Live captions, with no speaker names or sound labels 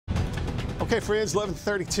Okay, friends,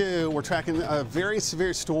 11:32. We're tracking very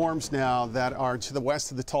severe storms now that are to the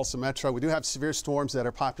west of the Tulsa Metro. We do have severe storms that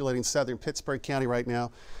are populating southern Pittsburg County right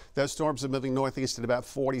now. Those storms are moving northeast at about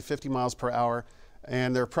 40, 50 miles per hour,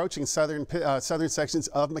 and they're approaching southern sections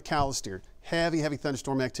of McAlester. Heavy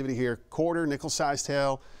thunderstorm activity here. Quarter, nickel-sized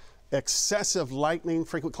hail, excessive lightning,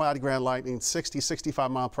 frequent cloudy ground lightning, 60,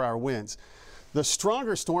 65 mile per hour winds. The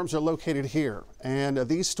stronger storms are located here, and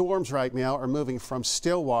these storms right now are moving from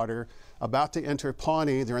Stillwater, about to enter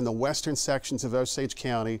Pawnee. They're in the western sections of Osage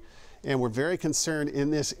County, and we're very concerned in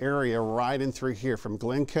this area right in through here, from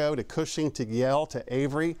Glencoe to Cushing to Yell to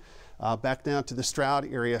Avery, back down to the Stroud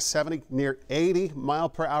area. 70, near 80 mile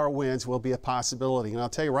per hour winds will be a possibility. And I'll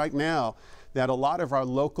tell you right now that a lot of our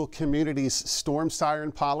local communities' storm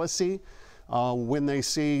siren policy, when they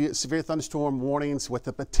see severe thunderstorm warnings with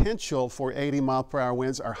the potential for 80 mile per hour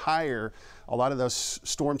winds or higher, a lot of those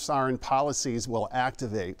storm siren policies will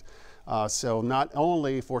activate. So not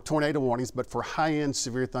only for tornado warnings, but for high-end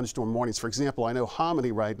severe thunderstorm warnings. For example, I know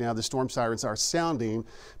Hominy right now, the storm sirens are sounding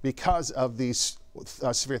because of these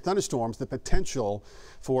severe thunderstorms, the potential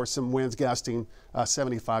for some winds gusting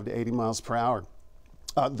 75 to 80 miles per hour.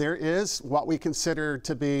 There is what we consider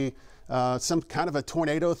to be some kind of a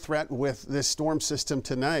tornado threat with this storm system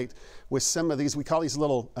tonight, with some of these, we call these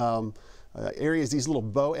little areas, these little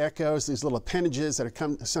bow echoes, these little appendages that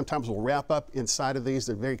are sometimes will wrap up inside of these.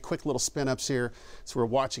 They're very quick little spin ups here. So we're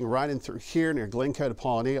watching right in through here near Glencoe to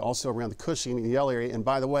Pawnee, also around the Cushing and Yell area. And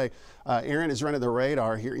by the way, Aaron is running the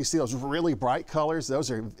radar here. You see those really bright colors? Those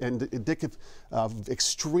are indicative of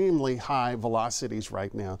extremely high velocities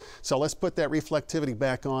right now. So let's put that reflectivity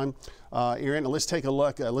back on, Aaron, and let's take a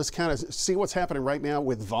look. Let's kind of see what's happening right now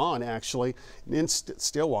with Vaughn, actually, in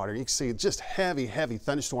Stillwater. You can see just heavy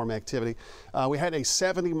thunderstorm activity. We had a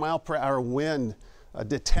 70 mile per hour wind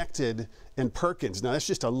detected in Perkins. Now that's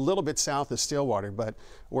just a little bit south of Stillwater, but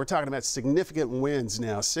we're talking about significant winds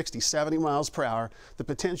now, 60, 70 miles per hour. The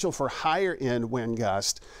potential for higher end wind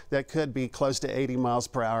gust that could be close to 80 miles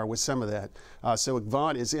per hour with some of that. So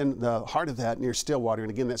Vaughn is in the heart of that near Stillwater, and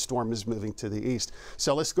again that storm is moving to the east.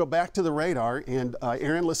 So let's go back to the radar, and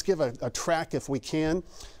Aaron, let's give a track if we can.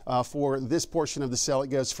 For this portion of the cell, it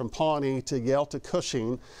goes from Pawnee to Yell to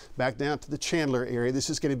Cushing, back down to the Chandler area. This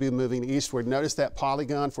is going to be moving eastward. Notice that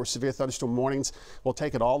polygon for severe thunderstorm warnings will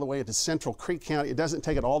take it all the way into Central Creek County. It doesn't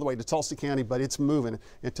take it all the way to Tulsa County, but it's moving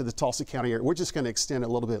into the Tulsa County area. We're just going to extend it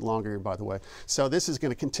a little bit longer here, by the way. So this is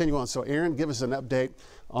going to continue on. So Aaron, give us an update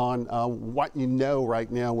on what you know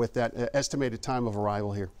right now with that estimated time of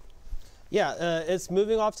arrival here. Yeah, it's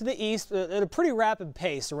moving off to the east at a pretty rapid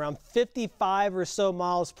pace, around 55 or so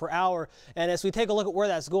miles per hour. And as we take a look at where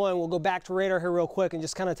that's going, we'll go back to radar here real quick and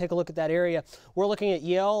just kind of take a look at that area. We're looking at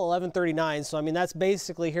Yell, 1139. So, I mean, that's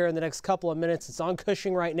basically here in the next couple of minutes. It's on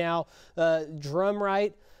Cushing right now.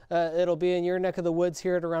 Drumright. It'll be in your neck of the woods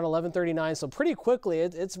here at around 1139. So pretty quickly,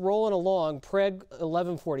 it's rolling along. Prague,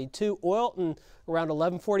 1142. Oilton, around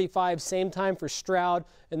 1145. Same time for Stroud.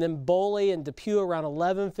 And then Boley and Depew around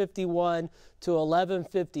 1151 to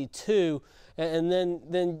 1152. And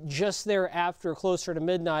then just thereafter, closer to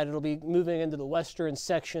midnight, it'll be moving into the western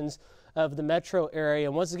sections of the metro area.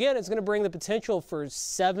 And once again, it's going to bring the potential for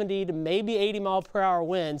 70 to maybe 80 mile per hour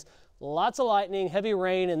winds. Lots of lightning, heavy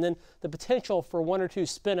rain, and then the potential for 1 or 2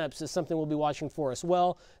 spin-ups is something we'll be watching for as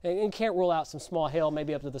well. And can't rule out some small hail,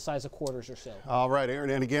 maybe up to the size of quarters or so. All right, Aaron,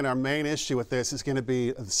 and again, our main issue with this is going to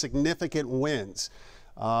be significant winds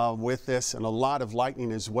with this, and a lot of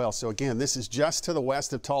lightning as well. So again, this is just to the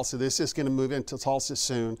west of Tulsa. This is going to move into Tulsa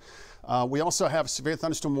soon. We also have a severe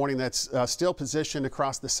thunderstorm warning that's still positioned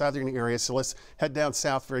across the southern area. So let's head down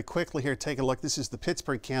south very quickly here. Take a look. This is the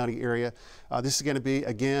Pittsburg County area. This is going to be,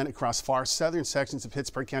 again, across far southern sections of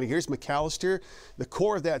Pittsburg County. Here's McAlester. The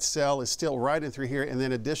core of that cell is still right in through here, and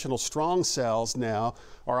then additional strong cells now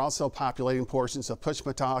are also populating portions of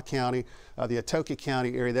Pushmataha County, the Atoka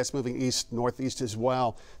County area. That's moving east, northeast as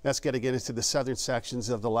well. That's going to get into the southern sections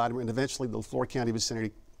of the Latimer and eventually the Floyd County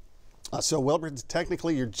vicinity. So Wilbur,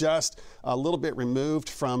 technically you're just a little bit removed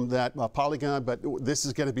from that polygon, but this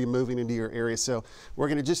is going to be moving into your area. So we're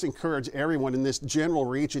going to just encourage everyone in this general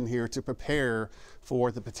region here to prepare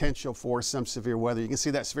for the potential for some severe weather. You can see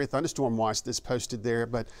that severe thunderstorm watch that's posted there,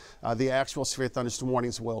 but the actual severe thunderstorm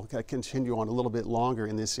warnings will continue on a little bit longer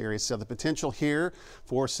in this area. So the potential here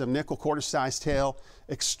for some nickel quarter-sized hail,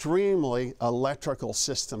 extremely electrical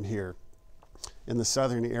system here. in the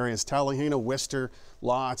southern areas. Tallahassee, Worcester,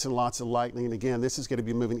 lots and lots of lightning. Again, this is going to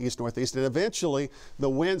be moving east-northeast, and eventually the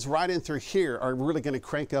winds right in through here are really going to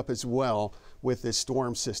crank up as well with this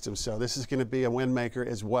storm system. So this is going to be a wind maker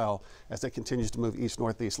as well as it continues to move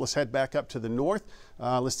east-northeast. Let's head back up to the north.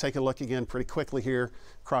 Let's take a look again pretty quickly here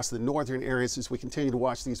across the northern areas as we continue to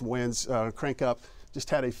watch these winds crank up. Just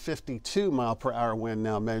had a 52-mile-per-hour wind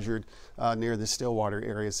now measured near the Stillwater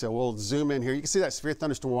area. So we'll zoom in here. You can see that severe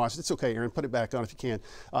thunderstorm watch. It's okay, Aaron. Put it back on if you can.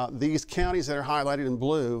 These counties that are highlighted in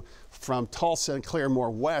blue from Tulsa and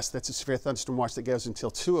Claremore west, that's a severe thunderstorm watch that goes until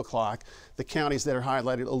 2 o'clock. The counties that are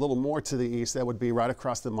highlighted a little more to the east, that would be right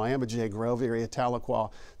across the Miami-Dade Grove area, Tahlequah.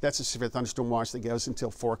 That's a severe thunderstorm watch that goes until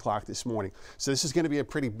 4 o'clock this morning. So this is going to be a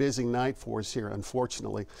pretty busy night for us here,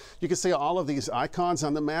 unfortunately. You can see all of these icons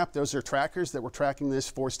on the map. Those are trackers that we're tracking this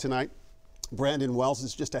for us tonight. Brandon Wells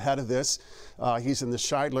is just ahead of this. He's in the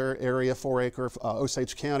Shidler area, 4-acre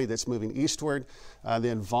Osage County, that's moving eastward.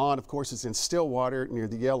 Then Vaughn, of course, is in Stillwater near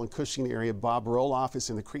the Yale and Cushing area. Bob Roloff is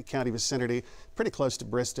in the Creek County vicinity, pretty close to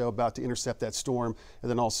Bristow, about to intercept that storm.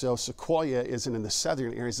 And then also Sequoia is in the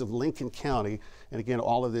southern areas of Lincoln County. And again,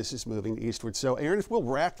 all of this is moving eastward. So Aaron, if we'll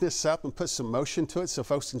rack this up and put some motion to it so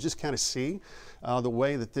folks can just kind of see the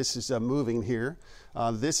way that this is moving here.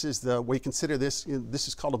 This is we consider this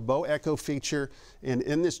is called a bow echo feature. And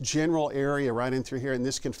in this general area right in through here in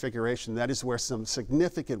this configuration, that is where some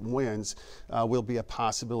significant winds will be a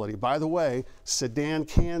possibility. By the way, Sedan,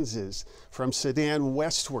 Kansas, from Sedan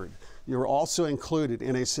westward, you're also included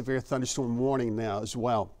in a severe thunderstorm warning now as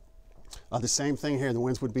well. The same thing here, the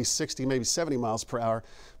winds would be 60, maybe 70 miles per hour,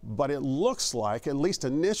 but it looks like, at least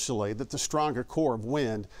initially, that the stronger core of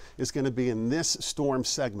wind is going to be in this storm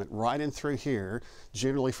segment, right in through here,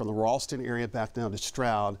 generally from the Ralston area back down to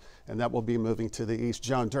Stroud, and that will be moving to the east.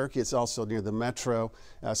 John Durkee is also near the metro,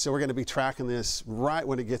 so we're going to be tracking this right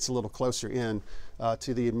when it gets a little closer in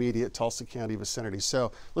to the immediate Tulsa County vicinity.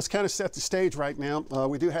 So let's kind of set the stage right now.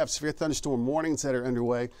 We do have severe thunderstorm warnings that are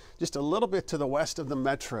underway just a little bit to the west of the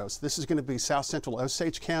metros. This is going to be south central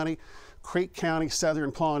Osage County, Creek County,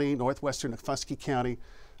 southern Pawnee, northwestern Nofusky County.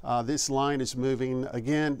 This line is moving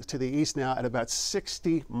again to the east now at about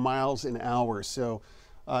 60 miles an hour. So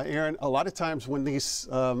Aaron, a lot of times when these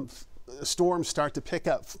storms start to pick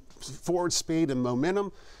up forward speed and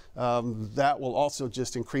momentum, that will also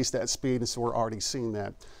just increase that speed, and so we're already seeing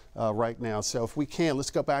that right now. So if we can,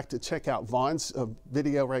 let's go back to check out Vaughn's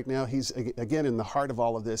video right now. He's again in the heart of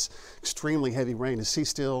all of this extremely heavy rain. Is he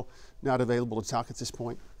still not available to talk at this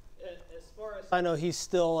point? I know he's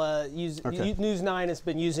still News 9 has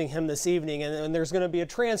been using him this evening, and there's going to be a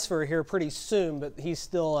transfer here pretty soon, but he's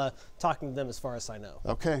still talking to them as far as I know.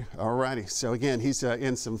 Okay, all righty. So again, he's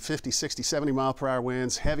in some 50, 60, 70 mile per hour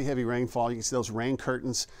winds, heavy rainfall. You can see those rain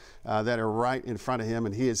curtains that are right in front of him,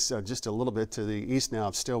 and he is just a little bit to the east now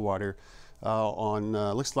of Stillwater on,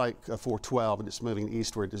 looks like 412, and it's moving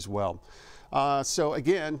eastward as well. So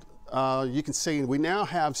again, you can see we now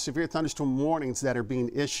have severe thunderstorm warnings that are being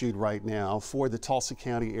issued right now for the Tulsa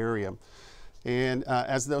County area. And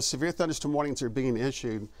as those severe thunderstorm warnings are being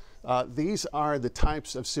issued, these are the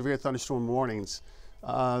types of severe thunderstorm warnings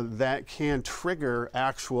that can trigger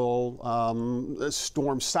actual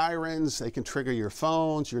storm sirens. They can trigger your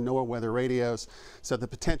phones, your NOAA weather radios. So the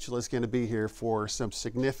potential is going to be here for some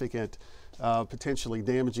significant potentially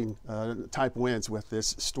damaging type winds with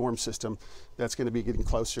this storm system that's going to be getting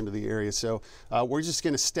closer into the area. So we're just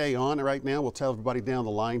going to stay on right now. We'll tell everybody down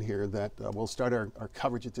the line here that we'll start our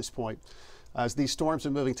coverage at this point. As these storms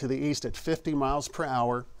are moving to the east at 50 miles per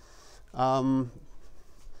hour,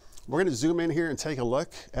 we're going to zoom in here and take a look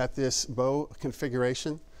at this bow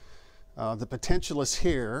configuration. The potential is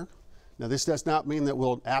here. Now, this does not mean that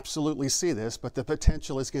we'll absolutely see this, but the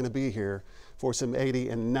potential is going to be here for some 80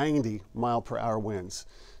 and 90 mile per hour winds.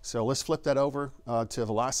 So let's flip that over to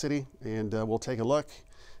velocity, and we'll take a look.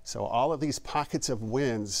 So all of these pockets of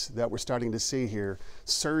winds that we're starting to see here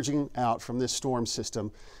surging out from this storm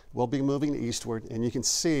system will be moving eastward, and you can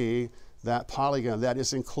see that polygon. That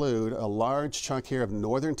is include a large chunk here of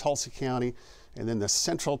northern Tulsa County, and then the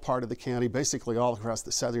central part of the county, basically all across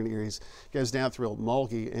the southern areas, goes down through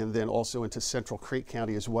Mulgee and then also into central Creek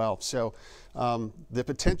County as well. So the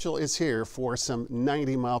potential is here for some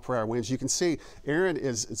 90 mile per hour winds. You can see Aaron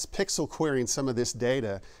is pixel querying some of this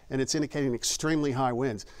data, and it's indicating extremely high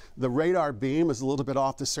winds. The radar beam is a little bit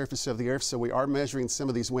off the surface of the earth, so we are measuring some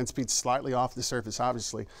of these wind speeds slightly off the surface,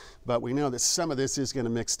 obviously, but we know that some of this is going to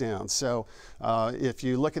mix down. So if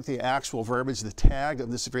you look at the actual verbiage, the tag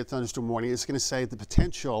of the severe thunderstorm warning, it's going to say the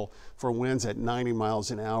potential for winds at 90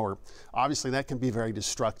 miles an hour. Obviously, that can be very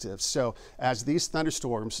destructive. So as these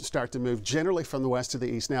thunderstorms start to move generally from the west to the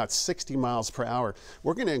east, now it's 60 miles per hour,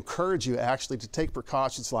 we're going to encourage you actually to take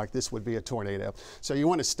precautions like this would be a tornado. So you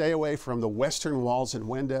want to stay away from the western walls and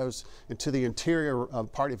windows and to the interior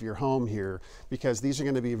part of your home here, because these are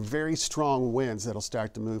going to be very strong winds that'll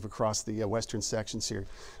start to move across the western sections here.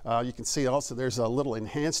 You can see also there's a little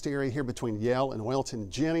enhanced area here between Yale and Oilton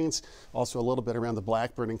and Jennings, also a little bit around the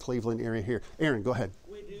Blackburn and Cleveland area here. Aaron, go ahead.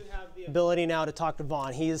 We do have the ability now to talk to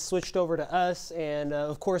Vaughn. He has switched over to us, and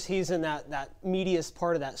of course he's in that meatiest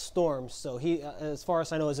part of that storm, so he, as far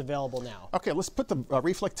as I know, is available now. Okay, let's put the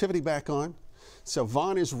reflectivity back on. So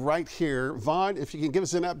Vaughn is right here. Vaughn, if you can give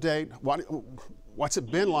us an update, what's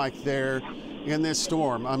it been like there in this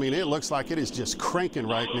storm? I mean, it looks like it is just cranking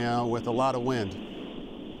right now with a lot of wind.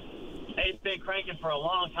 It's been cranking for a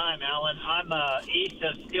long time, Alan. I'm east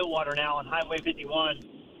of Stillwater now on Highway 51,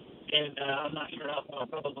 and I'm not sure how far,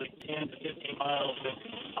 probably 10 to 15 miles.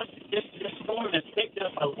 This storm has picked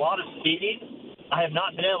up a lot of speed. I have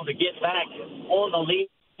not been able to get back on the lead.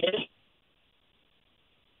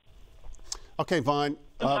 Okay, Vaughn.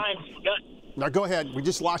 Now go ahead. We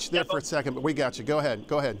just lost you there for a second, but we got you. Go ahead.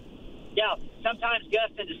 Go ahead. Yeah, sometimes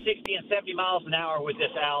gusting to 60 and 70 miles an hour with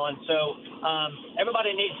this, Alan. So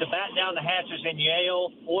everybody needs to batten down the hatches in Yale,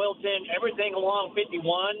 Oilton, everything along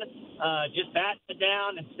 51. Just batten it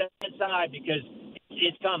down and stay inside because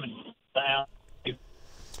it's coming, Alan.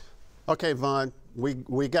 Okay, Vaughn,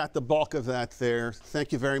 we got the bulk of that there.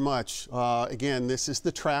 Thank you very much. Again, this is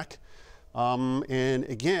the track. And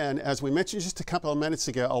again, as we mentioned just a couple of minutes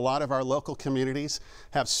ago, a lot of our local communities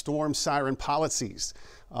have storm siren policies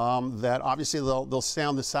that obviously they'll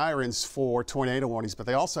sound the sirens for tornado warnings, but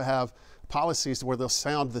they also have policies where they'll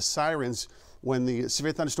sound the sirens when the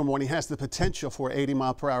severe thunderstorm warning has the potential for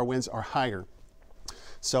 80-mile-per-hour winds or higher.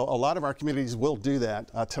 So a lot of our communities will do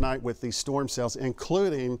that tonight with these storm cells,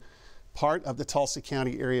 including part of the Tulsa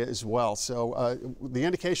County area as well. So the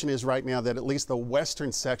indication is right now that at least the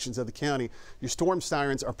western sections of the county, your storm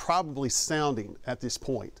sirens are probably sounding at this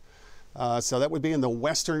point. So that would be in the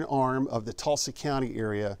western arm of the Tulsa County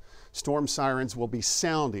area. Storm sirens will be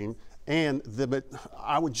sounding, and but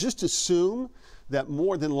I would just assume that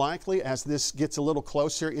more than likely, as this gets a little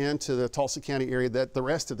closer into the Tulsa County area, that the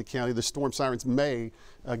rest of the county, the storm sirens may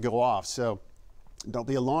go off. So don't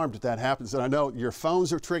be alarmed if that happens. And I know your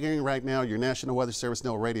phones are triggering right now. Your National Weather Service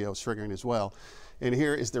NOAA radio is triggering as well. And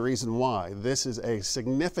here is the reason why. This is a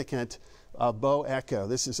significant bow echo.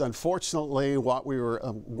 This is unfortunately what we were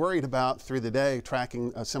worried about through the day,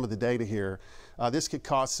 tracking some of the data here. This could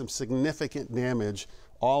cause some significant damage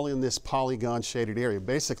all in this polygon shaded area,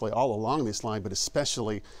 basically all along this line, but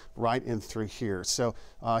especially right in through here. So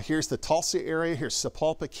here's the Tulsa area, here's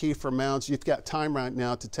Sapulpa, Kiefer, Mounds. You've got time right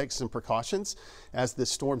now to take some precautions as the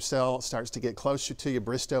storm cell starts to get closer to you,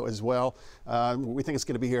 Bristow as well. We think it's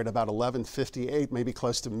going to be here at about 11:58, maybe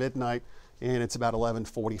close to midnight, and it's about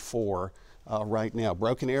 11:44 right now.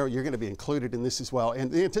 Broken Arrow, you're going to be included in this as well,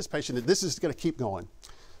 and the anticipation that this is going to keep going.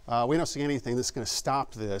 We don't see anything that's going to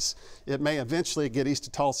stop this. It may eventually get east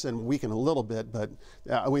of Tulsa and weaken a little bit, but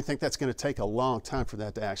we think that's going to take a long time for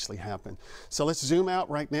that to actually happen. So let's zoom out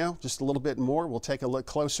right now just a little bit more. We'll take a look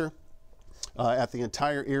closer at the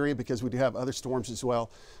entire area because we do have other storms as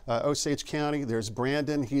well. Osage County, there's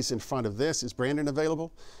Brandon. He's in front of this. Is Brandon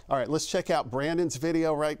available? All right, let's check out Brandon's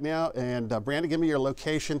video right now. And Brandon, give me your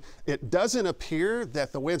location. It doesn't appear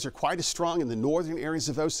that the winds are quite as strong in the northern areas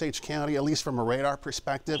of Osage County, at least from a radar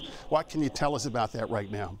perspective. What can you tell us about that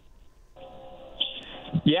right now?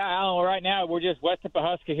 Yeah, Alan, right now we're just west of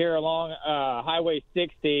Pawhuska here along Highway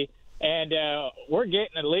 60. And we're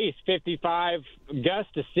getting at least 55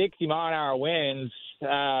 gusts to 60 mile-an-hour winds.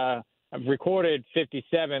 I've recorded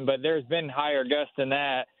 57, but there's been higher gusts than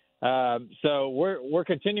that. So we're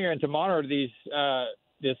continuing to monitor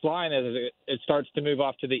this line as it starts to move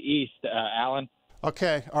off to the east, Alan.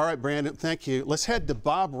 Okay. All right, Brandon. Thank you. Let's head to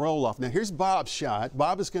Bob Roloff. Now, here's Bob's shot.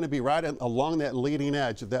 Bob is going to be right along that leading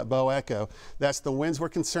edge of that bow echo. That's the winds we're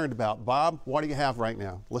concerned about. Bob, what do you have right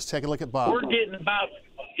now? Let's take a look at Bob. We're getting about,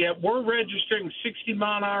 we're registering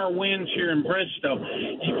 60-mile-an-hour winds here in Bristow.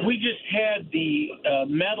 We just had the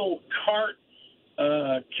metal cart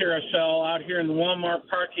carousel out here in the Walmart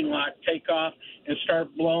parking lot take off and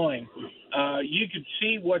start blowing. You can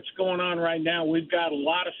see what's going on right now. We've got a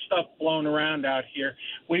lot of stuff blowing around out here.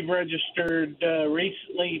 We've registered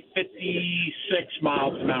recently 56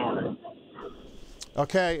 miles an hour.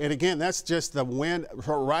 Okay, and again, that's just the wind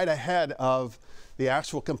right ahead of the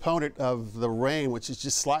actual component of the rain, which is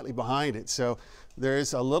just slightly behind it. So there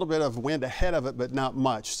is a little bit of wind ahead of it, but not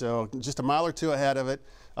much. So just a mile or two ahead of it,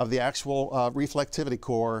 of the actual reflectivity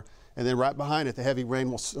core. And then right behind it, the heavy rain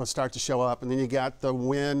will start to show up. And then you got the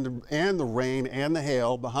wind and the rain and the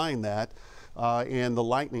hail behind that, and the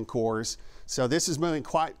lightning cores. So this is moving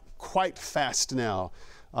quite fast now.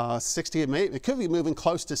 60, it could be moving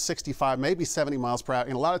close to 65, maybe 70 miles per hour.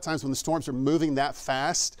 And a lot of times when the storms are moving that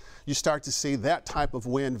fast, you start to see that type of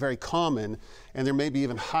wind very common. And there may be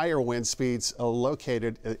even higher wind speeds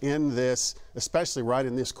located in this, especially right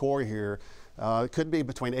in this core here. It could be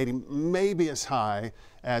between 80, maybe as high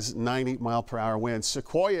as 90 mile per hour winds.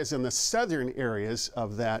 Sequoia is in the southern areas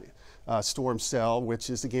of that storm cell, which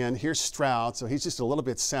is, again, here's Stroud, so he's just a little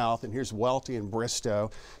bit south, and here's Welty and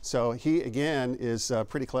Bristow. So he, again, is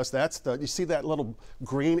pretty close. That's you see that little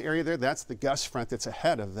green area there? That's the gust front that's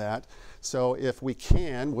ahead of that. So if we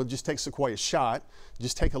can, we'll just take Sequoia's shot.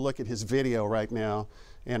 Just take a look at his video right now.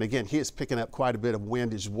 And again, he is picking up quite a bit of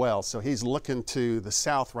wind as well. So he's looking to the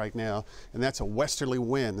south right now, and that's a westerly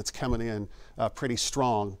wind that's coming in pretty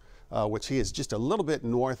strong, which he is just a little bit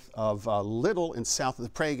north of Little and south of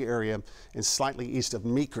the Prague area and slightly east of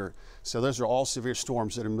Meeker. So those are all severe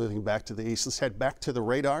storms that are moving back to the east. Let's head back to the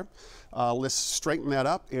radar. Let's straighten that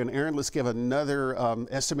up. And Aaron, let's give another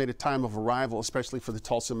estimated time of arrival, especially for the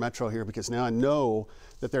Tulsa Metro here, because now I know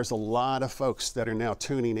that there's a lot of folks that are now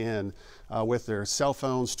tuning in with their cell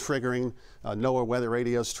phones triggering, NOAA weather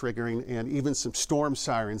radios triggering, and even some storm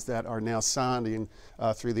sirens that are now sounding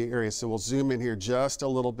through the area. So we'll zoom in here just a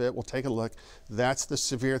little bit. We'll take a look. That's the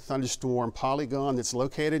severe thunderstorm polygon that's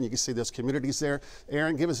located. And you can see those communities there.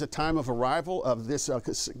 Aaron, give us a time of arrival of this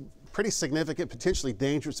pretty significant, potentially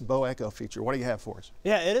dangerous bow echo feature. What do you have for us?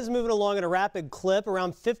 Yeah, it is moving along at a rapid clip,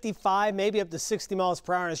 around 55, maybe up to 60 miles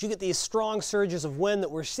per hour. And as you get these strong surges of wind that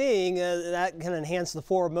we're seeing, that can enhance the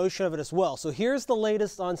forward motion of it as well. So here's the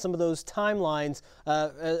latest on some of those timelines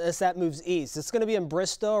as that moves east. It's going to be in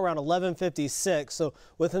Bristow around 11:56. So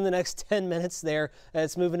within the next 10 minutes there,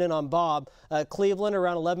 it's moving in on Bob. Cleveland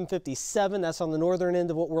around 11:57. That's on the northern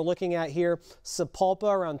end of what we're looking at here. Sapulpa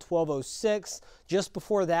around 12:06. Just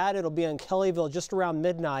before that, it'll be on Kellyville just around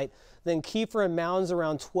midnight. Then Kiefer and Mounds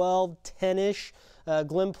around 12:10-ish.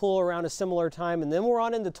 Glenpool around a similar time. And then we're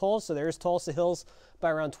on into Tulsa. There's Tulsa Hills by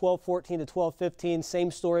around 12:14 to 12:15.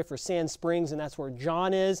 Same story for Sand Springs, and that's where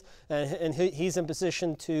John is. And he's in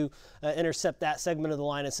position to intercept that segment of the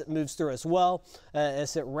line as it moves through as well.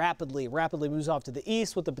 As it rapidly moves off to the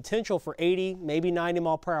east with the potential for 80, maybe 90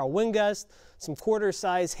 mile per hour wind gusts, some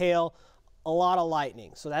quarter-size hail, a lot of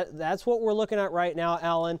lightning. So that's what we're looking at right now,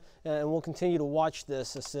 Alan, and we'll continue to watch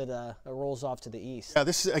this as it rolls off to the east. Yeah,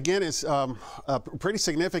 this again is a pretty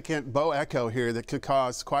significant bow echo here that could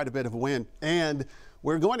cause quite a bit of wind, and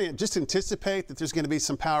we're going to just anticipate that there's going to be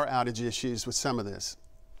some power outage issues with some of this,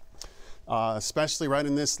 especially right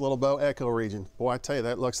in this little bow echo region. Boy, I tell you,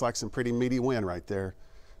 that looks like some pretty meaty wind right there.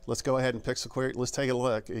 Let's go ahead and pixel query. Let's take a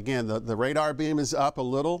look. Again, the radar beam is up a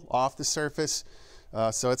little off the surface.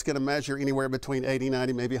 So it's going to measure anywhere between 80,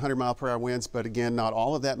 90, maybe 100 mile per hour winds. But again, not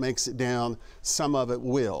all of that makes it down. Some of it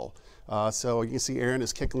will. So you can see Aaron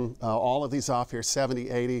is kicking all of these off here, 70,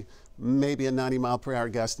 80, maybe a 90 mile per hour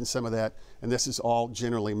gust in some of that. And this is all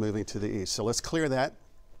generally moving to the east. So let's clear that.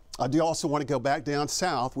 I do also want to go back down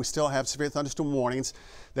south. We still have severe thunderstorm warnings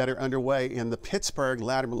that are underway in the Pittsburgh,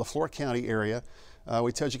 Latimer, LaFleur County area.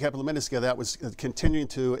 We told you a couple of minutes ago that was continuing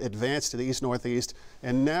to advance to the east-northeast,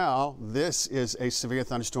 and now this is a severe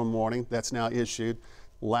thunderstorm warning that's now issued.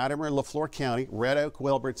 Latimer, LaFleur County, Red Oak,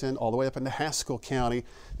 Wilburton, all the way up into Haskell County.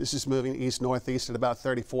 This is moving east-northeast at about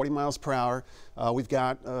 30, 40 miles per hour. We've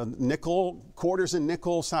got quarters and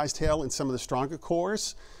nickel-sized hail in some of the stronger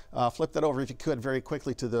cores. Flip that over if you could very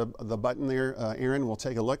quickly to the button there, Aaron. We'll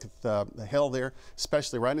take a look at the hail there,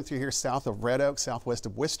 especially right in through here south of Red Oak, southwest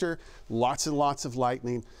of Worcester. Lots and lots of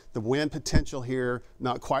lightning. The wind potential here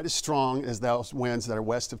not quite as strong as those winds that are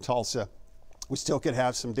west of Tulsa. We still could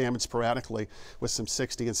have some damage sporadically with some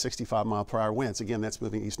 60 and 65 mile per hour winds. Again, that's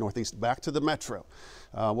moving east-northeast back to the metro.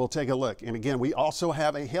 We'll take a look. And again, we also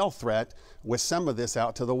have a hail threat with some of this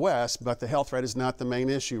out to the west, but the hail threat is not the main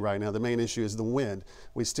issue right now. The main issue is the wind.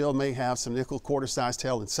 We still may have some nickel quarter-sized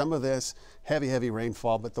hail in some of this, heavy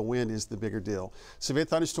rainfall, but the wind is the bigger deal. Severe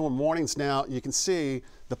thunderstorm warnings now, you can see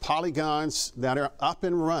the polygons that are up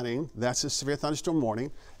and running. That's a severe thunderstorm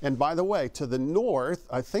warning. And by the way, to the north,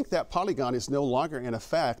 I think that polygon is no longer in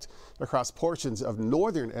effect across portions of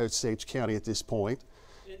northern Osage County at this point.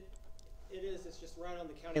 It is. It's just right on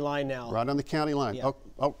the county line now. Right on the county line. Yeah.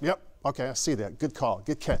 Oh, yep. Okay, I see that. Good call.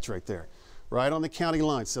 Good catch right there. Right on the county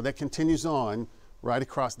line. So that continues on right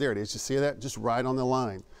across. There it is. You see that? Just right on the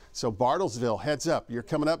line. So Bartlesville, heads up. You're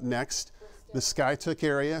coming up next. the Skiatook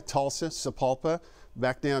area, Tulsa, Sapulpa,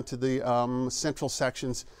 back down to the central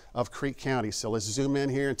sections of Creek County. So let's zoom in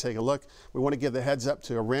here and take a look. We want to give the heads up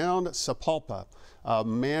to around Sapulpa,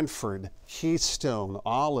 Manford, Keystone,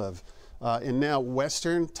 Olive, and now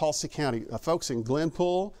western Tulsa County. Folks in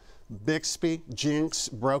Glenpool, Bixby, Jinx,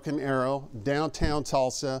 Broken Arrow, downtown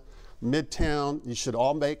Tulsa, Midtown, you should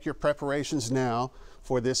all make your preparations now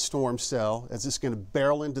for this storm cell, as it's going to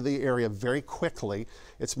barrel into the area very quickly.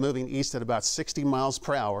 It's moving east at about 60 miles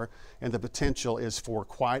per hour, and the potential is for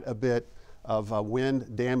quite a bit of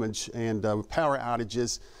wind damage and power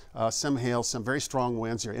outages. Some hail, some very strong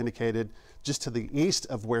winds are indicated just to the east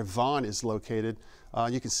of where Vaughn is located.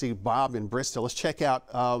 You can see Bob in Bristol. Let's check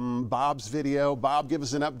out Bob's video. Bob, give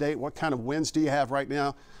us an update. What kind of winds do you have right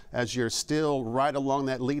now as you're still right along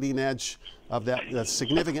that leading edge of that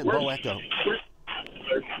significant bow echo?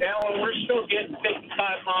 Alan, we're still getting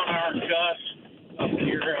 55-mile-an-hour gusts up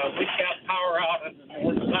here. We've got power out on the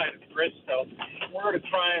north side of Bristol. We're going to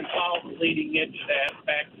try and follow the leading edge of that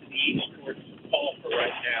back to the east towards Tulsa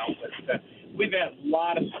right now. But we've had a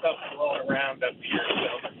lot of stuff blowing around up here,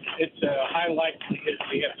 so it's a high likelihood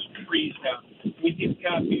we have some trees down. We did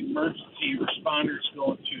copy emergency responders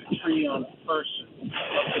going to a tree on a person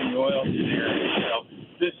up in the Oilton area. So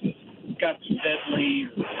this has got some deadly,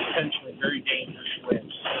 potentially very dangerous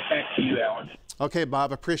winds. Back to you, Alan. Okay,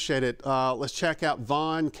 Bob, appreciate it. Let's check out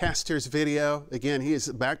Vaughn Castor's video. Again, he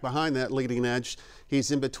is back behind that leading edge.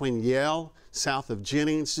 He's in between Yale, south of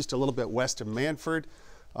Jennings, just a little bit west of Manford.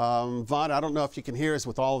 Vaughn, I don't know if you can hear us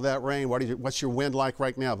with all of that rain. What's your wind like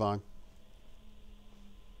right now, Vaughn?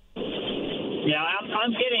 Yeah,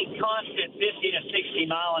 I'm getting constant 50 to 60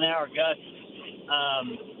 mile an hour gusts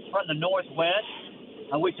from the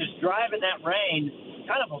northwest, which is driving that rain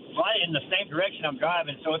kind of right in the same direction I'm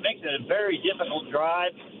driving. So it makes it a very difficult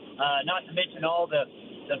drive, not to mention all the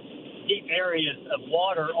deep areas of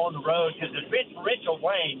water on the road, because there's been torrential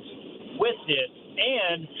rains with this.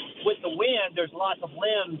 And with the wind, there's lots of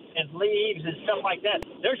limbs and leaves and stuff like that.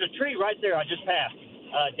 There's a tree right there I just passed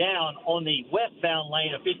down on the westbound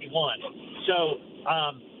lane of 51. So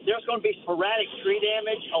there's going to be sporadic tree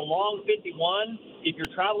damage along 51. If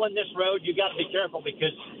you're traveling this road, you've got to be careful,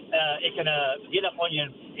 because it can get up on you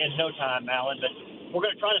in no time, Alan. But we're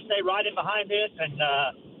going to try to stay right in behind this and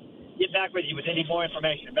get back with you with any more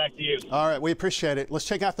information. Back to you. All right, we appreciate it. Let's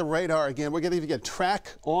check out the radar again. We're going to even get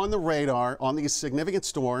track on the radar on these significant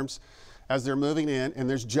storms as they're moving in. And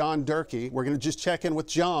there's John Durkee. We're going to just check in with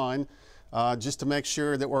John just to make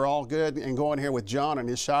sure that we're all good and going here with John on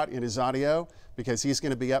his shot and his audio, because he's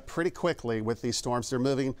going to be up pretty quickly with these storms. They're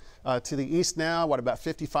moving to the east now, about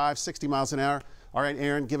 55, 60 miles an hour. All right,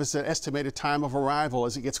 Aaron, give us an estimated time of arrival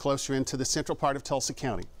as it gets closer into the central part of Tulsa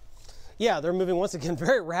County. Yeah, they're moving once again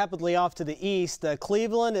very rapidly off to the east.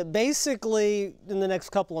 Cleveland, basically in the next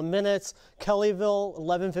couple of minutes. Kellyville,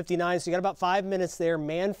 11:59, so you got about 5 minutes there.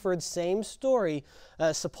 Manford, same story.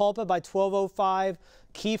 Sapulpa by 12:05.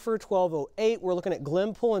 Kiefer, 12:08. We're looking at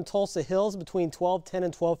Glenpool and Tulsa Hills between 12:10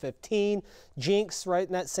 and 12:15. Jinx, right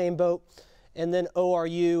in that same boat. And then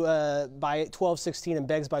ORU by 12:16 and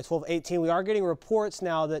Beggs by 12:18. We are getting reports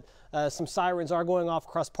now that some sirens are going off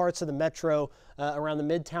across parts of the metro around the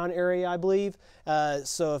Midtown area, I believe.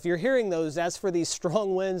 So if you're hearing those, that's for these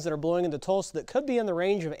strong winds that are blowing into Tulsa that could be in the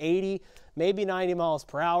range of 80, maybe 90 miles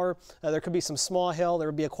per hour. There could be some small hail. There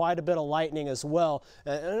would be quite a bit of lightning as well.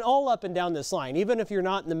 And all up and down this line. Even if you're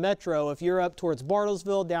not in the metro, if you're up towards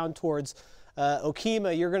Bartlesville, down towards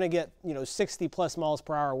Okemah, you're going to get 60 plus miles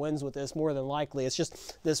per hour winds with this, more than likely. It's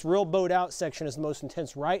just this real boat out section is the most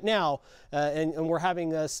intense right now, and we're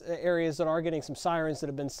having areas that are getting some sirens that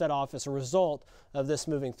have been set off as a result of this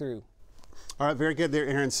moving through. All right, very good there,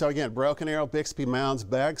 Aaron. So again, Broken Arrow, Bixby, Mounds,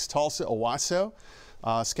 Beggs, Tulsa, Owasso,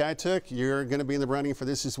 Skiatook, you're going to be in the running for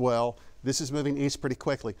this as well. This is moving east pretty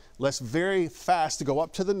quickly. Let's very fast to go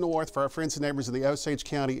up to the north for our friends and neighbors in the Osage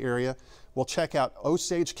County area. We'll check out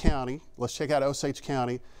Osage County. Let's check out Osage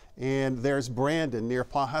County. And there's Brandon near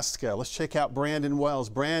Pawhuska. Let's check out Brandon Wells.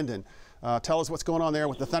 Brandon, tell us what's going on there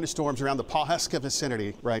with the thunderstorms around the Pawhuska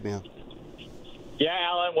vicinity right now. Yeah,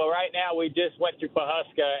 Alan. Well, right now we just went through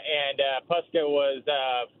Pawhuska, and Pawhuska was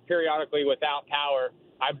periodically without power.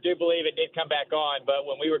 I do believe it did come back on, but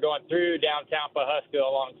when we were going through downtown Pawhuska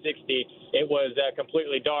along 60, it was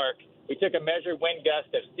completely dark. We took a measured wind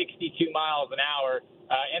gust of 62 miles an hour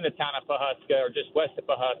in the town of Pawhuska, or just west of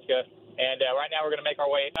Pawhuska. And right now we're going to make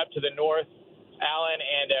our way up to the north, Alan,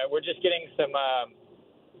 and we're just getting some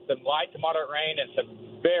light to moderate rain and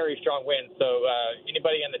some very strong winds. So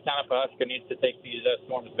anybody in the town of Pawhuska needs to take these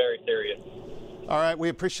storms very serious. All right, we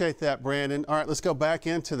appreciate that, Brandon. All right, let's go back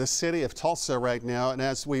into the city of Tulsa right now. And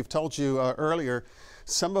as we've told you earlier,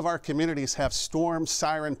 some of our communities have storm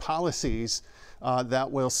siren policies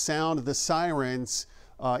that will sound the sirens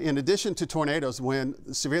in addition to tornadoes when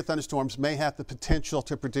severe thunderstorms may have the potential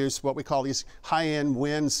to produce what we call these high-end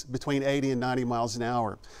winds between 80 and 90 miles an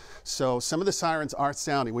hour. So some of the sirens are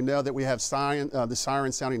sounding. We know that we have the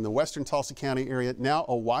sirens sounding in the western Tulsa County area. Now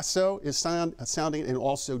Owasso is sounding, and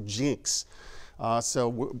also Jinx.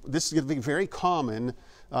 So this is going to be very common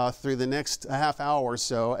through the next half hour or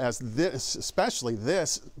so as this, especially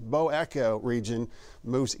this Bow Echo region,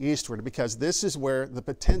 moves eastward, because this is where the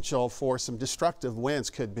potential for some destructive winds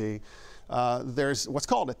could be. There's what's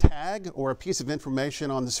called a tag, or a piece of information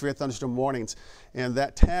on the severe thunderstorm warnings, and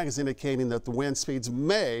that tag is indicating that the wind speeds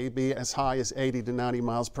may be as high as 80 to 90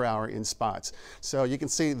 miles per hour in spots. So you can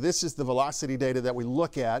see this is the velocity data that we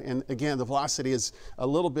look at, and again, the velocity is a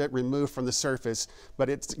little bit removed from the surface, but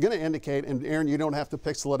it's going to indicate, and Aaron, you don't have to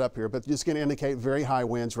pixel it up here, but it's going to indicate very high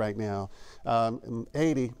winds right now,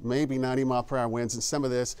 80, maybe 90 mile per hour winds in some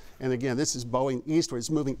of this. And again, this is bowing eastward. It's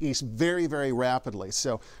moving east very, very rapidly.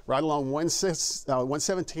 So right along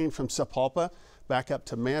 117 from Sapulpa back up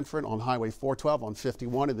to Manfred on Highway 412 on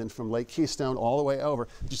 51, and then from Lake Keystone all the way over.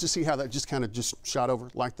 Just to see how that just kind of just shot over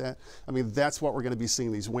like that. I mean, that's what we're going to be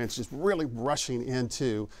seeing, these winds just really rushing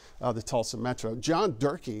into the Tulsa Metro. John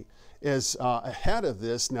Durkee is ahead of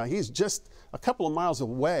this. Now he's just a couple of miles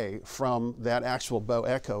away from that actual Bow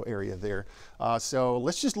Echo area there. So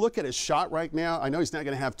let's just look at his shot right now. I know he's not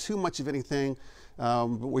going to have too much of anything, but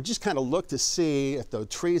we just kind of look to see if the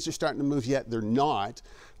trees are starting to move yet. They're not.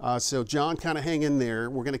 So John, kind of hang in there.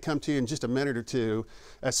 We're going to come to you in just a minute or two.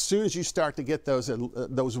 As soon as you start to get those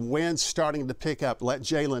winds starting to pick up, let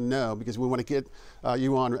Jalen know, because we want to get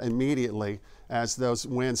you on immediately as those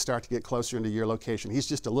winds start to get closer into your location. He's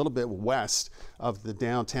just a little bit west of the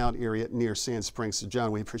downtown area near Sand Springs. So John,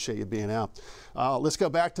 we appreciate you being out. Let's go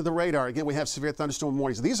back to the radar. Again, we have severe thunderstorm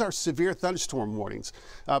warnings. These are severe thunderstorm warnings,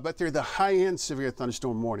 but they're the high-end severe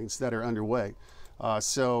thunderstorm warnings that are underway.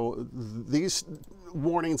 So these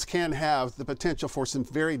warnings can have the potential for some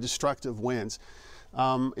very destructive winds.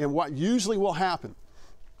 And what usually will happen,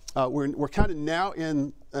 we're kind of now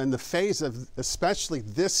in the phase of especially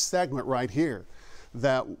this segment right here,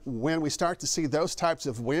 that when we start to see those types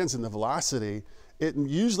of winds and the velocity, it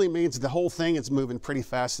usually means the whole thing is moving pretty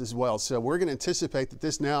fast as well. So we're going to anticipate that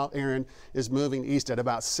this now, Aaron, is moving east at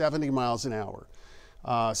about 70 miles an hour.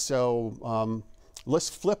 Let's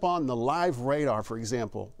flip on the live radar, for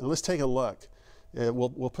example, and let's take a look.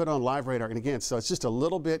 We'll put on live radar, and again, so it's just a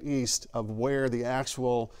little bit east of where the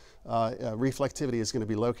actual reflectivity is going to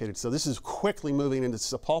be located. So this is quickly moving into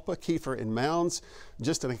Sapulpa, Kiefer, and Mounds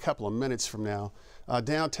just in a couple of minutes from now.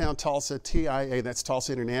 Downtown Tulsa, TIA, that's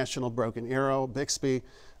Tulsa International, Broken Arrow, Bixby.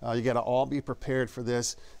 You got to all be prepared for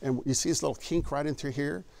this. And you see this little kink right in through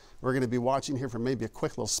here? We're going to be watching here for maybe a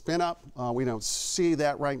quick little spin up. We don't see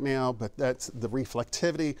that right now, but that's the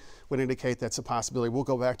reflectivity would indicate that's a possibility. We'll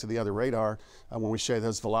go back to the other radar when we show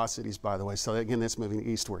those velocities, by the way. So again, that's moving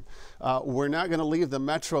eastward. We're not going to leave the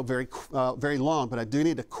metro very long, but I do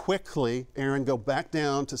need to quickly, Aaron, go back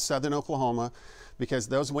down to southern Oklahoma, because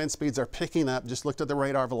those wind speeds are picking up. Just looked at the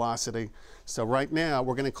radar velocity. So right now,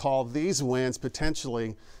 we're going to call these winds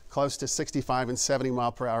potentially close to 65 and 70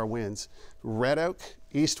 mile per hour winds. Red Oak,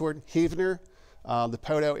 eastward, Heavener, the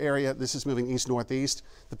Podo area, this is moving east-northeast.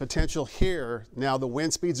 The potential here, now the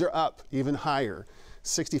wind speeds are up even higher.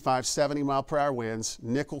 65, 70 mile per hour winds,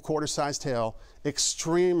 nickel quarter-sized hail,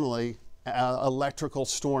 extremely electrical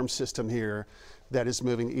storm system here that is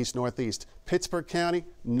moving east-northeast. Pittsburg County,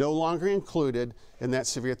 no longer included in that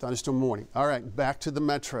severe thunderstorm warning. All right, back to the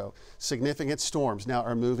metro. Significant storms now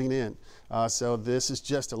are moving in. So this is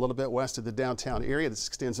just a little bit west of the downtown area. This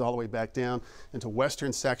extends all the way back down into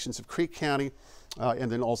western sections of Creek County,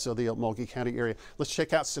 and then also the Mulkey County area. Let's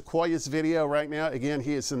check out Sequoia's video right now. Again,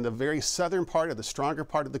 he is in the very southern part of the stronger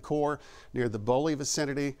part of the core, near the Boley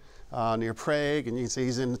vicinity, near Prague, and you can see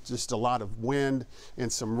he's in just a lot of wind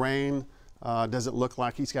and some rain. Doesn't look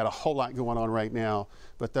like he's got a whole lot going on right now,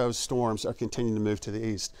 but those storms are continuing to move to the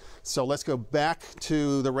east. So let's go back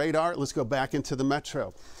to the radar. Let's go back into the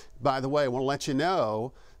metro. By the way, I want to let you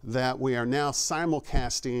know that we are now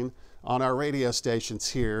simulcasting on our radio stations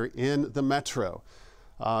here in the metro.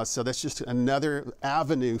 So that's just another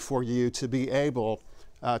avenue for you to be able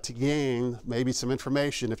to gain maybe some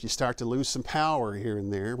information if you start to lose some power here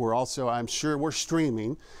and there. We're also, I'm sure we're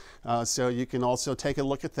streaming. So you can also take a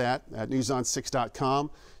look at that at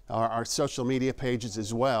newson6.com, our social media pages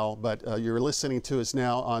as well. But you're listening to us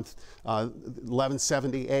now on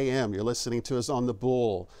 1170 AM. You're listening to us on the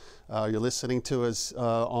Bull. You're listening to us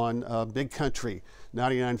on Big Country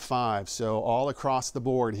 99.5. So all across the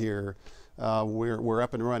board here, we're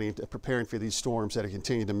up and running, preparing for these storms that are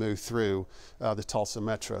continuing to move through the Tulsa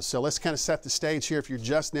Metro. So let's kind of set the stage here. If you're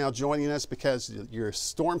just now joining us because your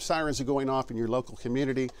storm sirens are going off in your local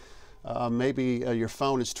community, maybe your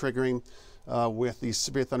phone is triggering with these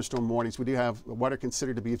severe thunderstorm warnings. We do have what are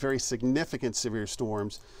considered to be very significant severe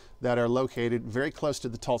storms that are located very close to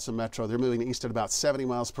the Tulsa Metro. They're moving east at about 70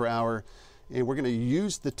 miles per hour, and we're going to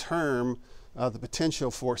use the term the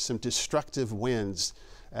potential for some destructive winds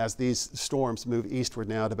as these storms move eastward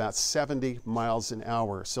now at about 70 miles an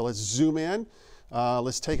hour. So let's zoom in.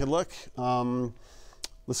 Let's take a look.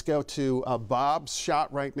 Let's go to Bob's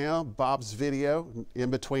shot right now, Bob's video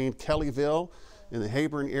in between Kellyville in the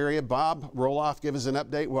Hayburn area. Bob, roll off, give us an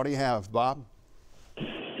update. What do you have, Bob?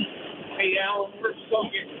 Hey, Alan, we're still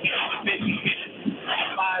getting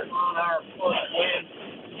 55 mile an hour plus wind.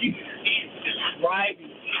 You can see it's just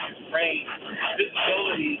driving rain.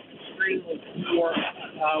 Visibility is extremely poor.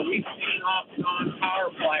 We've seen off and on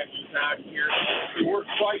power flashes out here. We're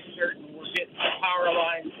quite certain we're getting the power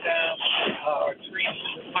lines down, trees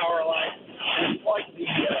to the power lines. And it's like the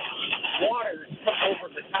water has come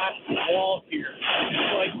over the top of the wall here.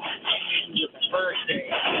 It's like with a hurricane.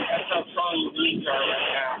 That's how strong the winds are right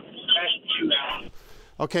now. Back to you, Alan.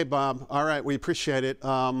 Okay, Bob. All right, we appreciate it.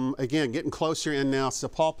 Again, getting closer in now.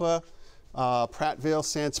 Sapulpa, Prattville,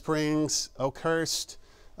 Sand Springs, Oakhurst,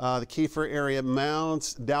 the Kiefer area,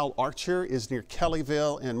 Mounds. Dal Archer is near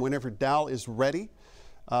Kellyville, and whenever Dal is ready,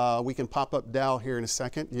 we can pop up Dal here in a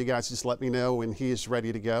second. You guys just let me know when he is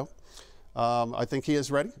ready to go. I think he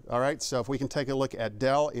is ready. All right, so if we can take a look at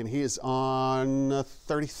Dell, and he is on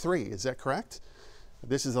 33, is that correct?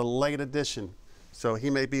 This is a late edition, so he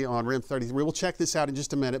may be on rim 33. We'll check this out in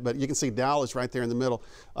just a minute, but you can see Dell is right there in the middle.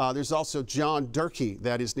 There's also John Durkee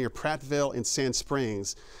that is near Prattville and Sand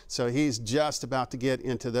Springs, so he's just about to get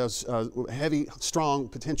into those heavy, strong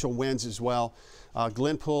potential winds as well.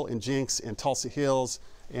 Glenpool and Jinx and Tulsa Hills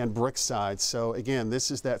and Brookside. So again, this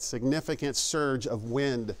is that significant surge of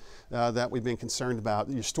wind that we've been concerned about.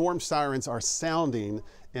 Your storm sirens are sounding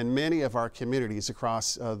in many of our communities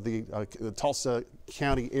across the Tulsa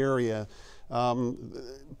County area.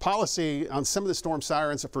 Policy on some of the storm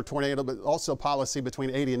sirens are for tornado, but also policy between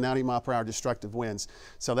 80 and 90 mile per hour destructive winds.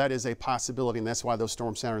 So that is a possibility, and that's why those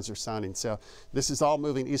storm sirens are sounding. So this is all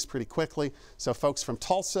moving east pretty quickly. So folks from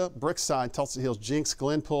Tulsa, Brookside, Tulsa Hills, Jinx,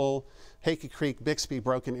 Glenpool, Hakey Creek, Bixby,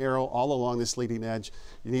 Broken Arrow, all along this leading edge,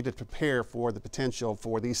 you need to prepare for the potential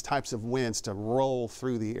for these types of winds to roll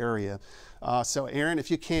through the area. So Aaron,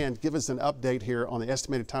 if you can, give us an update here on the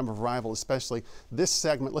estimated time of arrival, especially this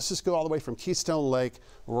segment. Let's just go all the way from Keystone Lake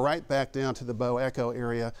right back down to the Bow Echo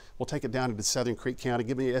area. We'll take it down into Southern Creek County.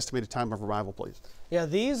 Give me the estimated time of arrival, please. Yeah,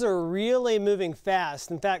 these are really moving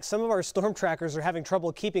fast. In fact, some of our storm trackers are having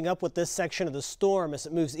trouble keeping up with this section of the storm as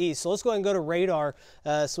it moves east. So let's go ahead and go to radar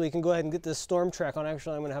so we can go ahead and get this storm track on.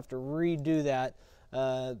 Actually, I'm going to have to redo that.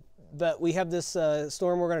 But we have this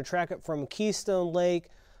storm. We're going to track it from Keystone Lake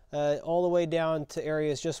all the way down to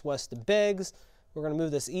areas just west of Biggs. We're going to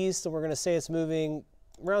move this east, and we're going to say it's moving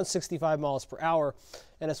around 65 miles per hour.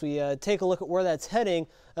 And as we take a look at where that's heading,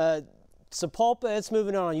 Sapulpa, it's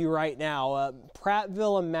moving on you right now.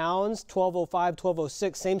 Prattville and Mounds, 1205,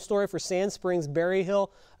 1206. Same story for Sand Springs, Berry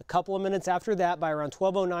Hill. A couple of minutes after that, by around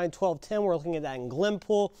 1209, 1210, we're looking at that in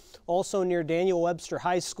Glenpool, also near Daniel Webster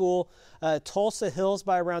High School. Tulsa Hills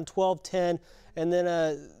by around 1210, and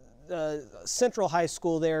then Central High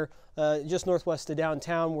School there, just northwest of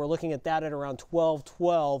downtown. We're looking at that at around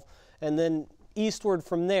 1212, and then eastward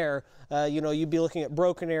from there, you'd be looking at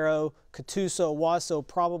Broken Arrow, Catoosa, Owasso,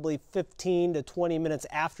 probably 15 to 20 minutes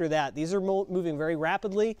after that. These are moving very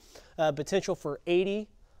rapidly, potential for 80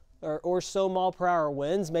 or so mile per hour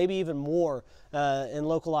winds, maybe even more in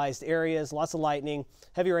localized areas, lots of lightning,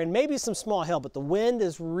 heavy rain, maybe some small hail, but the wind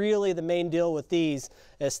is really the main deal with these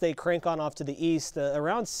as they crank on off to the east,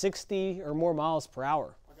 around 60 or more miles per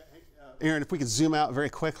hour. Aaron, if we could zoom out very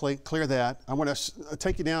quickly, clear that. I want to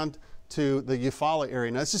take you down to the Eufaula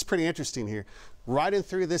area. Now, this is pretty interesting here. Right in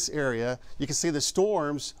through this area, you can see the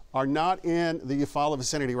storms are not in the Eufaula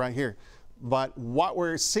vicinity right here. But what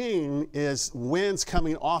we're seeing is winds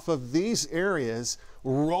coming off of these areas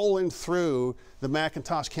rolling through the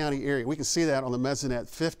McIntosh County area. We can see that on the Mesonet,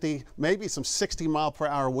 50, maybe some 60 mile per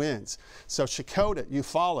hour winds. So Chakotah,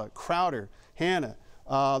 Eufaula, Crowder, Hanna,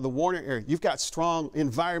 the Warner area. You've got strong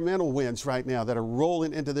environmental winds right now that are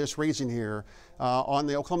rolling into this region here. On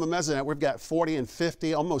the Oklahoma Mesonet, we've got 40 and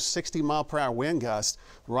 50, almost 60 mile per hour wind gusts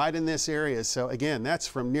right in this area. So again, that's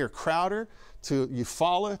from near Crowder to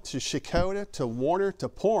Eufaula to Chakota to Warner to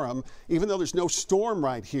Porham. Even though there's no storm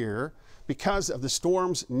right here, because of the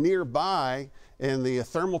storms nearby and the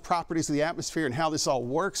thermal properties of the atmosphere and how this all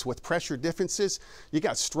works with pressure differences, you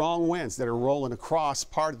got strong winds that are rolling across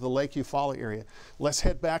part of the Lake Eufaula area. Let's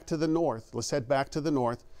head back to the north. Let's head back to the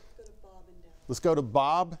north. Let's go to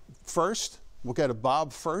Bob first. We'll go to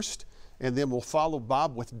Bob first, and then we'll follow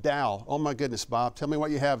Bob with Dow. Oh my goodness, Bob, tell me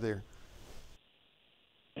what you have there.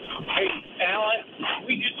 Hey, Alan,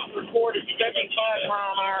 we just recorded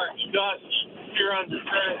 75-mile-an-hour gusts here on the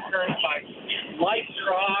current bike. Lights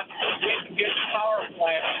are off. We can get power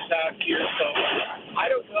flashes out here, so I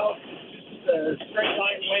don't know if it's just a straight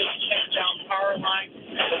line way to take down power line,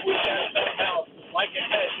 but we got something else. Like I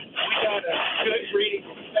said, we got a good reading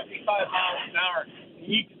of 75 miles an hour.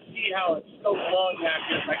 You can see how it's so long back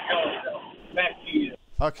here in my telescope. Back to you.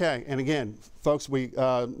 Okay, and again, folks, we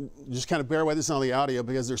just kind of bear with us on the audio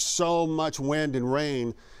because there's so much wind and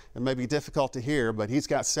rain. It may be difficult to hear, but he's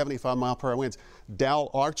got 75 mile per hour winds.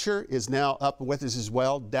 Dal Archer is now up with us as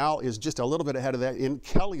well. Dal is just a little bit ahead of that in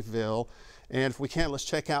Kellyville. And if we can, let's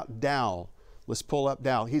check out Dal. Let's pull up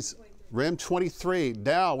Dal. He's REM 23.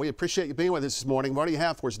 Dal, we appreciate you being with us this morning. What do you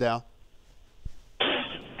have for us, Dal?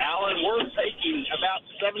 Alan, we're taking about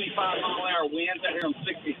 75-mile-an-hour winds out here on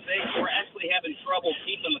 66. We're actually having trouble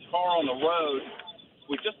keeping the car on the road.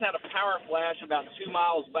 We just had a power flash about 2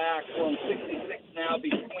 miles back. We're on 66 now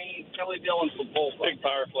between Kellyville and Sapulpa. Big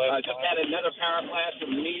power flash. Just had another power flash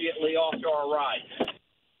immediately off to our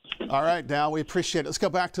right. All right, Dal, we appreciate it. Let's go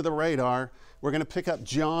back to the radar. We're going to pick up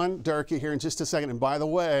John Durkee here in just a second. And by the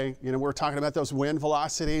way, you know, we're talking about those wind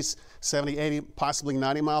velocities, 70, 80, possibly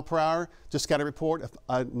 90 mile per hour. Just got a report of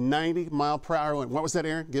a 90 mile per hour wind. What was that,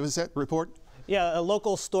 Aaron? Give us that report. Yeah, a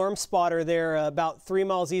local storm spotter there about 3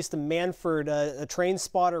 miles east of Manford, a train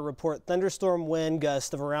spotter report thunderstorm wind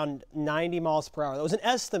gust of around 90 miles per hour. That was an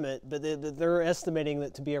estimate, but they're estimating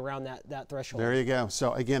that to be around that threshold. There you go.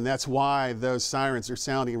 So again, that's why those sirens are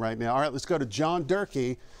sounding right now. All right, let's go to John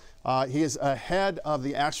Durkee. He is ahead of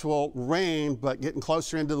the actual rain, but getting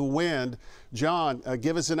closer into the wind. John,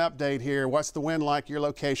 give us an update here. What's the wind like, your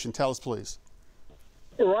location? Tell us, please.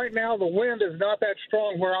 Right now, the wind is not that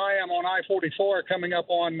strong where I am on I-44 coming up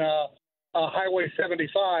on Highway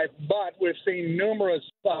 75, but we've seen numerous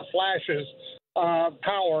flashes of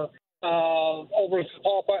power over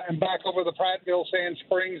Sapulpa and back over the Prattville, Sand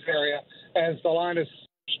Springs area as the line of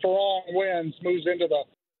strong winds moves into the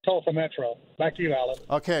Tulsa Metro. Back to you, Alan.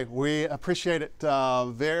 Okay, we appreciate it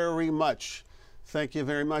very much. Thank you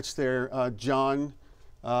very much there, John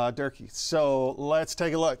Durkee. So let's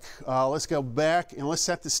take a look. Let's go back and let's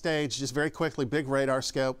set the stage just very quickly. Big radar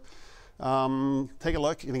scope. Take a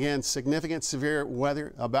look, and again, significant severe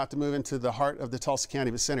weather about to move into the heart of the Tulsa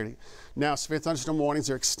County vicinity. Now, severe thunderstorm warnings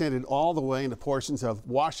are extended all the way into portions of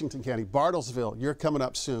Washington County, Bartlesville, you're coming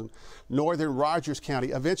up soon. Northern Rogers County,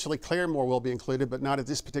 eventually Claremore will be included, but not at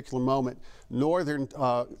this particular moment. Northern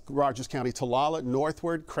Rogers County, Talala,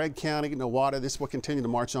 northward, Craig County, Nowata. This will continue to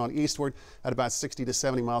march on eastward at about 60 to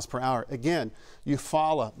 70 miles per hour. Again,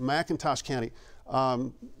 Eufaula, McIntosh County.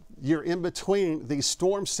 You're in between these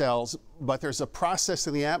storm cells, but there's a process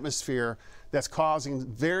in the atmosphere that's causing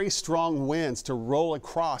very strong winds to roll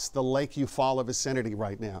across the Lake Eufaula vicinity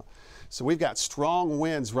right now. So we've got strong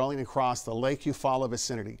winds rolling across the Lake Eufaula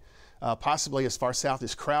vicinity, possibly as far south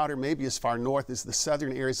as Crowder, maybe as far north as the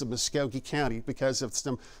southern areas of Muskogee County because of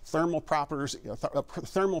some thermal properties of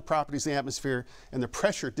the atmosphere and the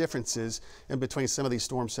pressure differences in between some of these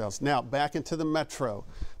storm cells. Now, back into the metro.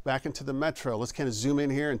 Let's kind of zoom in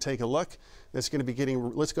here and take a look. That's going to be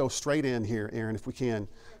getting, let's go straight in here, Aaron, if we can.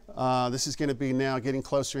 This is going to be now getting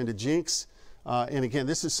closer into Jinx. And again,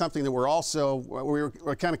 this is something that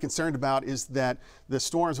we're kind of concerned about, is that the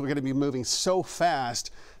storms are going to be moving so fast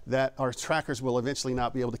that our trackers will eventually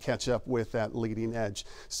not be able to catch up with that leading edge.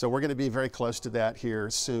 So we're going to be very close to that here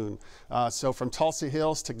soon. So from Tulsa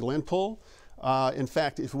Hills to Glenpool, in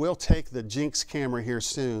fact, if we'll take the Jinx camera here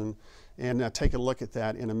soon and take a look at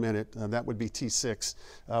that in a minute, that would be T6.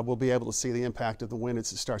 We'll be able to see the impact of the wind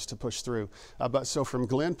as it starts to push through. But so from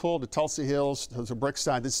Glenpool to Tulsa Hills to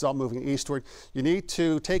Brookside, this is all moving eastward. You need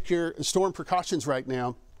to take your storm precautions right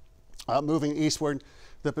now, moving eastward.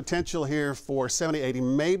 The potential here for 70, 80,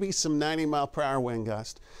 maybe some 90 mile per hour wind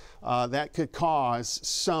gust. That could cause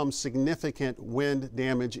some significant wind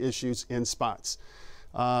damage issues in spots.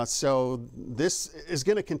 So this is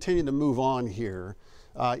going to continue to move on here.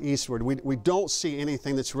 eastward. We don't see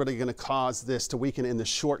anything that's really going to cause this to weaken in the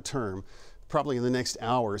short term, probably in the next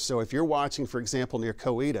hour. So if you're watching, for example, near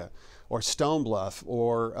Coweta or Stone Bluff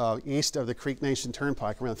or east of the Creek Nation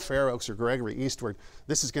Turnpike around Fair Oaks or Gregory eastward,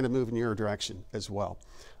 this is going to move in your direction as well.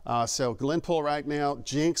 So Glenpool right now,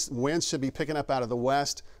 Jinx, winds should be picking up out of the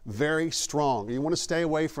west, very strong. You want to stay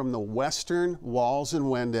away from the western walls and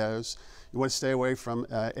windows. You want to stay away from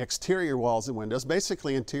exterior walls and windows.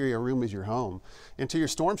 Basically, interior room is your home. Into your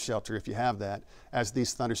storm shelter, if you have that, as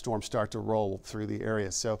these thunderstorms start to roll through the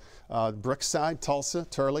area. So Brookside, Tulsa,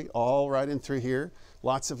 Turley, all right in through here.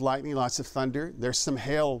 Lots of lightning, lots of thunder. There's some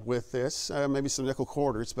hail with this, maybe some nickel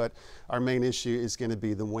quarters, but our main issue is going to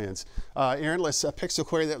be the winds. Aaron, let's pixel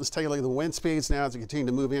query that. Let's take a look at the wind speeds now as we continue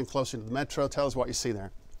to move in closer to the metro. Tell us what you see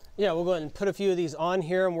there. Yeah, we'll go ahead and put a few of these on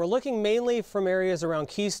here, and we're looking mainly from areas around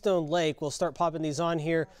Keystone Lake. We'll start popping these on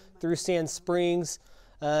here through Sand Springs,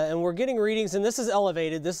 and we're getting readings, and this is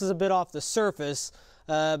elevated. This is a bit off the surface,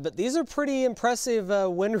 but these are pretty impressive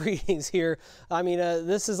wind readings here. I mean,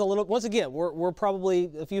 this is a little, once again, we're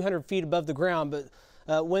probably a few hundred feet above the ground,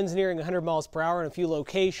 but winds nearing 100 miles per hour in a few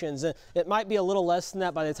locations. It might be a little less than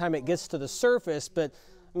that by the time it gets to the surface, but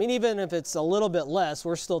I mean, even if it's a little bit less,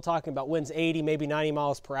 we're still talking about winds 80, maybe 90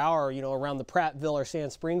 miles per hour, you know, around the Prattville or Sand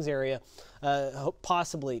Springs area,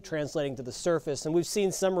 possibly translating to the surface. And we've seen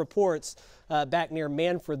some reports back near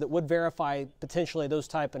Manford that would verify potentially those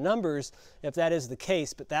type of numbers if that is the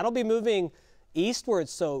case. But that'll be moving eastwards,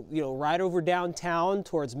 so, you know, right over downtown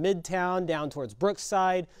towards Midtown, down towards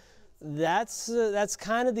Brookside. That's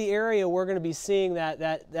kind of the area we're going to be seeing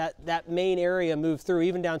that main area move through,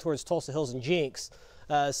 even down towards Tulsa Hills and Jinx.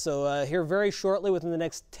 So here very shortly, within the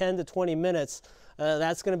next 10 to 20 minutes,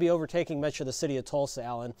 that's going to be overtaking much of the city of Tulsa,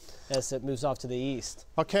 Alan, as it moves off to the east.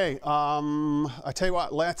 Okay, I tell you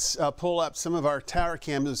what, let's pull up some of our tower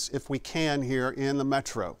cams if we can here in the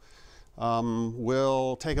metro.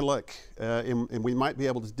 We'll take a look, and we might be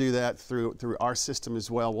able to do that through our system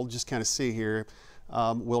as well. We'll just kind of see here.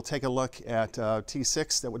 We'll take a look at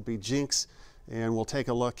T6, that would be Jinx, and we'll take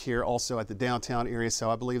a look here also at the downtown area.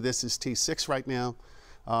 So I believe this is T6 right now.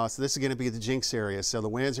 So this is going to be the Jinx area. So the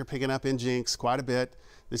winds are picking up in Jinx quite a bit.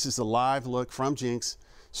 This is the live look from Jinx.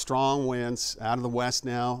 Strong winds out of the west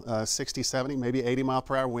now, 60, 70, maybe 80 mile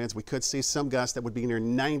per hour winds. We could see some gusts that would be near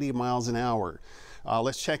 90 miles an hour.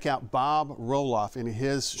 Let's check out Bob Roloff in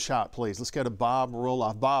his shot, please. Let's go to Bob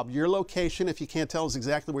Roloff. Bob, your location, if you can't tell us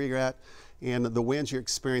exactly where you're at, and the winds you're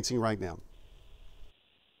experiencing right now.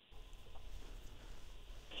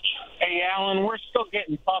 Hey, Alan, we're still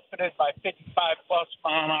getting buffeted by 55-plus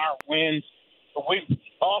mile-an-hour winds, but we've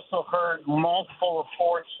also heard multiple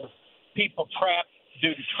reports of people trapped due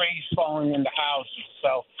to trees falling into houses.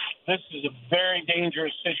 So this is a very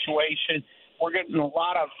dangerous situation. We're getting a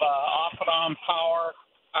lot of off and on power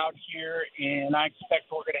out here, and I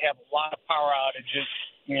expect we're going to have a lot of power outages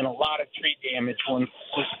and a lot of tree damage when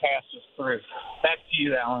this passes through. Back to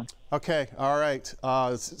you, Alan. Okay, all right.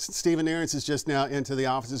 Stephen Aarons is just now into the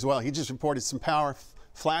office as well. He just reported some power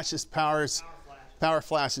flashes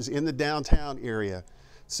in the downtown area.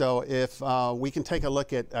 So if we can take a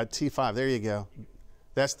look at T5, there you go.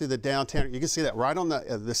 That's through the downtown. You can see that right on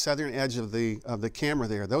the southern edge of the camera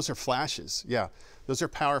there. Those are flashes. Yeah, those are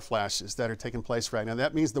power flashes that are taking place right now.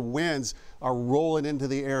 That means the winds are rolling into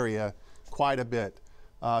the area quite a bit.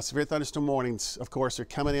 Severe thunderstorm warnings, of course, are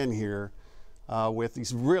coming in here with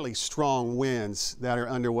these really strong winds that are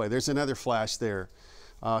underway. There's another flash there.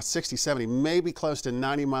 60, 70, maybe close to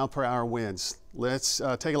 90 mile per hour winds. Let's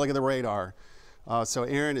take a look at the radar. So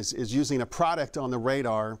Aaron is using a product on the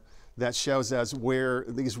radar that shows us where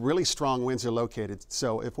these really strong winds are located.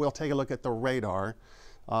 So if we'll take a look at the radar,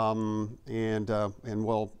 and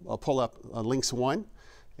we'll pull up Lynx 1,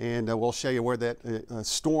 and we'll show you where that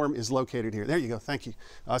storm is located here. There you go, thank you.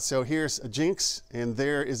 So here's a Jinx, and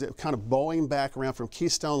there is it kind of bowling back around from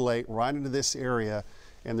Keystone Lake right into this area,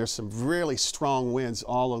 and there's some really strong winds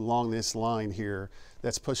all along this line here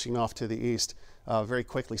that's pushing off to the east very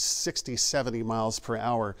quickly, 60, 70 miles per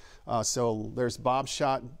hour. So there's Bob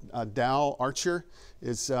shot. Dow Archer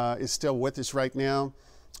is still with us right now.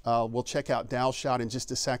 We'll check out Dow's shot in just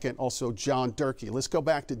a second. Also, John Durkee. Let's go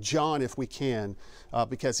back to John if we can,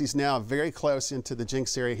 because he's now very close into the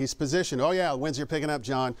Jinx area. He's positioned. Oh, yeah, the winds are picking up,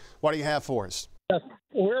 John. What do you have for us?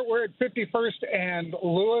 We're at 51st and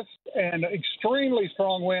Lewis, and extremely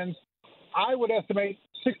strong winds. I would estimate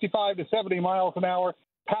 65 to 70 miles an hour.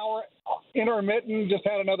 Power intermittent. Just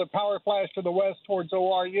had another power flash to the west towards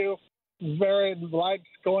ORU. Very lights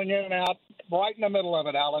going in and out, right in the middle of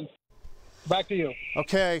it, Alan. Back to you.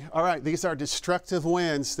 Okay, all right. These are destructive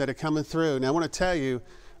winds that are coming through. Now, I want to tell you,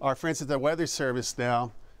 our friends at the Weather Service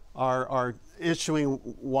now are issuing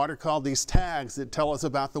what are called these tags that tell us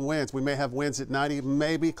about the winds. We may have winds at 90,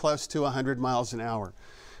 maybe close to 100 miles an hour.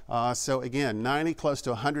 So again, 90 close to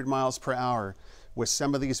 100 miles per hour. With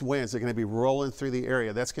some of these winds, they're going to be rolling through the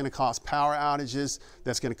area. That's going to cause power outages.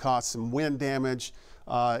 That's going to cause some wind damage.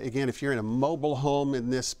 Again, if you're in a mobile home in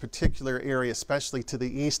this particular area, especially to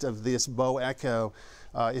the east of this Bow Echo,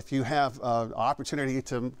 if you have opportunity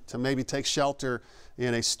to maybe take shelter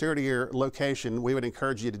in a sturdier location, we would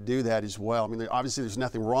encourage you to do that as well. I mean, obviously there's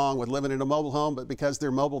nothing wrong with living in a mobile home, but because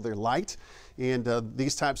they're mobile, they're light, and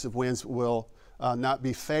these types of winds will not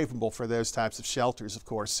be favorable for those types of shelters, of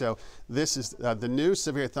course. So this is the new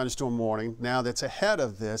severe thunderstorm warning now that's ahead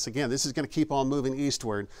of this. Again, this is going to keep on moving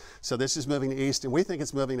eastward. So this is moving east, and we think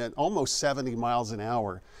it's moving at almost 70 miles an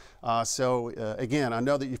hour. Again, I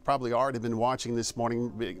know that you've probably already been watching this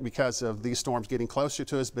morning because of these storms getting closer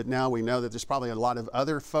to us, but now we know that there's probably a lot of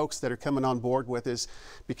other folks that are coming on board with us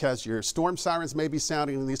because your storm sirens may be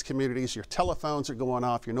sounding in these communities, your telephones are going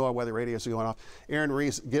off, your NOAA weather radios are going off. Aaron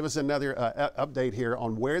Reeves, give us another update here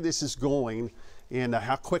on where this is going and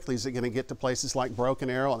how quickly is it going to get to places like Broken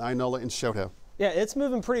Arrow and Inola and Choteau. Yeah, it's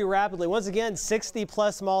moving pretty rapidly. Once again, 60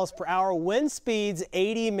 plus miles per hour. Wind speeds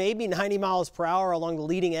 80, maybe 90 miles per hour along the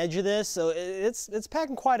leading edge of this. So it's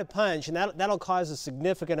packing quite a punch, and that'll cause a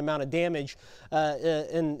significant amount of damage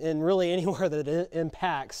in really anywhere that it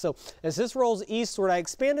impacts. So as this rolls eastward, I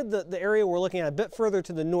expanded the area we're looking at a bit further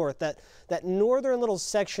to the north. That northern little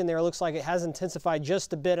section there looks like it has intensified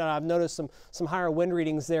just a bit, and I've noticed some higher wind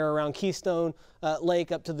readings there around Keystone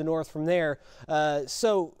Lake up to the north from there.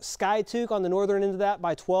 So Skiatook on the northern end of that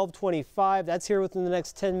by 12:25. That's here within the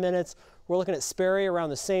next 10 minutes. We're looking at Sperry around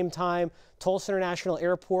the same time. Tulsa International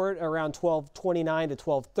Airport around 12:29 to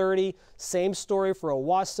 12:30. Same story for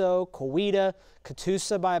Owasso, Coweta,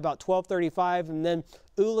 Catoosa by about 12:35, and then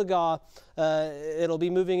Oologah, it'll be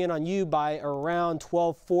moving in on you by around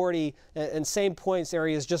 12:40, and same points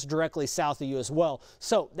areas just directly south of you as well.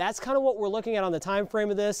 So that's kind of what we're looking at on the time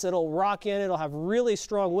frame of this. It'll rock in, it'll have really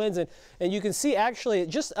strong winds, and you can see actually it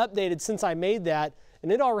just updated since I made that,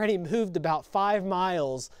 and it already moved about 5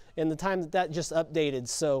 miles in the time that just updated.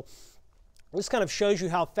 So this kind of shows you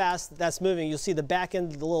how fast that's moving. You'll see the back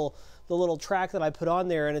end of the little track that I put on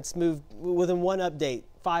there, and it's moved within one update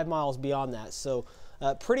 5 miles beyond that. So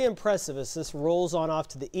pretty impressive as this rolls on off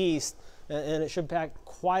to the east, and it should pack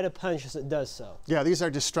quite a punch as it does so. Yeah, these are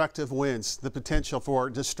destructive winds. The potential for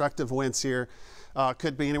destructive winds here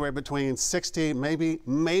could be anywhere between 60, maybe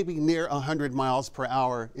near 100 miles per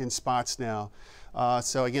hour in spots now.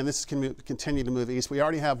 So again, this can continue to move east. We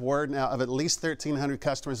already have word now of at least 1,300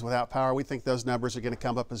 customers without power. We think those numbers are going to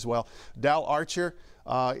come up as well. Dal Archer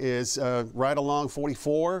is right along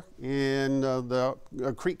 44 in the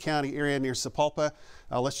Creek County area near Sapulpa.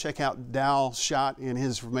 Let's check out Dal's shot in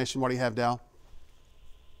his information. What do you have, Dal?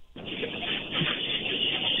 Alan,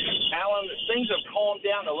 things have calmed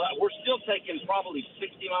down a lot. We're still taking probably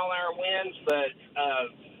 60-mile-an-hour winds, but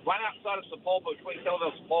right outside of Sapulpa, between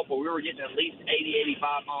Kellyville and Sapulpa, we were getting at least 80,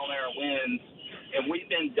 85-mile-an-hour winds, and we've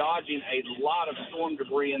been dodging a lot of storm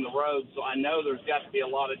debris in the road, so I know there's got to be a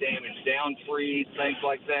lot of damage, down trees, things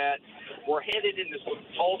like that. We're headed into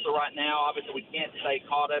Tulsa right now. Obviously, we can't stay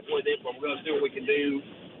caught up with it, but we're going to do what we can do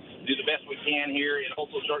the best we can here, and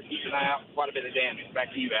also start keeping an eye out for quite a bit of damage.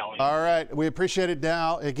 Back to you, Alan. All right. We appreciate it,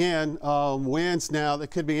 Dal. Again, winds now that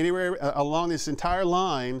could be anywhere along this entire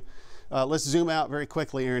line. Let's zoom out very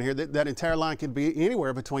quickly, Aaron, here. That entire line could be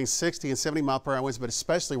anywhere between 60 and 70 mile per hour winds, but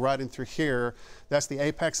especially right in through here. That's the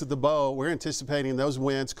apex of the bow. We're anticipating those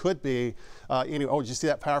winds could be, oh, did you see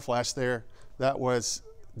that power flash there? That was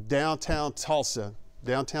downtown Tulsa.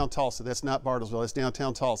 Downtown Tulsa. That's not Bartlesville. That's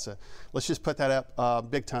downtown Tulsa. Let's just put that up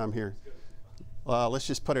big time here. Let's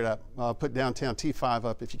just put it up. Put downtown T5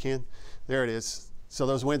 up if you can. There it is. So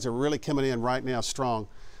those winds are really coming in right now strong.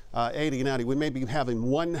 80, 90. We may be having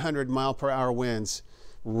 100 mile per hour winds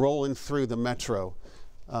rolling through the metro.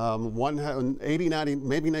 80, 90,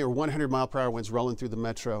 maybe near 100 mile per hour winds rolling through the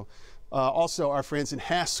metro. Also, our friends in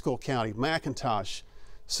Haskell County, McIntosh,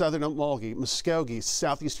 Southern Okmulgee, Muskogee,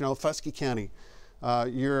 Southeastern Olufusky County.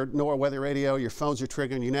 Your NOAA weather radio, your phones are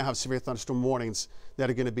triggering. You now have severe thunderstorm warnings that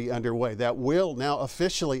are going to be underway. That will now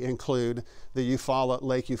officially include the Eufaula,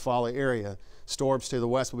 Lake Eufaula area. Storms to the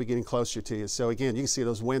west will be getting closer to you. So again, you can see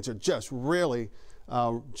those winds are just really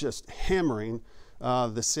just hammering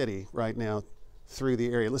the city right now through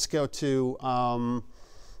the area. Let's go to,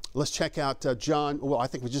 let's check out John. Well, I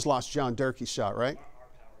think we just lost John Durkee's shot, right?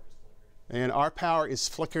 And our power is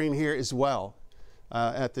flickering here as well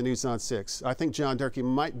at the News on 6. I think John Durkee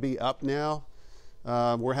might be up now.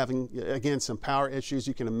 We're having, again, some power issues.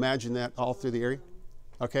 You can imagine that all through the area.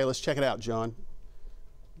 Okay, let's check it out, John.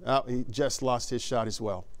 Oh, he just lost his shot as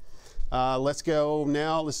well. Let's go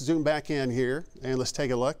now. Let's zoom back in here and let's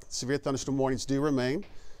take a look. Severe thunderstorm warnings do remain.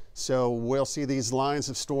 So we'll see these lines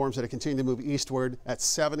of storms that continue to move eastward at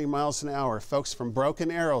 70 miles an hour. Folks, from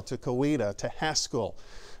Broken Arrow to Coweta to Haskell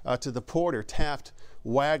to the Porter, Taft,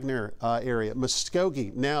 Wagner area,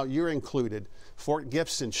 Muskogee, now you're included. Fort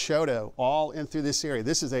Gibson, Choteau, all in through this area.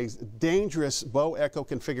 This is a dangerous bow echo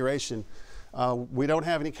configuration. We don't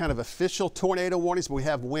have any kind of official tornado warnings, but we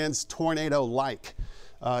have winds tornado-like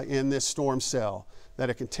in this storm cell that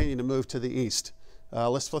are continuing to move to the east.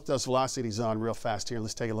 Let's flip those velocities on real fast here and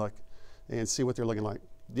let's take a look and see what they're looking like.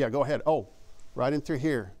 Yeah, go ahead. Oh, right in through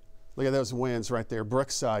here. Look at those winds right there.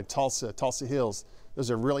 Brookside, Tulsa, Tulsa Hills. Those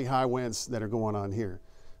are really high winds that are going on here.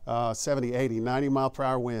 70, 80, 90 mile per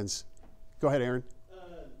hour winds. Go ahead, Aaron.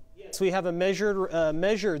 So we have a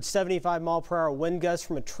measured 75 mile per hour wind gust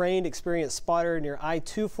from a trained, experienced spotter near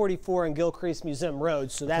I-244 and Gilcrease Museum Road.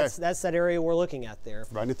 So that's that area we're looking at there.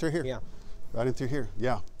 Right in through here. Yeah. Right in through here,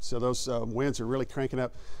 yeah. So those winds are really cranking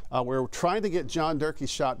up. We're trying to get John Durkee's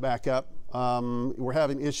shot back up. We're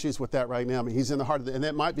having issues with that right now. I mean, he's in the heart of and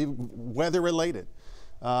that might be weather related,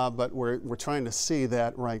 but we're trying to see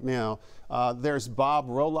that right now. There's Bob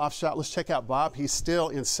Roloff's shot. Let's check out Bob. He's still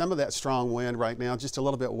in some of that strong wind right now, just a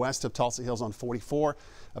little bit west of Tulsa Hills on 44,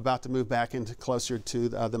 about to move back into closer to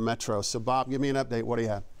the metro. So Bob, give me an update. What do you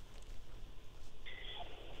have?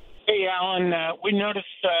 Hey, Alan, we noticed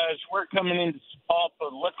as we're coming into Sapulpa,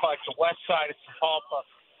 it looked like the west side of Sapulpa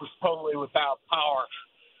was totally without power.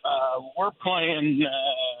 We're playing,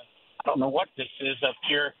 I don't know what this is up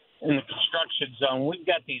here in the construction zone. We've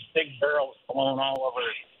got these big barrels blown all over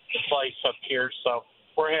the place up here, so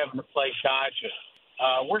we're having to play dodge it.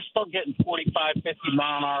 We're still getting 45, 50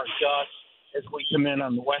 mile an hour gusts as we come in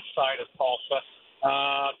on the west side of Tulsa.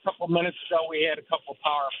 A couple minutes ago, we had a couple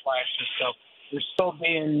power flashes, so there's still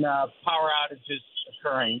being power outages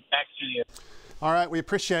occurring. Back to you. All right, we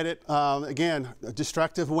appreciate it. Again,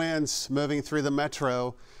 destructive winds moving through the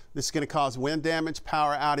metro. This is going to cause wind damage,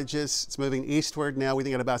 power outages. It's moving eastward now. We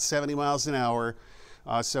think at about 70 miles an hour.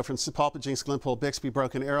 So from Sapulpa, Jinx, Glenpool, Bixby,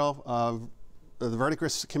 Broken Arrow, the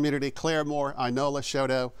Verdigris community, Claremore, Inola,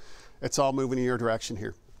 Choteau, it's all moving in your direction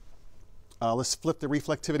here. Let's flip the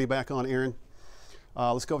reflectivity back on, Aaron.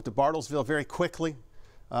 Let's go up to Bartlesville very quickly.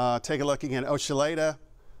 Take a look again. Ochaleta,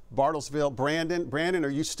 Bartlesville, Brandon. Brandon, are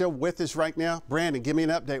you still with us right now? Brandon, give me an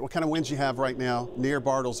update. What kind of winds you have right now near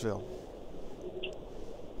Bartlesville?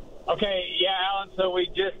 Okay, yeah, Alan, so we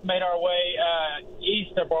just made our way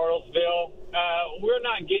east of Bartlesville. We're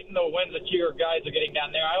not getting the winds that your guys are getting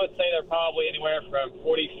down there. I would say they're probably anywhere from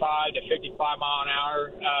 45 to 55 mile an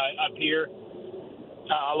hour up here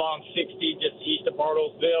along 60 just east of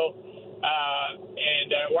Bartlesville.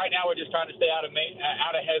 And right now we're just trying to stay out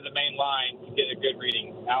ahead of the main line to get a good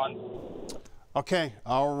reading. Alan? Okay,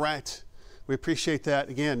 all right. We appreciate that.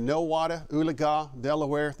 Again, Nowata, Oologah,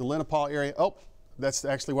 Delaware, the Lenapaw area. Oh, that's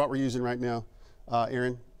actually what we're using right now,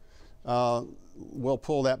 Aaron. We'll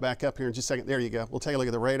pull that back up here in just a second. There you go. We'll take a look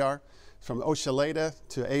at the radar from Ochaleta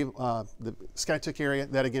to the Skiatook area.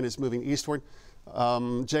 That, again, is moving eastward.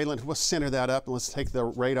 Jalen, we'll center that up, and let's take the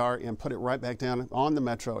radar and put it right back down on the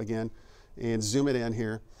metro again and zoom it in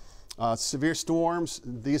here. Severe storms,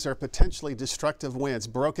 these are potentially destructive winds.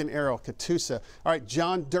 Broken Arrow, Catoosa. All right,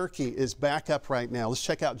 John Durkee is back up right now. Let's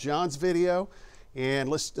check out John's video, and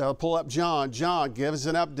let's pull up John. John, give us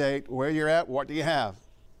an update. Where you're at, what do you have?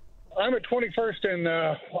 I'm at 21st and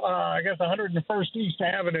I guess 101st East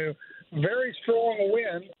Avenue. Very strong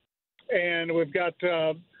wind, and we've got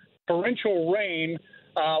torrential rain,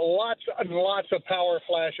 lots and lots of power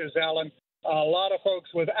flashes, Alan. A lot of folks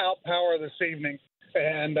without power this evening,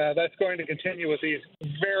 and that's going to continue with these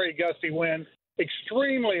very gusty winds.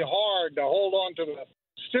 Extremely hard to hold on to the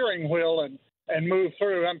steering wheel and move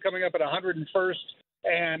through. I'm coming up at 101st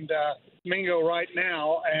and Mingo right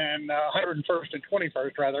now, and 101st and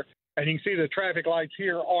 21st, rather. And you can see the traffic lights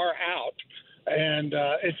here are out. And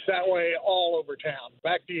it's that way all over town.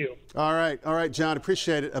 Back to you. All right, John,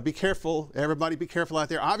 appreciate it. Be careful, everybody. Be careful out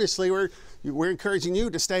there. Obviously, we're encouraging you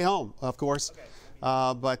to stay home, of course. Okay.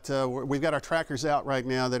 But we've got our trackers out right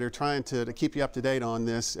now that are trying to keep you up to date on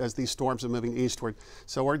this as these storms are moving eastward.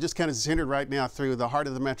 So we're just kind of centered right now through the heart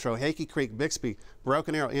of the metro, Hakey Creek, Bixby,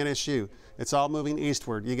 Broken Arrow, NSU. It's all moving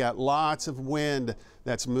eastward. You got lots of wind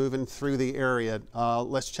that's moving through the area.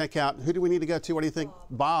 Let's check out, who do we need to go to? What do you think?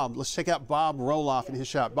 Bob. Let's check out Bob Roloff and his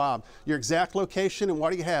shot. Bob, your exact location and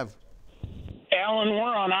what do you have? Alan, we're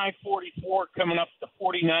on I-44 coming up to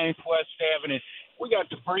 49th West Avenue. We got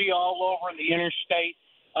debris all over the interstate.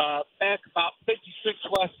 Back about 56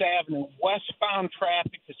 West Avenue, westbound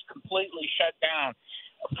traffic is completely shut down.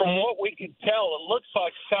 From what we could tell, it looks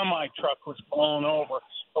like a semi-truck was blown over.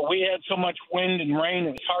 But we had so much wind and rain,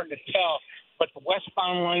 it was hard to tell. But the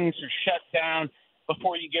westbound lanes are shut down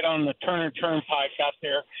before you get on the Turner Turnpike out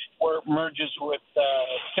there, where it merges with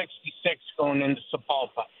 66 going into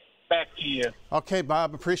Sapulpa. Back to you. Okay,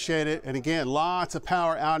 Bob, appreciate it. And again, lots of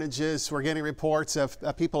power outages. We're getting reports of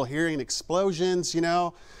people hearing explosions,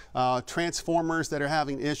 transformers that are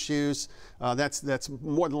having issues. That's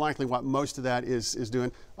more than likely what most of that is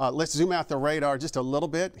doing. Let's zoom out the radar just a little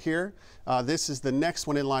bit here. This is the next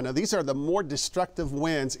one in line. Now, these are the more destructive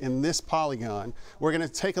winds in this polygon. We're going to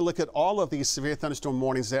take a look at all of these severe thunderstorm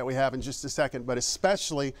warnings that we have in just a second, but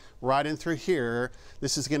especially right in through here.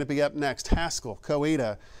 This is going to be up next. Haskell,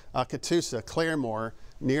 Coweta, Catoosa, Claremore,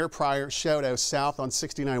 near Pryor, Choteau, south on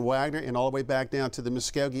 69 Wagner, and all the way back down to the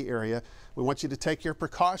Muskogee area. We want you to take your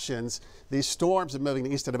precautions. These storms are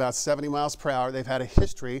moving east at about 70 miles per hour. They've had a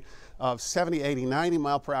history of 70, 80, 90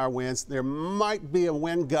 mile per hour winds. There might be a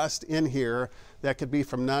wind gust in here that could be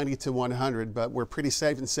from 90 to 100, but we're pretty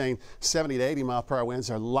safe in saying 70 to 80 mile per hour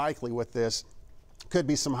winds are likely with this. Could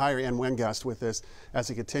be some higher end wind gust with this as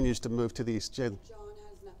it continues to move to the east. John has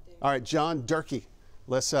an update. All right, John Durkee.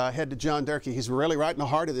 Let's head to John Durkee. He's really right in the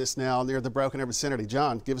heart of this now near the Broken Arrow vicinity.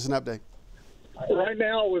 John, give us an update. Right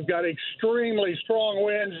now, we've got extremely strong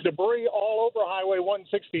winds, debris all over Highway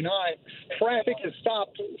 169. Traffic is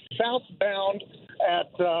stopped southbound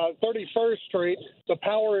at 31st Street. The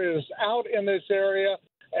power is out in this area,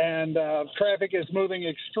 and traffic is moving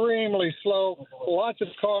extremely slow. Lots of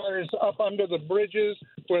cars up under the bridges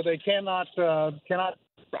where they cannot.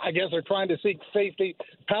 I guess they're trying to seek safety.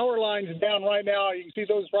 Power lines down right now. You can see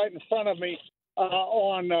those right in front of me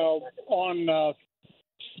on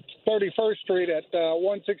 31st Street at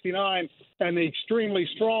 169, and the extremely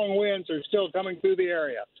strong winds are still coming through the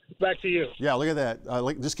area. Back to you. Yeah, look at that.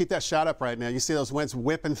 Just keep that shot up right now. You see those winds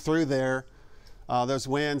whipping through there. Those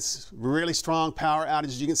winds, really strong power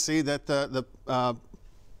outages. You can see that the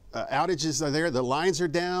outages are there. The lines are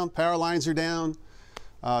down. Power lines are down.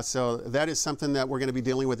 So that is something that we're going to be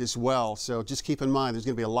dealing with as well. So just keep in mind, there's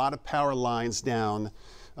going to be a lot of power lines down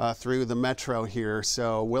through the metro here.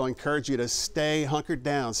 So we'll encourage you to stay hunkered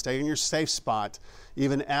down, stay in your safe spot,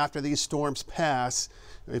 even after these storms pass.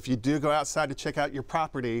 If you do go outside to check out your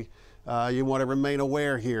property, you want to remain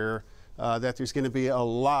aware here that there's going to be a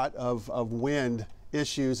lot of wind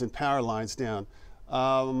issues and power lines down.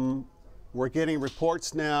 We're getting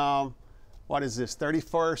reports now, what is this,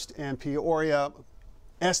 31st and Peoria.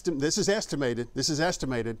 This is estimated.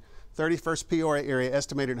 31st Peoria area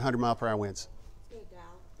estimated 100 mile per hour winds.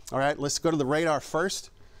 All right, let's go to the radar first.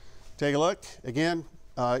 Take a look. Again,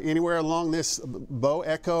 anywhere along this Bow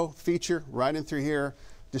Echo feature, right in through here,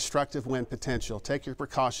 destructive wind potential. Take your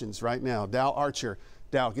precautions right now. Dow Archer.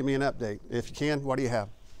 Dow, give me an update. If you can, what do you have?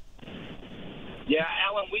 Yeah,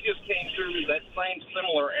 Alan, we just came through that same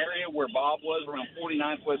similar area where Bob was around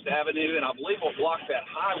 49th West Avenue, and I believe what blocked that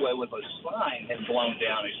highway was a sign had blown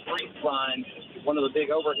down, a street sign, one of the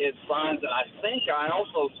big overhead signs, and I think I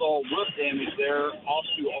also saw roof damage there off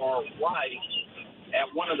to our right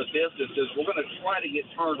at one of the businesses. We're going to try to get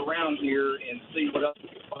turned around here and see what else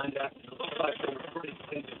we can find out. It looks like there was pretty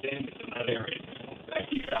extensive damage in that area.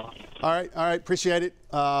 Thank you, Alan. All right, appreciate it.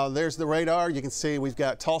 There's the radar. You can see we've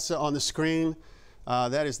got Tulsa on the screen.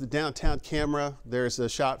 That is the downtown camera. There's a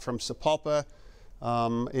shot from Sapulpa.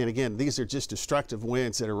 And again, these are just destructive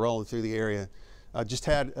winds that are rolling through the area. Just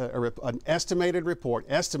had an estimated report,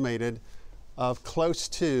 of close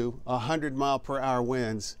to 100 mile per hour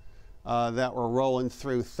winds that were rolling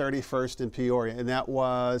through 31st and Peoria. And that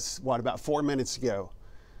was, about 4 minutes ago.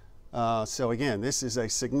 So again, this is a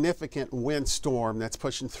significant wind storm that's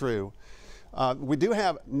pushing through. We do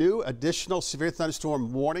have new additional severe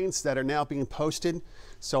thunderstorm warnings that are now being posted.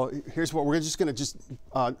 So here's what we're just going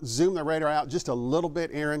to zoom the radar out just a little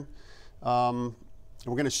bit, Aaron. We're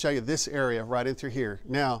going to show you this area right in through here.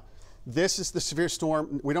 Now, this is the severe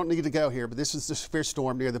storm. We don't need to go here, but this is the severe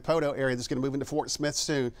storm near the Poto area that's going to move into Fort Smith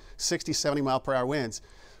soon, 60, 70 mile per hour winds.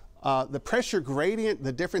 The pressure gradient,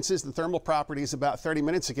 the differences, the thermal properties about 30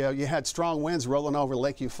 minutes ago, you had strong winds rolling over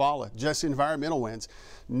Lake Eufaula, just environmental winds.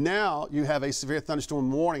 Now you have a severe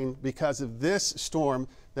thunderstorm warning because of this storm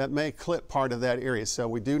that may clip part of that area. So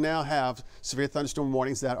we do now have severe thunderstorm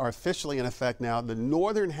warnings that are officially in effect now. The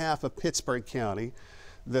northern half of Pittsburgh County,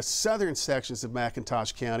 the southern sections of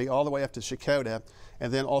McIntosh County, all the way up to Chakotah,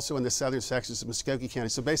 and then also in the southern sections of Muskogee County.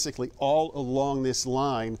 So basically all along this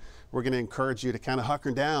line, we're going to encourage you to kind of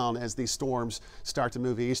hunker down as these storms start to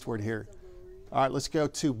move eastward here. All right, let's go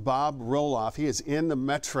to Bob Roloff. He is in the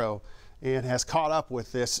metro and has caught up with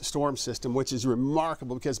this storm system, which is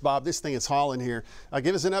remarkable because, Bob, this thing is hauling here.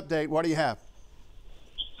 Give us an update. What do you have?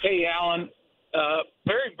 Hey, Alan.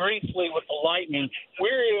 Very briefly with the lightning, we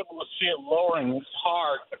were able to see it lowering. It's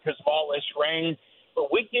hard because of all this rain, but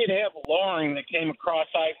we did have lowering that came across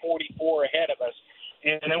I-44 ahead of us,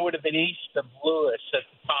 and it would have been east of Lewis at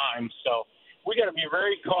the time. So we got to be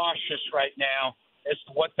very cautious right now as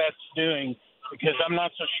to what that's doing, because I'm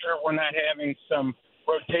not so sure we're not having some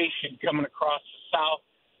rotation coming across the south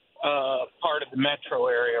part of the metro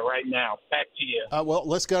area right now. Back to you. Well,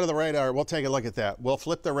 let's go to the radar. We'll take a look at that. We'll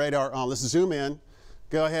flip the radar on. Let's zoom in.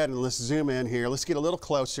 Go ahead and let's zoom in here. Let's get a little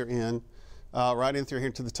closer in, right in through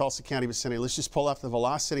here to the Tulsa County vicinity. Let's just pull up the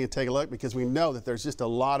velocity and take a look, because we know that there's just a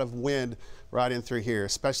lot of wind right in through here,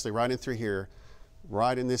 especially right in through here,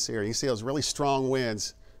 right in this area. You see those really strong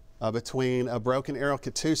winds between Broken Arrow,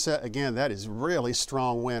 Catoosa. Again, that is really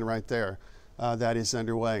strong wind right there that is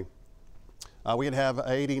underway. We could have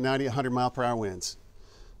 80, 90, 100 mile per hour winds.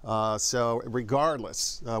 So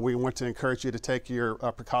regardless, we want to encourage you to take your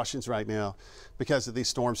precautions right now because of these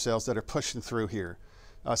storm cells that are pushing through here.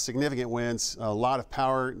 Significant winds, a lot of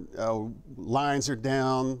power lines are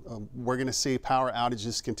down. We're going to see power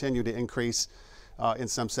outages continue to increase in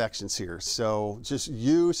some sections here. So just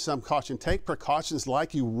use some caution. Take precautions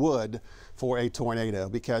like you would for a tornado,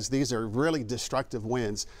 because these are really destructive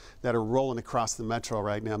winds that are rolling across the metro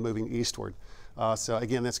right now, moving eastward. So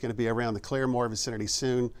again, that's going to be around the Claremore vicinity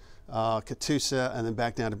soon, Catoosa, and then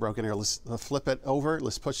back down to Broken Arrow. Let's flip it over.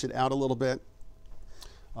 Let's push it out a little bit.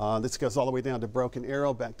 This goes all the way down to Broken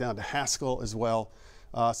Arrow, back down to Haskell as well.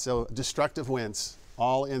 So destructive winds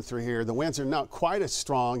all in through here. The winds are not quite as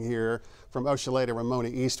strong here from Ochelay to Ramona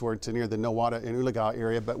eastward to near the Nowata and Oologah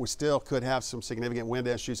area, but we still could have some significant wind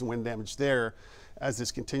issues and wind damage there as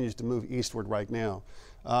this continues to move eastward right now.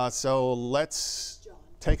 So let's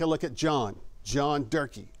take a look at John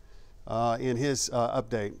Durkee in his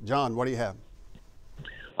update. John, what do you have?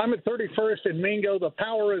 I'm at 31st in Mingo. The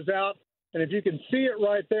power is out. And if you can see it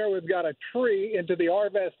right there, we've got a tree into the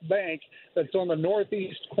Arvest Bank that's on the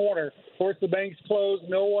northeast corner. Of course, the bank's closed.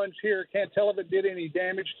 No one's here. Can't tell if it did any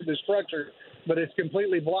damage to the structure, but it's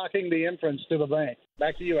completely blocking the entrance to the bank.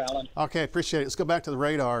 Back to you, Alan. Okay, appreciate it. Let's go back to the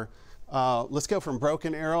radar. Let's go from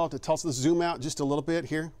Broken Arrow to Tulsa. Let's zoom out just a little bit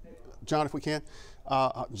here, John, if we can.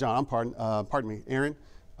 John, pardon me, Aaron.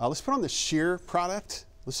 Let's put on the shear product.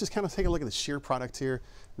 Let's just kind of take a look at the shear product here.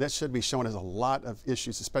 That should be showing us a lot of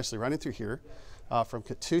issues, especially right in through here, from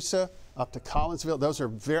Catoosa up to Collinsville. Those are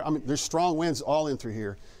there's strong winds all in through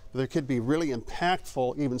here. But there could be really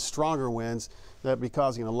impactful, even stronger winds that would be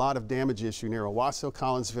causing a lot of damage issue near Owasso,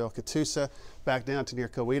 Collinsville, Catoosa, back down to near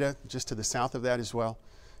Coweta, just to the south of that as well.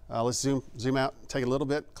 Let's zoom out, take a little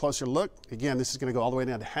bit closer look. Again, this is going to go all the way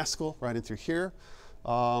down to Haskell, right in through here.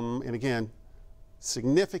 And again,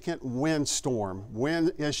 significant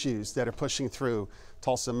wind issues that are pushing through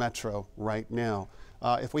Tulsa Metro right now.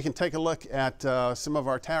 If we can take a look at some of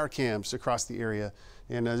our tower cams across the area,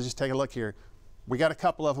 and just take a look here. We got a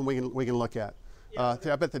couple of them we can look at. I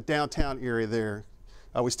bet the downtown area there.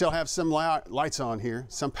 We still have some lights on here,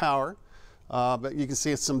 some power, but you can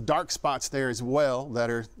see some dark spots there as well that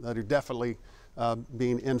are definitely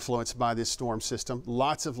being influenced by this storm system.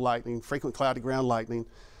 Lots of lightning, frequent cloudy ground lightning.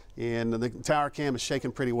 And the tower cam is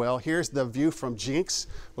shaking pretty well. Here's the view from Jinx.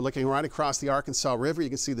 We're looking right across the Arkansas River. You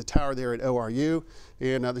can see the tower there at ORU.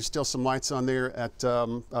 And there's still some lights on there at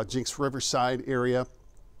Jinx Riverside area.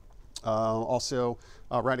 Also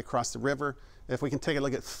right across the river. If we can take a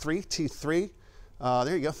look at 3T3.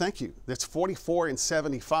 There you go, thank you. That's 44 and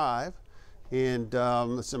 75. And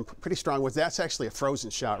some pretty strong winds. That's actually a frozen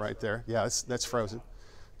shot right there. Yeah, that's frozen.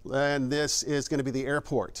 And this is going to be the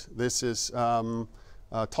airport. This is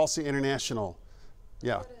Tulsa International.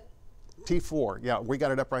 Yeah, T4. Yeah, we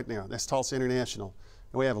got it up right now. That's Tulsa International.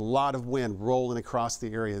 And we have a lot of wind rolling across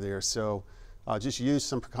the area there. So just use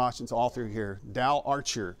some precautions all through here. Dal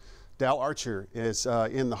Archer is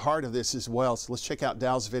in the heart of this as well. So let's check out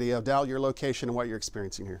Dal's video. Dal, your location and what you're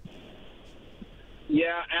experiencing here.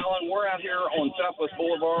 Yeah, Alan, we're out here on Southwest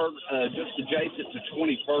Boulevard, just adjacent to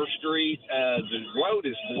 21st Street. The road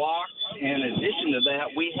is blocked, and in addition to that,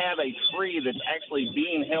 we have a tree that's actually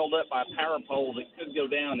being held up by a power pole that could go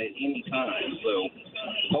down at any time. So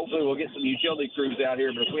hopefully we'll get some utility crews out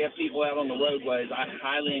here, but if we have people out on the roadways, I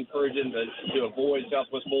highly encourage them to avoid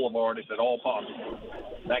Southwest Boulevard if at all possible.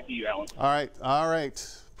 Back to you, Alan. All right.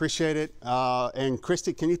 Appreciate it. And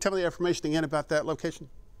Christy, can you tell me the information again about that location?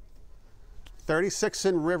 36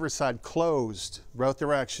 in Riverside closed both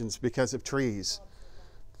directions because of trees.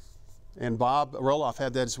 And Bob Roloff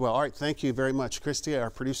had that as well. All right, thank you very much. Christy, our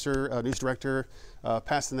producer, news director,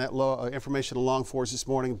 passing that information along for us this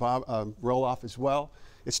morning. Bob Roloff as well.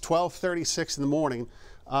 It's 12:36 in the morning.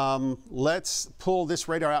 Let's pull this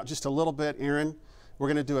radar out just a little bit, Aaron. We're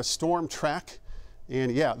going to do a storm track.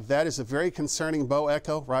 And yeah, that is a very concerning bow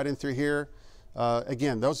echo right in through here.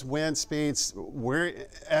 Again, those wind speeds, we're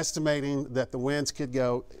estimating that the winds could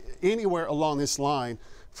go anywhere along this line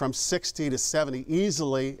from 60 to 70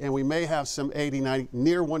 easily, and we may have some 80, 90,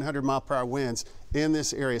 near 100-mile-per-hour winds in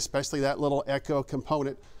this area, especially that little echo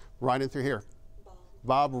component right in through here.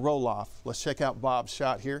 Bob Roloff. Let's check out Bob's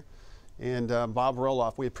shot here. And Bob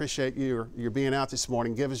Roloff, we appreciate your being out this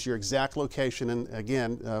morning. Give us your exact location and,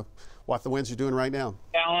 again, what the winds are doing right now.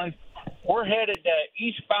 Alan, we're headed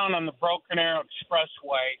eastbound on the Broken Arrow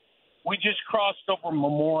Expressway. We just crossed over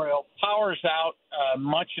Memorial. Power's out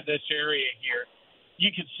much of this area here. You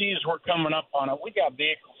can see as we're coming up on it, we got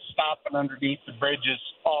vehicles stopping underneath the bridges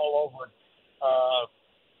all over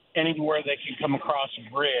anywhere they can come across a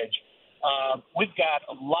bridge. We've got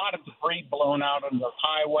a lot of debris blown out on the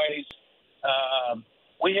highways.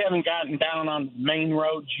 We haven't gotten down on the main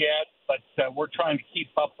roads yet, but we're trying to keep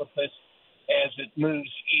up with this as it moves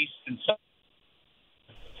east and south.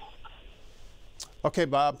 Okay,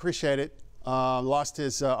 Bob, appreciate it. Lost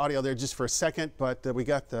his audio there just for a second, but we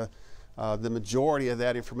got the majority of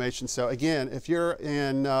that information. So again, if you're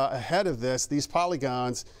in ahead of this, these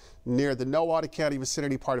polygons near the Nowata County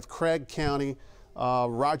vicinity, part of Craig County,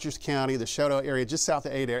 Rogers County, the Choteau area, just south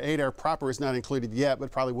of Adair. Adair proper is not included yet,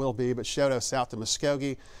 but probably will be, but Choteau south of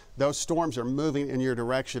Muskogee. Those storms are moving in your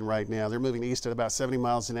direction right now. They're moving east at about 70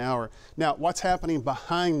 miles an hour. Now, what's happening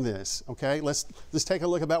behind this, okay? Let's take a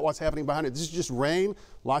look about what's happening behind it. This is just rain,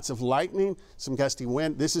 lots of lightning, some gusty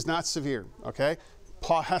wind. This is not severe, okay?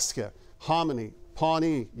 Pawhuska, Hominy,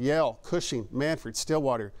 Pawnee, Yale, Cushing, Manfred,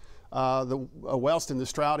 Stillwater, the Wellston, the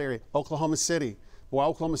Stroud area, Oklahoma City. Well,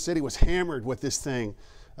 Oklahoma City was hammered with this thing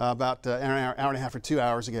about an hour and a half or 2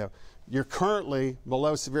 hours ago. You're currently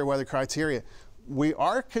below severe weather criteria. We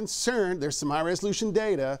are concerned, there's some high resolution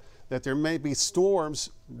data, that there may be storms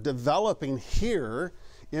developing here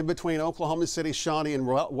in between Oklahoma City, Shawnee, and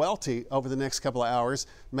Welty over the next couple of hours.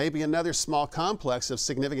 Maybe another small complex of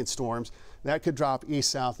significant storms that could drop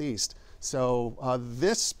east-southeast. So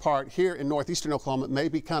this part here in northeastern Oklahoma may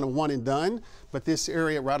be kind of one and done, but this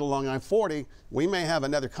area right along I-40, we may have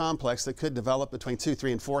another complex that could develop between 2,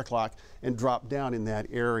 3, and 4 o'clock and drop down in that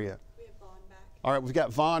area. We have Vaughn back. All right, we've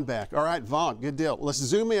got Vaughn back. All right, Vaughn, good deal. Let's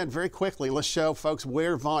zoom in very quickly. Let's show folks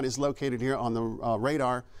where Vaughn is located here on the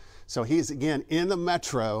radar. So he's, again, in the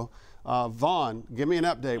metro. Vaughn, give me an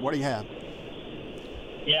update. What do you have?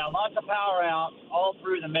 Yeah, lots of power out all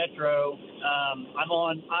through the metro. I'm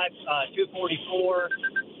on I-244,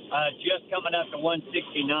 just coming up to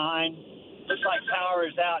 169. Looks like power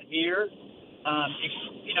is out here.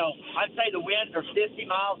 I'd say the winds are 50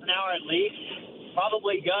 miles an hour at least,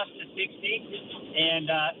 probably gusts to 60, and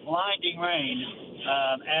blinding rain,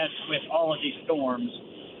 as with all of these storms.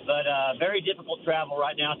 But very difficult travel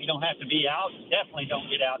right now. If you don't have to be out, definitely don't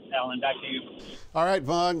get out, Alan. Back to you. All right,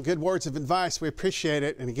 Vaughn, good words of advice. We appreciate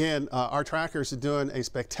it. And again, our trackers are doing a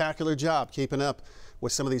spectacular job keeping up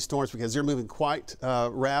with some of these storms because they're moving quite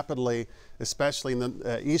rapidly, especially in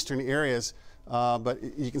the eastern areas. But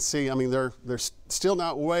you can see, I mean, they're still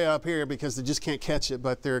not way up here because they just can't catch it,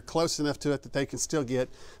 but they're close enough to it that they can still get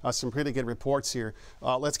some pretty good reports here.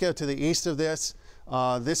 Let's go to the east of this.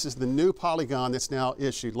 This is the new polygon that's now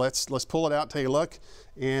issued. Let's pull it out, take a look.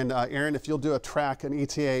 And Aaron, if you'll do a track, an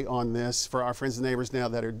ETA on this for our friends and neighbors now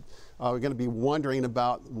that are going to be wondering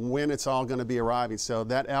about when it's all going to be arriving. So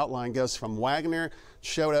that outline goes from Wagner,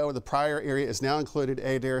 Choteau, the prior area is now included,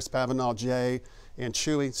 Adair, Spavinaw, Jay, and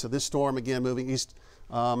Chewy. So this storm, again, moving east,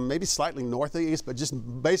 maybe slightly northeast, but just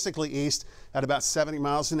basically east at about 70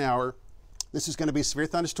 miles an hour. This is going to be severe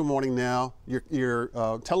thunderstorm warning now.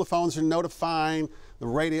 Your telephones are notifying, the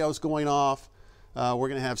radio's going off. We're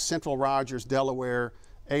going to have Central, Rogers, Delaware,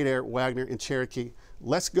 Adair, Wagner, and Cherokee.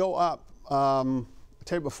 Let's go up. I'll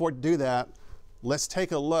tell you before to do that, let's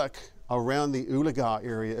take a look around the Oologah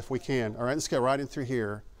area if we can. All right, let's go right in through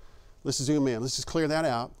here. Let's zoom in. Let's just clear that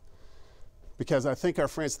out because I think our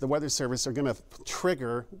friends at the Weather Service are going to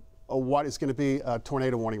trigger what is going to be a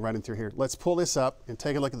tornado warning right in through here. Let's pull this up and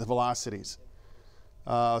take a look at the velocities.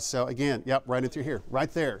 So again, yep, right in through here, right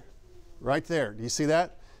there. Do you see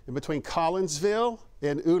that? In between Collinsville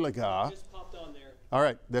and Oologah. Just popped on there. All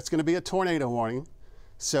right, that's going to be a tornado warning.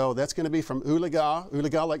 So that's going to be from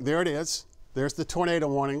Oologah, like there it is. There's the tornado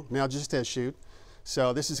warning, now just issued.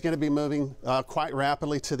 So this is going to be moving quite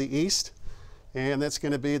rapidly to the east. And that's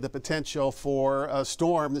going to be the potential for a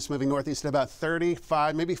storm that's moving northeast at about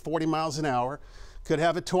 35, maybe 40 miles an hour. Could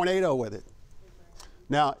have a tornado with it.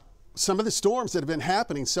 Now, some of the storms that have been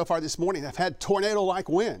happening so far this morning have had tornado-like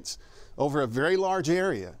winds over a very large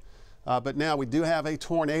area. But now we do have a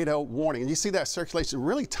tornado warning. And you see that circulation,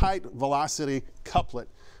 really tight velocity couplet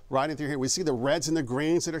right in through here. We see the reds and the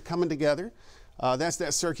greens that are coming together. That's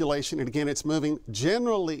that circulation. And again, it's moving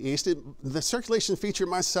generally east. The circulation feature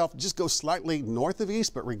myself just goes slightly north of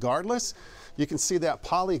east, but regardless, you can see that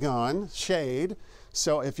polygon shade.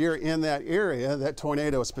 So if you're in that area, that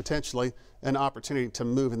tornado is potentially an opportunity to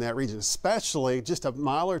move in that region, especially just a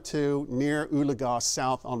mile or two near Oologah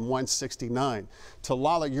south on 169.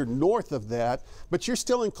 Talala, you're north of that, but you're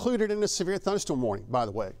still included in a severe thunderstorm warning, by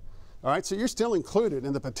the way. All right, so you're still included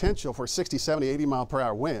in the potential for 60, 70, 80 mile per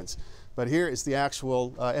hour winds. But here is the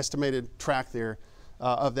actual estimated track there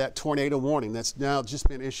of that tornado warning that's now just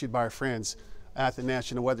been issued by our friends at the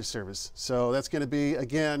National Weather Service. So that's going to be,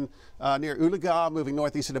 again, near Oologah, moving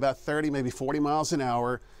northeast at about 30, maybe 40 miles an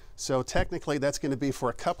hour. So technically, that's going to be for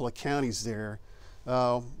a couple of counties there.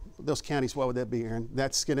 Those counties, what would that be, Aaron?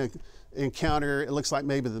 That's going to encounter, it looks like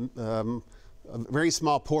maybe a very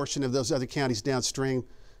small portion of those other counties downstream.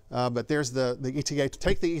 But there's the ETA.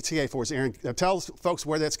 Take the ETA for us, Aaron. Tell folks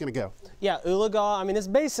where that's going to go. Yeah, Oologah, I mean, it's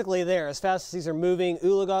basically there as fast as these are moving.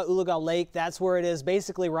 Oologah Lake, that's where it is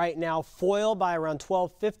basically right now. Foyle by around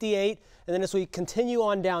 12:58. And then as we continue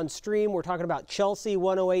on downstream, we're talking about Chelsea,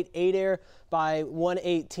 108, Adair by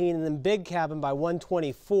 118, and then Big Cabin by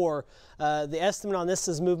 124. The estimate on this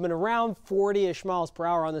is movement around 40-ish miles per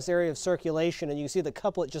hour on this area of circulation, and you can see the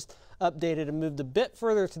couplet just updated and moved a bit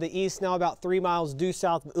further to the east, now about 3 miles due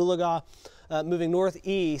south of Oologah, moving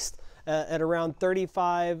northeast at around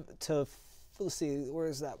 35 to, let's see,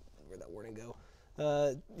 where'd that warning go?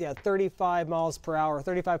 Yeah, 35 miles per hour,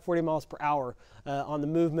 35, 40 miles per hour on the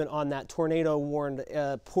movement on that tornado warned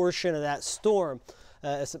portion of that storm.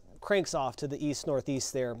 As it cranks off to the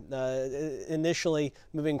east-northeast there, initially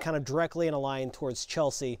moving kind of directly in a line towards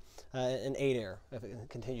Chelsea and Adair if it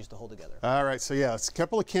continues to hold together. All right, so yeah, it's a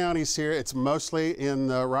couple of counties here. It's mostly in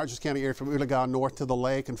the Rogers County area from Oologah north to the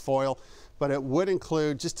lake and Foyle, but it would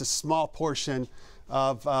include just a small portion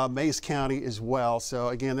of Mays County as well. So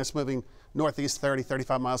again, that's moving northeast 30,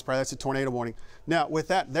 35 miles per hour. That's a tornado warning. Now with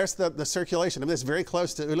that, there's the circulation of this very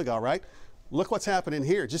close to Oologah, right? Look what's happening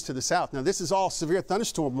here just to the south. Now this is all severe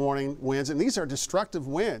thunderstorm warning winds, and these are destructive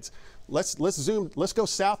winds. Let's zoom, let's go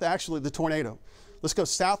south actually of the tornado. Let's go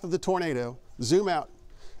south of the tornado, zoom out.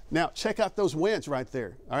 Now check out those winds right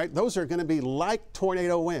there, all right? Those are gonna be like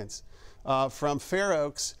tornado winds from Fair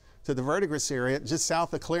Oaks to the Verdigris area, just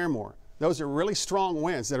south of Claremore. Those are really strong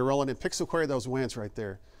winds that are rolling in. Pixel query those winds right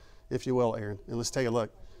there, if you will, Aaron, and let's take a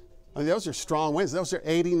look. I mean, those are strong winds. Those are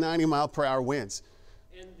 80, 90 mile per hour winds.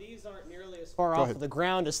 And these aren't nearly as far off of the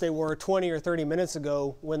ground as they were 20 or 30 minutes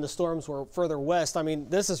ago when the storms were further west. I mean,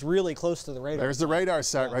 this is really close to the radar. There's the radar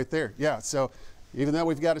site right there. Yeah, so even though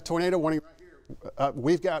we've got a tornado warning right here,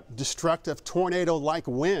 we've got destructive tornado-like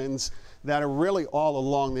winds that are really all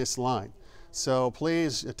along this line. So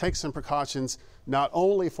please take some precautions, not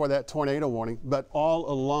only for that tornado warning, but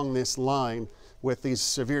all along this line with these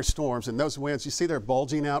severe storms. And those winds, you see they're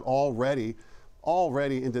bulging out already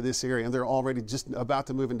into this area, and they're already just about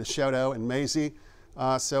to move into Choteau and Maisie.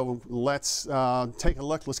 So let's take a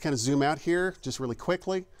look. Let's kind of zoom out here just really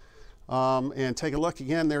quickly and take a look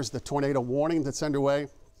again. There's the tornado warning that's underway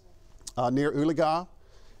near Oologah,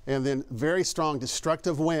 and then very strong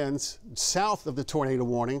destructive winds south of the tornado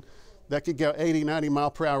warning that could go 80, 90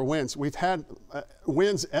 mile per hour winds. We've had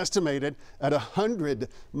winds estimated at 100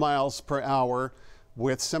 miles per hour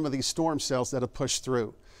with some of these storm cells that have pushed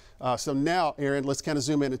through. So now, Aaron, let's kind of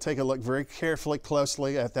zoom in and take a look very carefully,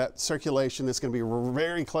 closely at that circulation that's going to be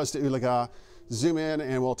very close to Oologah. Zoom in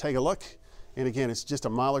and we'll take a look. And again, it's just a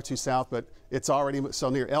mile or two south, but it's already so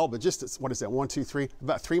near Elba, just, what is that, 1, 2, 3,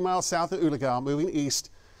 about 3 miles south of Oologah, moving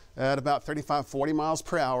east at about 35, 40 miles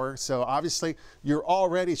per hour. So obviously, you're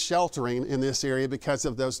already sheltering in this area because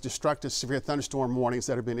of those destructive severe thunderstorm warnings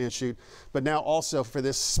that have been issued. But now also for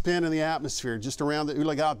this spin in the atmosphere just around the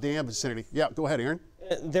Oologah Dam vicinity. Yeah, go ahead, Aaron.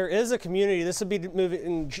 There is a community. This would be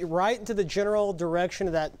moving right into the general direction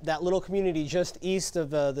of that little community just east of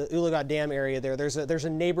the Oologah Dam area there. There's a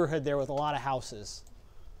neighborhood there with a lot of houses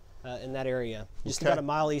in that area, just about a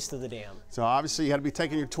mile east of the dam. So obviously, you got to be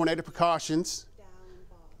taking your tornado precautions.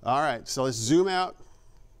 All right, so let's zoom out,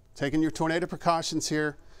 taking your tornado precautions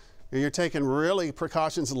here. And you're taking really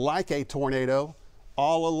precautions like a tornado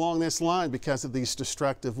all along this line because of these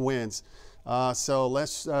destructive winds. So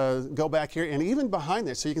let's go back here, and even behind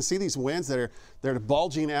there, so you can see these winds that are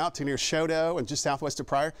bulging out to near Choteau and just southwest of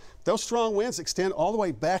Pryor. Those strong winds extend all the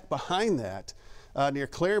way back behind that near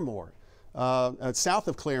Claremore, south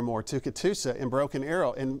of Claremore to Catoosa and Broken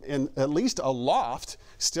Arrow, and at least aloft,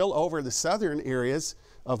 still over the southern areas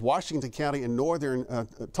of Washington County and northern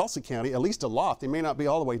Tulsa County, at least aloft. They may not be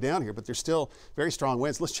all the way down here, but there's still very strong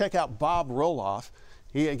winds. Let's check out Bob Roloff.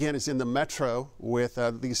 He, again, is in the metro with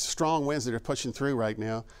these strong winds that are pushing through right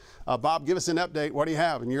now. Bob, give us an update. What do you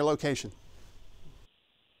have in your location?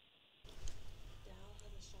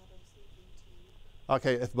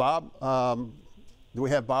 Okay, if Bob, do we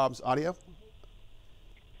have Bob's audio?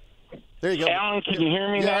 There you go. Alan, can you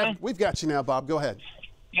hear me now? We've got you now, Bob. Go ahead.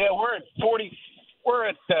 Yeah, we're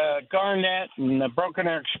at Garnett and the Broken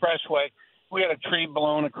Arrow Expressway. We had a tree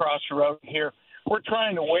blown across the road here. We're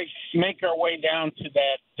trying to make our way down to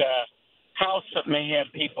that house that may have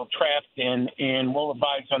people trapped in, and we'll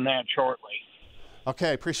advise on that shortly.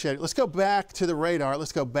 Okay, appreciate it. Let's go back to the radar.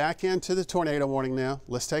 Let's go back into the tornado warning now.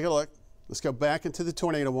 Let's take a look. Let's go back into the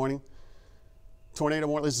tornado warning. Tornado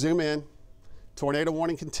warning, let's zoom in. Tornado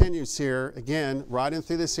warning continues here. Again, right in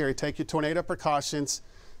through this area. Take your tornado precautions.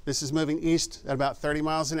 This is moving east at about 30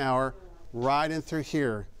 miles an hour, right in through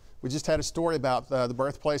here. We just had a story about the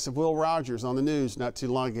birthplace of Will Rogers on the news not too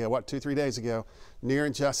long ago, 2-3 days ago, near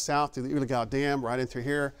and just south of the Oologah Dam, right in through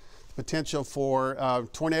here. Potential for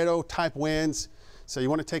tornado-type winds. So you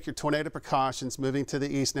want to take your tornado precautions, moving to the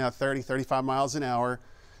east now, 30-35 miles an hour.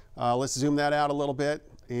 Let's zoom that out a little bit,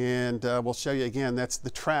 and we'll show you again. That's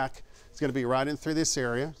the track. It's going to be right in through this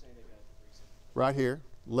area, right here.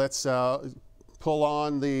 Let's pull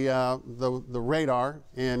on the radar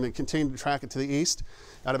and continue to track it to the east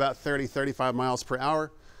at about 30-35 miles per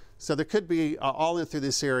hour. So there could be all in through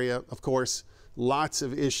this area, of course, lots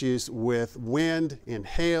of issues with wind and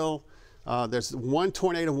hail. There's one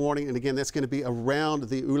tornado warning, and again, that's going to be around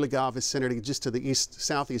the Oologah vicinity, just to the east,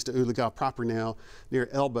 southeast of Oologah proper now, near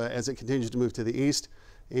Elba, as it continues to move to the east.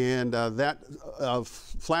 And that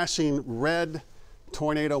flashing red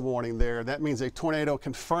tornado warning there, that means a tornado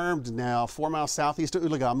confirmed now 4 miles southeast of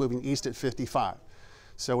Oologah, moving east at 55.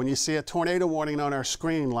 So when you see a tornado warning on our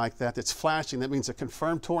screen like that, that's flashing, that means a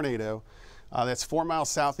confirmed tornado. That's 4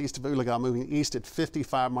 miles southeast of Oologah, moving east at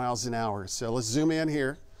 55 miles an hour. So let's zoom in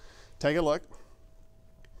here. Take a look.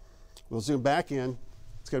 We'll zoom back in.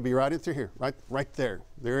 It's going to be right in through here, right there.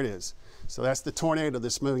 There it is. So that's the tornado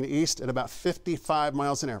that's moving east at about 55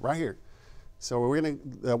 miles an hour, right here. So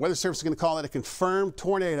the Weather Service is going to call it a confirmed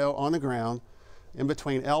tornado on the ground in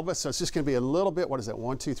between Elba. So it's just going to be a little bit, what is that,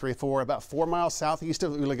 1, 2, 3, 4, about 4 miles southeast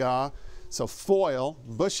of Oologah. So Foyle,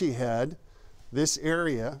 Bushy Head, this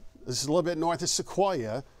area, this is a little bit north of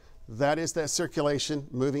Sequoia. That is that circulation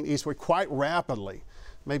moving eastward quite rapidly.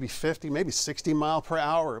 Maybe 50, maybe 60 mile per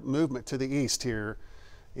hour movement to the east here.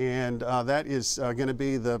 And that is going to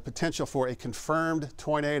be the potential for a confirmed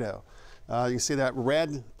tornado. You see that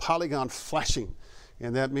red polygon flashing,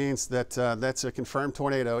 and that means that that's a confirmed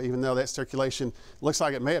tornado, even though that circulation looks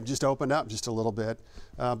like it may have just opened up just a little bit,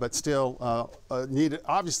 but still need to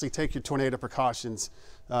obviously take your tornado precautions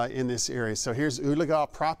in this area. So here's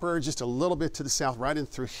Oologah proper, just a little bit to the south, right in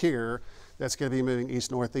through here. That's going to be moving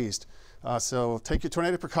east-northeast. So take your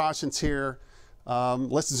tornado precautions here.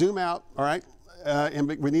 Let's zoom out, all right? And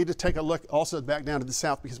we need to take a look also back down to the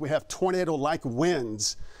south, because we have tornado-like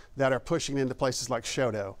winds that are pushing into places like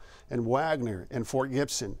Choteau and Wagner and Fort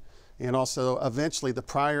Gibson, and also eventually the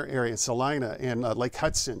Pryor area, Salina and Lake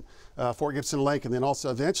Hudson, Fort Gibson Lake, and then also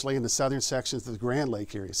eventually in the southern sections of the Grand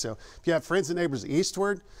Lake area. So if you have friends and neighbors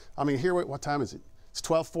eastward, I mean, here, what time is it? It's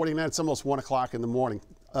 12:49, it's almost 1 o'clock in the morning.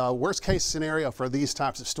 Worst case scenario for these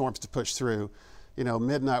types of storms to push through, you know,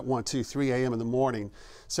 midnight, 1, 2, 3 a.m. in the morning.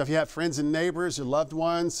 So if you have friends and neighbors or loved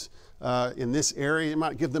ones in this area, you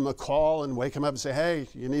might give them a call and wake them up and say, hey,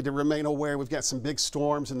 you need to remain aware. We've got some big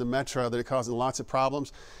storms in the metro that are causing lots of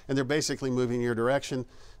problems, and they're basically moving in your direction.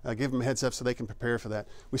 Give them a heads up so they can prepare for that.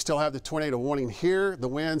 We still have the tornado warning here. The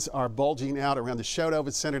winds are bulging out around the Choteau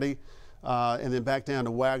vicinity, and then back down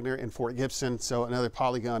to Wagner and Fort Gibson. So another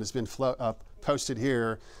polygon has been posted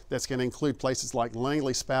here that's going to include places like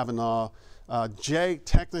Langley, Spavinaw, Jay,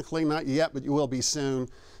 technically not yet, but you will be soon.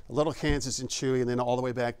 Little Kansas and Chewy, and then all the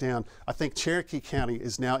way back down. I think Cherokee County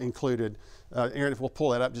is now included. Aaron, if we'll pull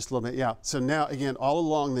that up just a little bit. Yeah, so now again, all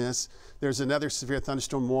along this, there's another severe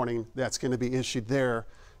thunderstorm warning that's going to be issued there,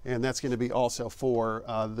 and that's going to be also for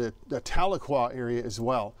the Tahlequah area as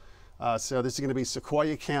well. So this is going to be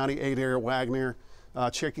Sequoia County, Adair, Wagner,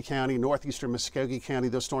 Cherokee County, northeastern Muskogee County.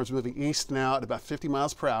 Those storms moving east now at about 50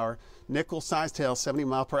 miles per hour. Nickel sized hail, 70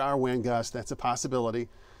 mile per hour wind gust. That's a possibility.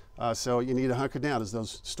 So you need to hunker down as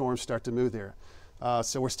those storms start to move there.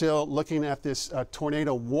 So we're still looking at this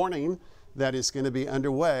tornado warning that is going to be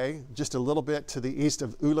underway just a little bit to the east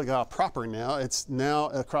of Oologah proper now. It's now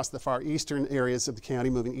across the far eastern areas of the county,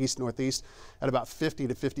 moving east-northeast at about 50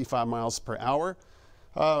 to 55 miles per hour.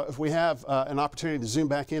 If we have an opportunity to zoom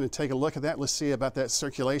back in and take a look at that, let's see about that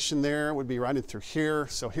circulation there. It would be right in through here.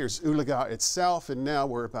 So here's Oologah itself, and now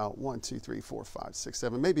we're about 1, 2, 3, 4, 5, 6,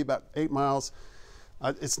 7, maybe about 8 miles.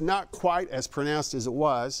 It's not quite as pronounced as it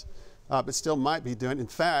was, but still might be doing. In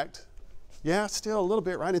fact, yeah, still a little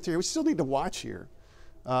bit right in through here. We still need to watch here.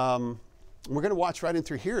 We're going to watch right in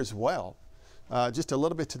through here as well, just a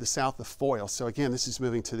little bit to the south of Foyle. So again, this is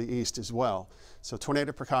moving to the east as well. So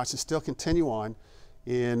tornado precautions still continue on.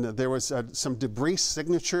 And there was some debris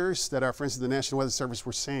signatures that our friends at the National Weather Service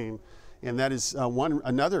were seeing, and that is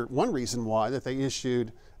one reason why that they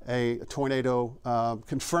issued a tornado,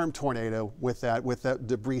 confirmed tornado with that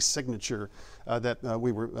debris signature that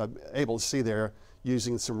we were able to see there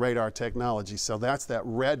using some radar technology. So that's that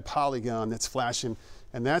red polygon that's flashing,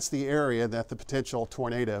 and that's the area that the potential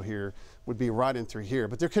tornado here would be right in through here.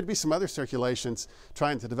 But there could be some other circulations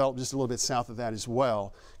trying to develop just a little bit south of that as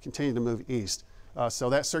well, continue to move east. So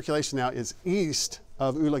that circulation now is east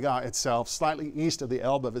of Oologah itself, slightly east of the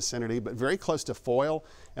Elba vicinity, but very close to Foyle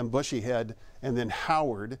and Bushy Head and then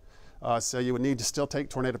Howard. So you would need to still take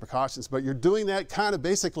tornado precautions, but you're doing that kind of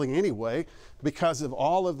basically anyway because of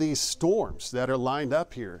all of these storms that are lined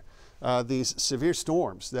up here, these severe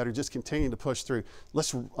storms that are just continuing to push through.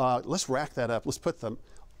 Let's rack that up. Let's put the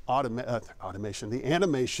automation, the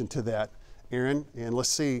animation to that, Aaron, and let's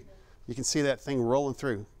see. You can see that thing rolling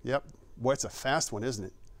through. Yep. Boy, it's a fast one, isn't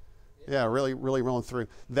it? Yeah, really, really rolling through.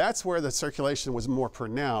 That's where the circulation was more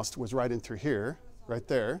pronounced, was right in through here, right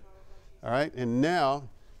there. All right, and now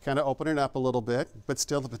kind of opening up a little bit, but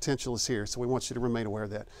still the potential is here, so we want you to remain aware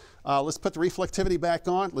of that. Let's put the reflectivity back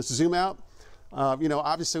on. Let's zoom out. You know,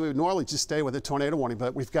 obviously we would normally just stay with a tornado warning,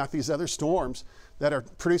 but we've got these other storms that are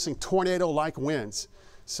producing tornado-like winds.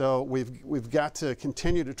 So we've got to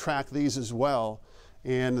continue to track these as well.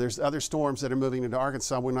 And there's other storms that are moving into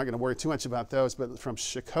Arkansas. We're not going to worry too much about those, but from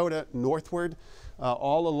Shakota northward,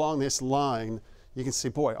 all along this line, you can see,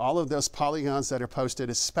 boy, all of those polygons that are posted,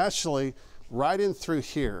 especially right in through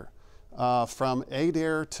here, from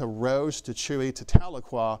Adair to Rose to Chewy to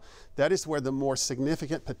Tahlequah, that is where the more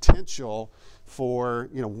significant potential for,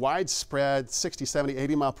 you know, widespread 60, 70,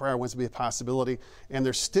 80 mile per hour winds would be a possibility. And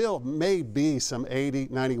there still may be some 80,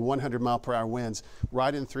 90, 100 mile per hour winds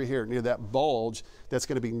right in through here near that bulge that's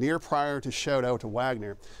going to be near Pryor to Choteau to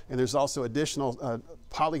Wagner. And there's also additional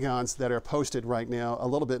polygons that are posted right now a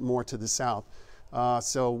little bit more to the south.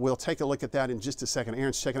 So we'll take a look at that in just a second.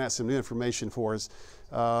 Aaron's checking out some new information for us,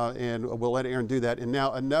 and we'll let Aaron do that. And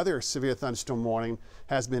now another severe thunderstorm warning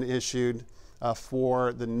has been issued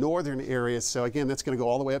for the northern areas. So again, that's going to go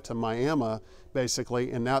all the way up to Miami,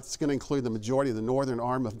 basically, and now it's going to include the majority of the northern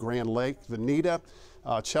arm of Grand Lake, Veneta,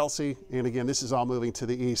 Chelsea, and again, this is all moving to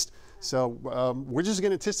the east. So we're just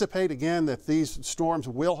going to anticipate, again, that these storms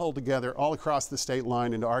will hold together all across the state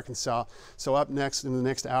line into Arkansas. So up next in the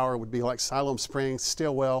next hour would be like Siloam Springs,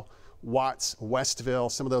 Stillwell, Watts, Westville,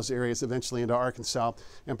 some of those areas eventually into Arkansas,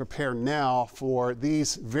 and prepare now for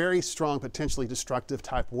these very strong, potentially destructive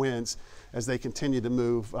type winds as they continue to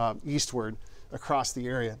move eastward across the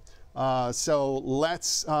area. So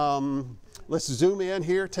let's zoom in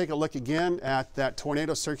here, take a look again at that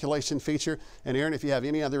tornado circulation feature. And Aaron, if you have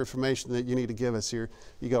any other information that you need to give us here,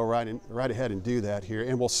 you go right ahead and do that here.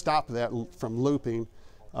 And we'll stop that from looping.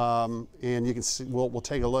 And you can see, we'll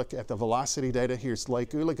take a look at the velocity data. Here's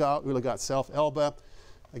Lake Oologah, Oologah itself, Elba.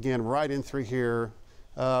 Again, right in through here.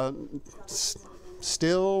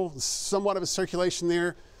 Still somewhat of a circulation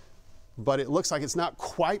there, but it looks like it's not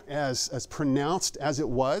quite as pronounced as it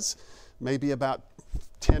was maybe about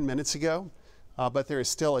 10 minutes ago. But there is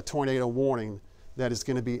still a tornado warning that is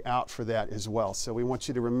going to be out for that as well. So we want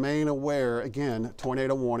you to remain aware. Again,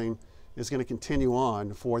 tornado warning is going to continue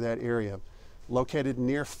on for that area. Located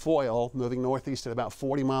near Foyle, moving northeast at about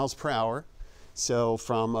 40 miles per hour. So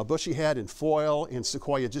from Bushy Head and Foyle and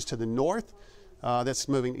Sequoia just to the north, that's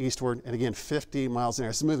moving eastward, and again, 50 miles an hour.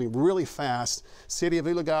 It's moving really fast. City of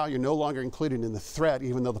Oologah, you're no longer included in the threat,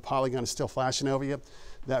 even though the polygon is still flashing over you.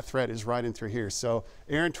 That threat is right in through here. So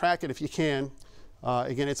Aaron, track it if you can.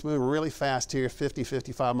 Again, it's moving really fast here, 50,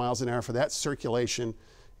 55 miles an hour for that circulation.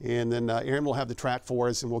 And then Aaron will have the track for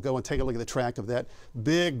us, and we'll go and take a look at the track of that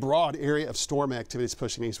big, broad area of storm activities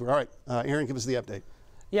pushing eastward. All right, Aaron, give us the update.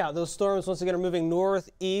 Yeah, those storms once again are moving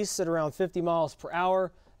northeast at around 50 miles per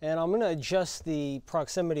hour. And I'm going to adjust the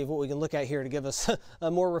proximity of what we can look at here to give us a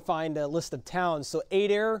more refined list of towns. So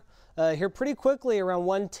Adair here pretty quickly around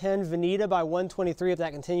 110, Veneta by 123 if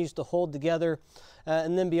that continues to hold together.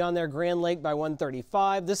 And then beyond there, Grand Lake by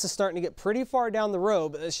 135. This is starting to get pretty far down the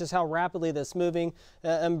road, but it's just how rapidly that's moving.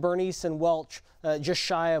 And Bernice and Welch just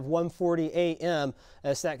shy of 140 a.m.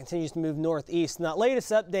 as that continues to move northeast. And that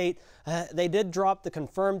latest update, they did drop the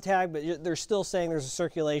confirmed tag, but they're still saying there's a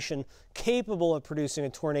circulation capable of producing a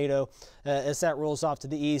tornado as that rolls off to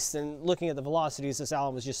the east. And looking at the velocities, as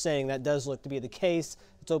Alan was just saying, that does look to be the case.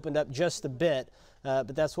 It's opened up just a bit.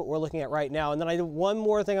 But that's what we're looking at right now. And then I did one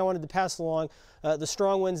more thing I wanted to pass along. The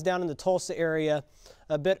strong winds down in the Tulsa area.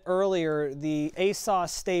 A bit earlier, the ASOS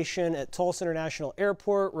station at Tulsa International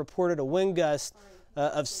Airport reported a wind gust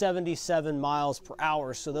of 77 miles per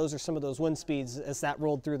hour. So those are some of those wind speeds as that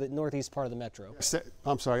rolled through the northeast part of the metro.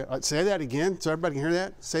 I'm sorry, say that again so everybody can hear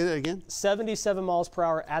that. Say that again. 77 miles per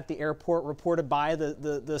hour at the airport reported by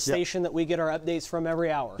the station that we get our updates from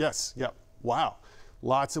every hour. Yes, yep. Wow.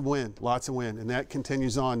 Lots of wind, and that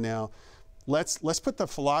continues on now. Let's put the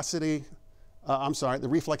velocity, the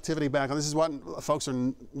reflectivity back on. This is what folks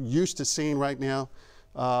are used to seeing right now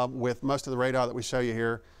with most of the radar that we show you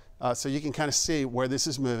here. So you can kind of see where this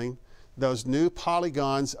is moving. Those new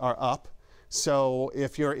polygons are up. So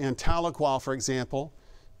if you're in Tahlequah, for example,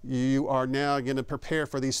 you are now going to prepare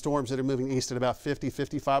for these storms that are moving east at about 50,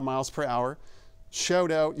 55 miles per hour.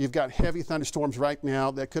 Choteau, you've got heavy thunderstorms right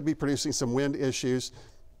now that could be producing some wind issues.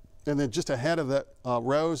 And then just ahead of that,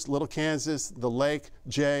 Rose, Little Kansas, the Lake,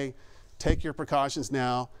 Jay, take your precautions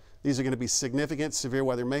now. These are going to be significant severe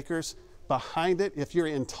weather makers. Behind it, if you're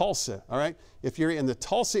in Tulsa, all right, if you're in the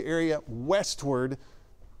Tulsa area westward,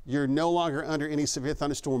 you're no longer under any severe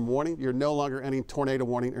thunderstorm warning. You're no longer any tornado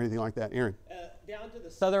warning or anything like that. Aaron. Down to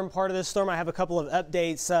the southern part of this storm, I have a couple of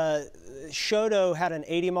updates. Choteau had an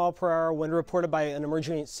 80-mile-per-hour wind reported by an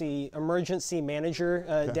emergency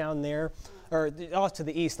manager down there, or off to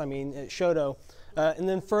the east, I mean, at Choteau. And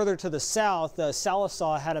then further to the south,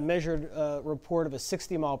 Sallisaw had a measured report of a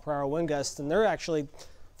 60-mile-per-hour wind gust, and they're actually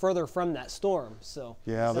further from that storm. So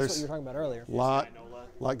yeah, that's what you were talking about earlier. Lot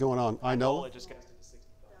going on. Inola just got to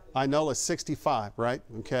 65. Inola 65, right?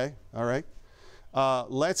 Okay, all right.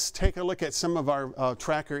 Let's take a look at some of our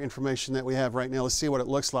tracker information that we have right now. Let's see what it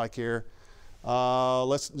looks like here.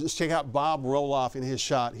 Let's just check out Bob Roloff in his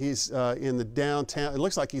shot. He's in the downtown. It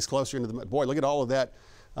looks like he's closer into the, boy, look at all of that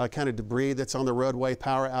kind of debris that's on the roadway,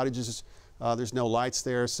 power outages. There's no lights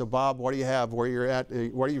there. So Bob, what do you have where you're at?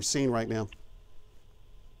 What are you seeing right now?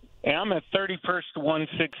 I'm at 31st to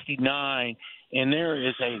 169, and there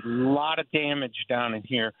is a lot of damage down in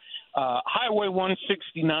here. Highway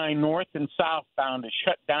 169 north and southbound is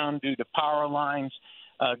shut down due to power lines.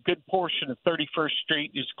 A good portion of 31st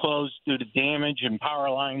Street is closed due to damage and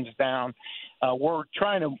power lines down. We're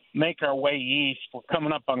trying to make our way east. We're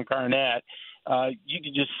coming up on Garnett. You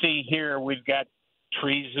can just see here we've got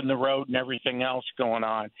trees in the road and everything else going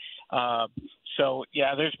on. So,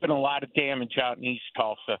 yeah, there's been a lot of damage out in East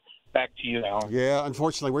Tulsa. Back to you, Alan. Yeah,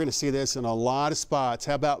 unfortunately, we're going to see this in a lot of spots.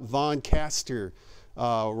 How about Vaughn Castor?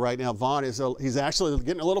 Right now, Vaughn he's actually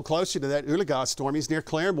getting a little closer to that Oologah storm. He's near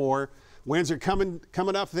Claremore. Winds are coming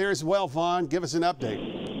up there as well. Vaughn, give us an update.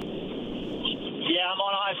 Yeah, I'm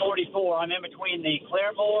on I-44. I'm in between the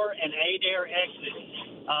Claremore and Adair exit.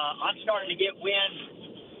 I'm starting to get wind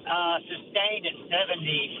sustained at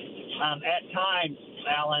 70 at times,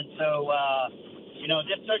 Alan. So,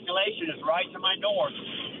 this circulation is right to my north.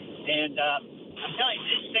 And I'm telling you,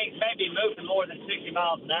 these things may be moving more than 60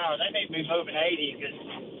 miles an hour. They may be moving 80 because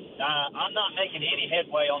I'm not making any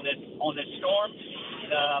headway on this storm.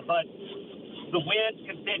 But the winds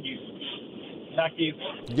continue. Back to you.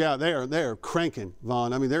 Yeah, they're cranking,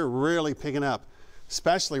 Vaughn. I mean, they're really picking up,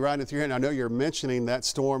 especially right in through here. And I know you're mentioning that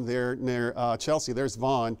storm there near Chelsea. There's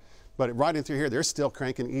Vaughn. But right in through here, they're still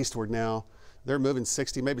cranking eastward now. They're moving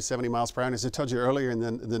 60, maybe 70 miles per hour. And as I told you earlier in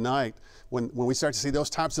the night, when we start to see those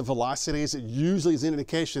types of velocities, it usually is an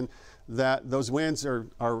indication that those winds are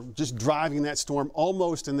just driving that storm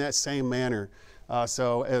almost in that same manner.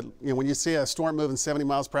 When you see a storm moving 70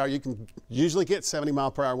 miles per hour, you can usually get 70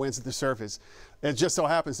 mile per hour winds at the surface. It just so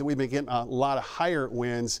happens that we've been getting a lot of higher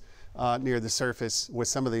winds near the surface with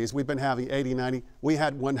some of these. We've been having 80, 90. We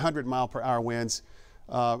had 100 mile per hour winds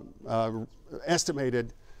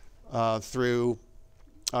estimated through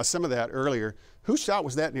some of that earlier. Whose shot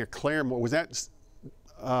was that near Claremore? Was that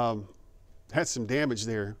had some damage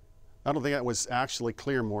there? I don't think that was actually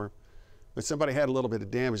Claremore, but somebody had a little bit of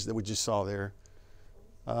damage that we just saw there.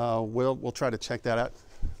 We'll try to check that out.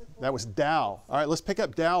 That was Dow. All right, let's pick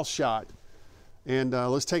up Dow's shot. And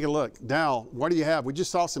let's take a look. Dal, what do you have? We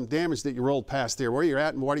just saw some damage that you rolled past there. Where are you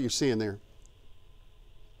at and what are you seeing there?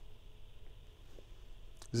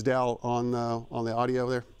 Is Dal on the audio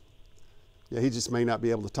there? Yeah, he just may not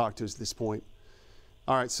be able to talk to us at this point.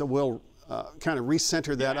 All right, so we'll kind of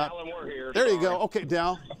recenter that up. Alan, we're here. There Sorry. you go. Okay,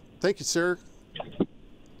 Dal. Thank you, sir.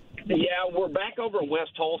 Yeah, we're back over in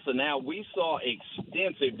West Tulsa now. We saw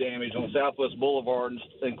extensive damage on Southwest Boulevard,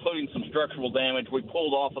 including some structural damage. We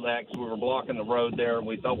pulled off of that because we were blocking the road there, and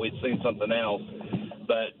we thought we'd seen something else.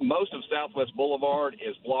 But most of Southwest Boulevard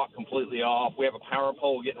is blocked completely off. We have a power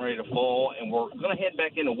pole getting ready to fall, and we're going to head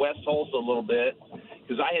back into West Tulsa a little bit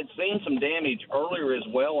because I had seen some damage earlier as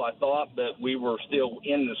well. I thought that we were still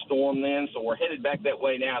in the storm then, so we're headed back that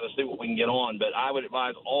way now to see what we can get on. But I would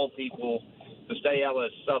advise all people to stay out of the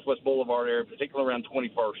Southwest Boulevard area, particularly around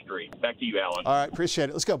 21st Street. Back to you, Alan. All right, appreciate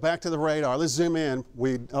it. Let's go back to the radar. Let's zoom in.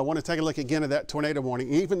 We want to take a look again at that tornado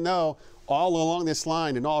warning. Even though all along this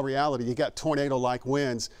line, in all reality, you got tornado-like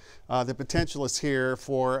winds, the potential is here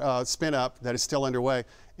for spin up that is still underway.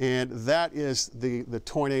 And that is the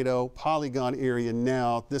tornado polygon area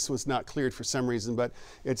now. This was not cleared for some reason, but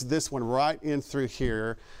it's this one right in through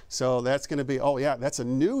here. So that's going to be, oh yeah, that's a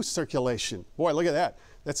new circulation. Boy, look at that.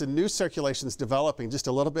 That's a new circulation that's developing just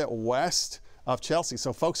a little bit west of Chelsea.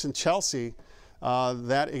 So folks in Chelsea,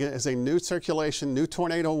 that is a new circulation, new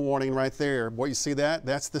tornado warning right there. Boy, you see that?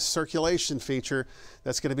 That's the circulation feature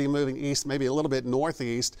that's going to be moving east, maybe a little bit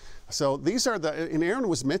northeast. So these are and Aaron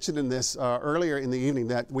was mentioning this earlier in the evening,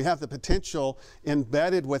 that we have the potential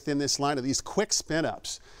embedded within this line of these quick spin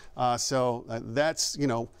ups. That's,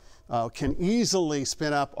 can easily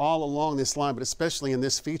spin up all along this line, but especially in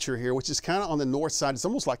this feature here, which is kind of on the north side. It's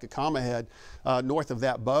almost like a comma head north of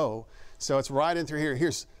that bow. So it's right in through here.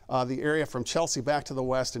 Here's the area from Chelsea back to the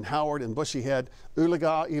west, and Howard and Bushy Head.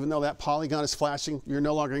 Oologah, even though that polygon is flashing, you're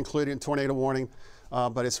no longer included in tornado warning,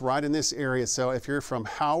 but it's right in this area. So if you're from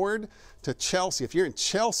Howard to Chelsea, if you're in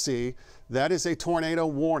Chelsea, that is a tornado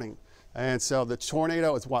warning. And so the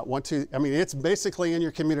tornado is what, it's basically in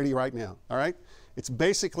your community right now, all right? It's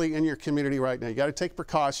basically in your community right now. You got to take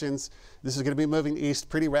precautions. This is going to be moving east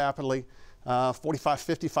pretty rapidly, 45,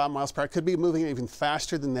 55 miles per hour. It could be moving even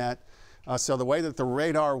faster than that. So the way that the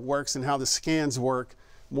radar works and how the scans work,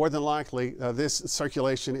 more than likely, this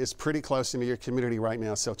circulation is pretty close into your community right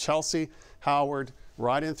now. So Chelsea, Howard,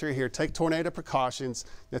 right in through here. Take tornado precautions.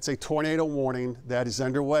 That's a tornado warning that is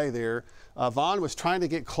underway there. Vaughn was trying to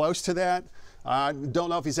get close to that. I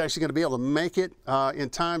don't know if he's actually going to be able to make it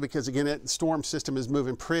in time because, again, that storm system is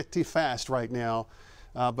moving pretty fast right now.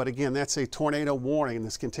 But again, that's a tornado warning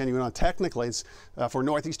that's continuing on. Technically, it's for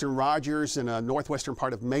northeastern Rogers and a northwestern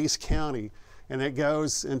part of Mays County. And it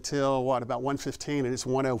goes until, about 1:15, and it's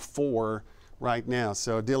 1:04 right now.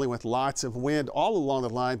 So dealing with lots of wind all along the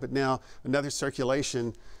line, but now another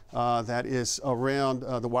circulation that is around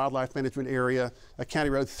the wildlife management area, County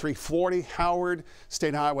Road 340, Howard,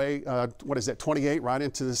 State Highway, 28, right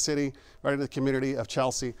into the city, right into the community of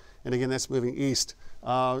Chelsea. And again, that's moving east.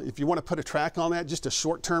 If you want to put a track on that, just a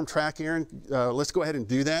short-term track, Aaron, let's go ahead and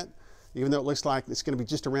do that. Even though it looks like it's going to be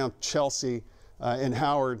just around Chelsea and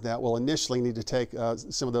Howard, that will initially need to take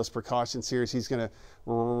some of those precautions here. He's going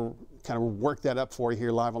to kind of work that up for you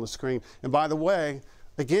here live on the screen. And by the way,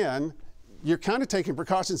 again, you're kind of taking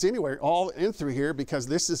precautions anyway, all in through here, because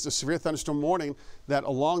this is a severe thunderstorm warning that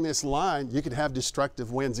along this line, you could have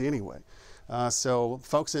destructive winds anyway. So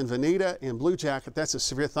folks in Veneta and Blue Jacket, that's a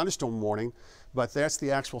severe thunderstorm warning, but that's the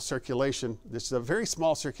actual circulation. This is a very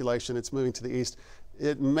small circulation. It's moving to the east.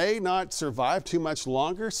 It may not survive too much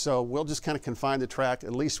longer, so we'll just kind of confine the track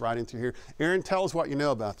at least right in through here. Aaron, tell us what you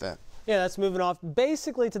know about that. Yeah, that's moving off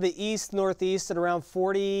basically to the east-northeast at around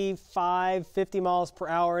 45, 50 miles per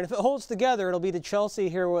hour. And if it holds together, it'll be to Chelsea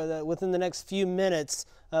here within the next few minutes,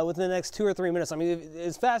 within the next 2 or 3 minutes. I mean,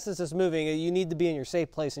 as fast as it's moving, you need to be in your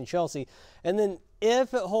safe place in Chelsea. And then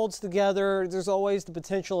if it holds together, there's always the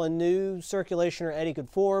potential a new circulation or eddy could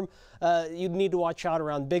form. You'd need to watch out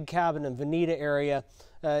around Big Cabin and Veneta area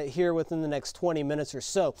here within the next 20 minutes or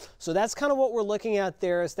so. So that's kind of what we're looking at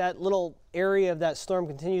there as that little area of that storm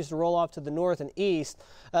continues to roll off to the north and east.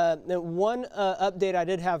 One update I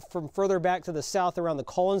did have from further back to the south around the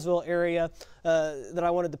Collinsville area that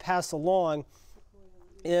I wanted to pass along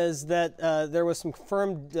is that there was some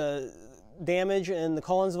confirmed damage in the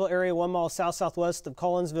Collinsville area, 1 mile south-southwest of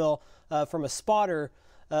Collinsville from a spotter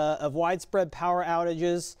of widespread power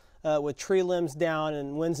outages with tree limbs down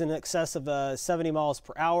and winds in excess of 70 miles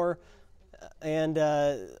per hour. And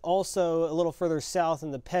also a little further south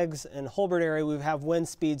in the Peggs and Holbert area, we have wind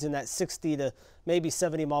speeds in that 60 to maybe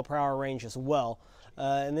 70 mile per hour range as well.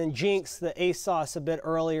 And then Jinx, the ASOS a bit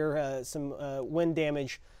earlier, some wind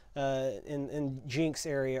damage in Jinx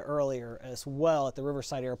area earlier as well at the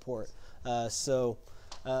Riverside Airport. So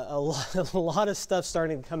a lot of stuff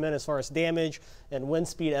starting to come in as far as damage and wind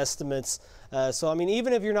speed estimates. So I mean,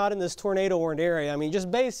 even if you're not in this tornado warned area, I mean,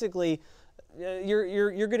 just basically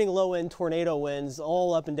you're getting low end tornado winds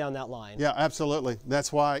all up and down that line. Yeah, absolutely.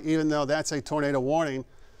 That's why, even though that's a tornado warning,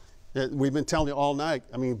 we've been telling you all night.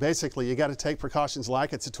 I mean, basically, you got to take precautions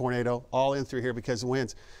like it's a tornado all in through here because of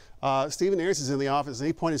winds. Stephen Ayers is in the office, and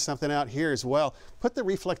he pointed something out here as well. Put the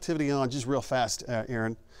reflectivity on just real fast,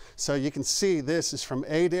 Aaron. So you can see this is from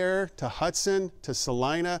Adair to Hudson to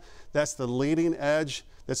Salina. That's the leading edge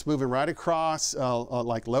that's moving right across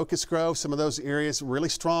like Locust Grove, some of those areas, really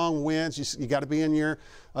strong winds. You got to be in your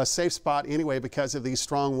safe spot anyway because of these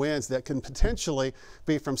strong winds that can potentially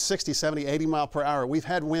be from 60, 70, 80 mile per hour. We've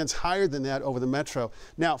had winds higher than that over the metro.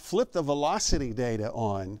 Now flip the velocity data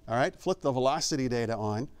on, all right? Flip the velocity data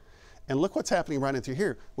on. And look what's happening right in through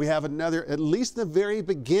here. We have another, at least the very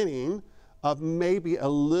beginning of maybe a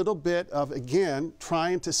little bit of, again,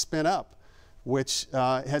 trying to spin up, which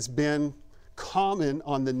has been common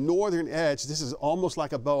on the northern edge. This is almost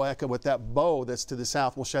like a bow echo with that bow that's to the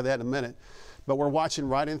south. We'll show that in a minute. But we're watching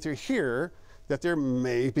right in through here that there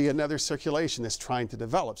may be another circulation that's trying to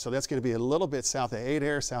develop. So that's going to be a little bit south of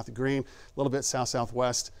Adair, south of Green, a little bit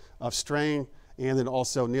south-southwest of Strain, and then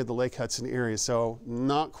also near the Lake Hudson area. So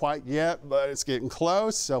not quite yet, but it's getting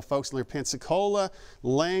close. So folks near Pensacola,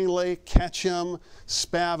 Langley, Ketchum,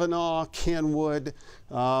 Spavinaw, Kenwood,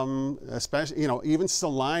 especially, you know, even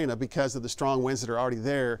Salina, because of the strong winds that are already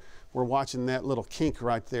there, we're watching that little kink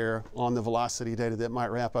right there on the velocity data that might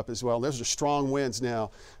wrap up as well. Those are strong winds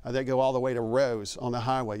now that go all the way to Rose on the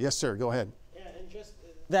highway. Yes, sir, go ahead.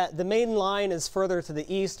 That the main line is further to the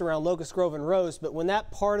east around Locust Grove and Rose, but when that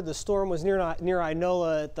part of the storm was near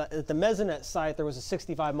Inola at the Mesonet site, there was a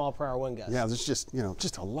 65 mile per hour wind gust. Yeah, there's just, you know,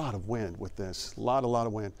 just a lot of wind with this, a lot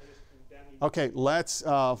of wind. Okay, let's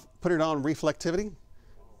put it on reflectivity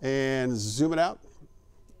and zoom it out,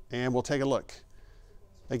 and we'll take a look.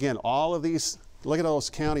 Again, all of these, look at all those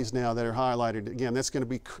counties now that are highlighted. Again, that's going to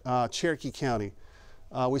be Cherokee County.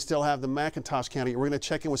 We still have the McIntosh County. We're going to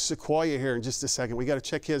check in with Sequoia here in just a second. We got to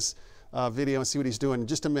check his video and see what he's doing in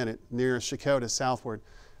just a minute near Shakota southward.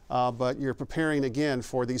 But you're preparing again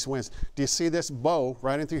for these winds. Do you see this bow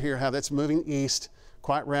right in through here, how that's moving east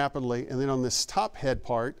quite rapidly? And then on this top head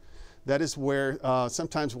part, that is where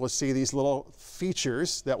sometimes we'll see these little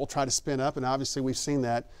features that will try to spin up. And obviously we've seen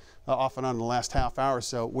that off and on in the last half hour or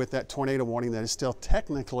so with that tornado warning that is still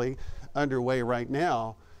technically underway right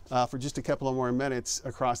now. For just a couple of more minutes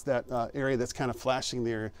across that area that's kind of flashing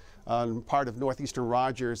there, part of northeastern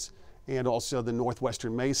Rogers and also the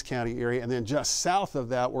northwestern Mays County area. And then just south of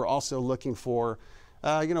that, we're also looking for,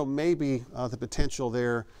 you know, maybe the potential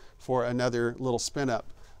there for another little spin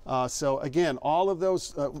up. So again, all of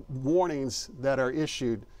those warnings that are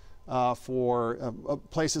issued for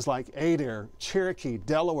places like Adair, Cherokee,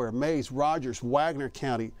 Delaware, Mays, Rogers, Wagner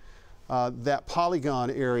County, that polygon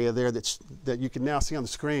area there that you can now see on the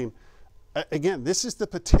screen. Again, this is the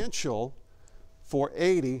potential for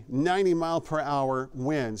 80, 90 mile per hour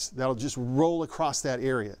winds that'll just roll across that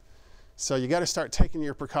area. So you got to start taking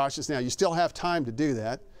your precautions now. You still have time to do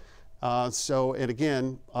that. And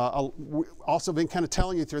again, we've also been kind of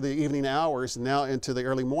telling you through the evening hours and now into the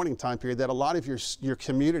early morning time period that a lot of your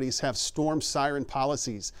communities have storm siren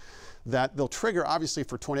policies that they'll trigger obviously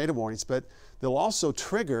for tornado warnings, but they'll also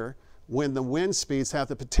trigger when the wind speeds have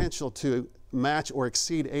the potential to match or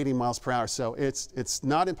exceed 80 miles per hour. So it's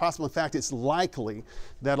not impossible. In fact, it's likely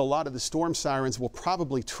that a lot of the storm sirens will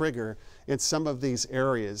probably trigger in some of these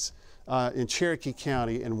areas in Cherokee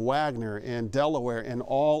County and Wagner and Delaware and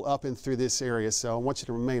all up and through this area. So I want you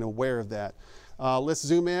to remain aware of that. Let's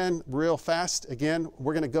zoom in real fast. Again,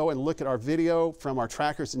 we're going to go and look at our video from our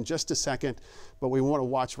trackers in just a second, but we want to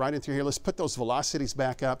watch right in through here. Let's put those velocities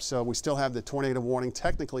back up so we still have the tornado warning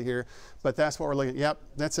technically here, but that's what we're looking at. Yep,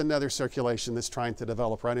 that's another circulation that's trying to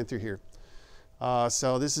develop right in through here.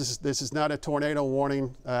 So this is not a tornado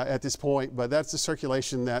warning at this point, but that's the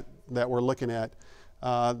circulation that we're looking at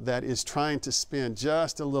that is trying to spin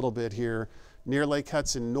just a little bit here near Lake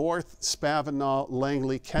Hudson North, Spavinaw,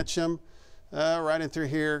 Langley, Ketchum. Right in through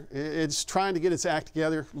here. It's trying to get its act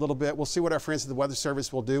together a little bit. We'll see what our friends at the Weather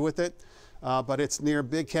Service will do with it. But it's near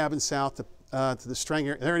Big Cabin South to the String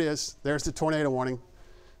area. There it is. There's the tornado warning.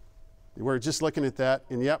 We're just looking at that.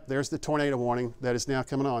 And yep, there's the tornado warning that is now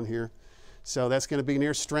coming on here. So that's going to be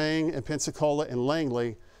near String and Pensacola and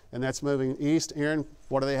Langley. And that's moving east. Aaron,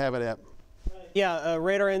 what do they have it at? Right Yeah,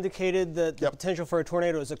 radar indicated that the potential for a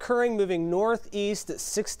tornado is occurring, moving northeast at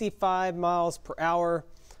 65 miles per hour,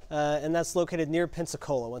 and that's located near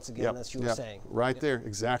Pensacola. Once again, that's what you were saying. Right there,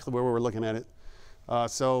 exactly where we were looking at it.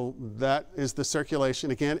 So that is the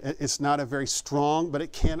circulation. Again, it's not a very strong, but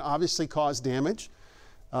it can obviously cause damage.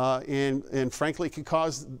 And frankly, it could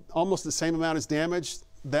cause almost the same amount as damage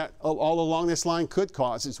that all along this line could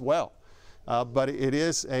cause as well. But it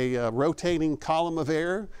is a rotating column of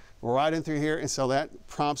air right in through here, and so that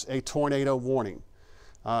prompts a tornado warning.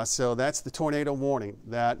 So that's the tornado warning.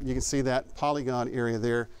 That you can see that polygon area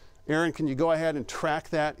there. Aaron, can you go ahead and track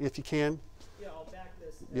that if you can? Yeah, I'll back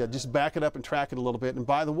this. Yeah, just back it up and track it a little bit. And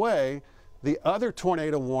by the way, the other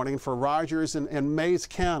tornado warning for Rogers and Mayes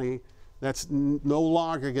County, that's no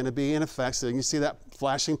longer going to be in effect. So you can see that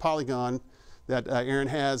flashing polygon that Aaron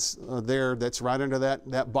has there that's right under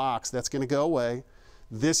that box. That's going to go away.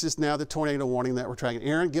 This is now the tornado warning that we're tracking.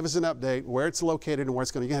 Aaron, give us an update where it's located and where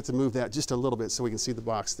it's going. You're going to have to move that just a little bit so we can see the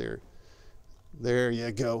box there. There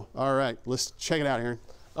you go. All right, let's check it out, Aaron.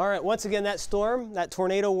 All right, once again, that storm, that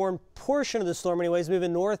tornado warned portion of the storm anyways,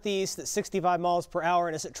 moving northeast at 65 miles per hour.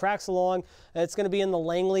 And as it tracks along, it's going to be in the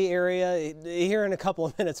Langley area here in a couple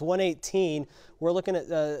of minutes, 118. We're looking at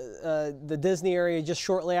the Disney area just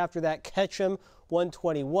shortly after that, Ketchum,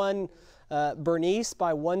 121. Bernice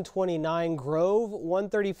by 129, Grove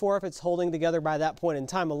 134 if it's holding together by that point in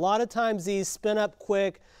time. A lot of times these spin up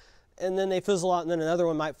quick and then they fizzle out, and then another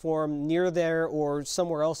one might form near there or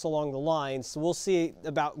somewhere else along the line. So we'll see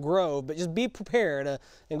about Grove, but just be prepared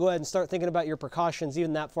and go ahead and start thinking about your precautions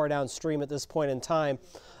even that far downstream at this point in time.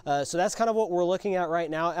 So that's kind of what we're looking at right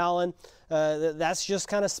now, Alan. That's just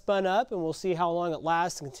kind of spun up, and we'll see how long it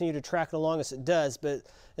lasts and continue to track it along as it does. But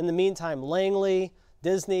in the meantime, Langley,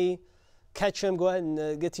 Disney, Ketchum, go ahead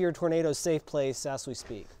and get to your tornado safe place as we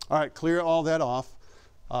speak. All right, clear all that off.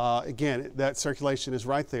 Again, that circulation is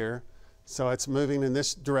right there, so it's moving in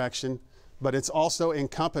this direction, but it's also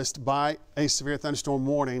encompassed by a severe thunderstorm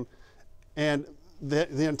warning, and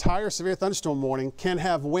the entire severe thunderstorm warning can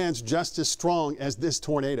have winds just as strong as this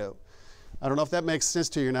tornado. I don't know if that makes sense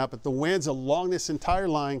to you or not, but the winds along this entire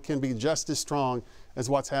line can be just as strong as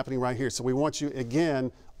what's happening right here. So we want you,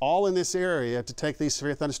 again, all in this area to take these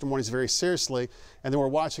severe thunderstorm warnings very seriously, and then we're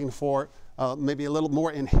watching for maybe a little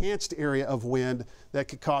more enhanced area of wind that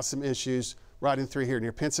could cause some issues right in through here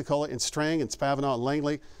near Pensacola and Strang and Spavinaw and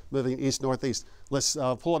Langley, moving east-northeast. Let's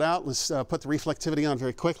pull it out. Let's put the reflectivity on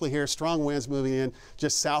very quickly here. Strong winds moving in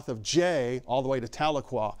just south of Jay all the way to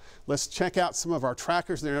Tahlequah. Let's check out some of our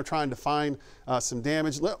trackers. They're trying to find some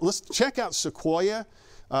damage. Let's check out Sequoia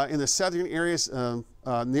in the southern areas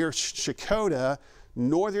near Shakota,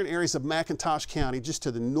 northern areas of McIntosh County, just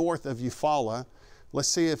to the north of Eufaula. Let's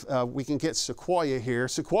see if we can get Sequoia here.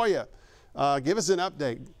 Sequoia, give us an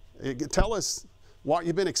update. Tell us what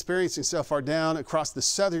you've been experiencing so far down across the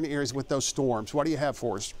southern areas with those storms. What do you have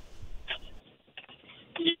for us?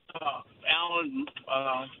 Alan,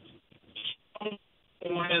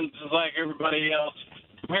 winds like everybody else.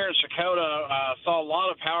 From here in Shakota, I saw a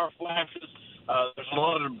lot of power flashes. There's a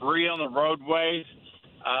lot of debris on the roadways.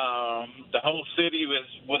 The whole city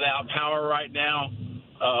is without power right now.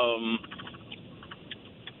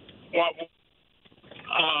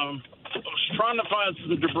 I was trying to find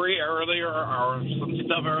some debris earlier or some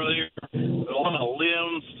stuff earlier. A lot of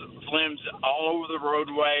limbs all over the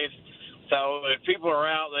roadways. So if people are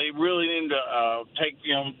out, they really need to take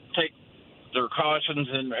their cautions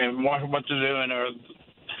and watch what they're doing, or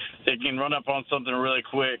they can run up on something really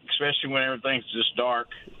quick, especially when everything's just dark.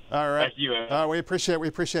 All right. Thank you. We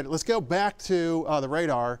appreciate it. Let's go back to the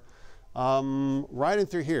radar, right in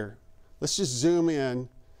through here. Let's just zoom in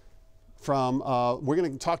from, we're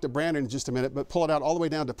going to talk to Brandon in just a minute, but pull it out all the way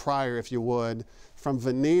down to Pryor, if you would, from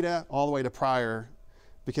Veneta all the way to Pryor,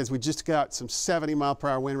 because we just got some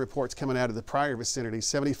 70-mile-per-hour wind reports coming out of the Pryor vicinity,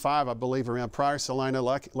 75, I believe, around Pryor, Salina,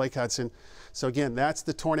 Lake Hudson. So again, that's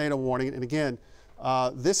the tornado warning. And again,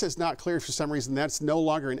 this is not clear for some reason. That's no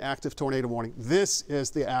longer an active tornado warning. This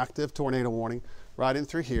is the active tornado warning right in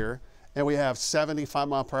through here. And we have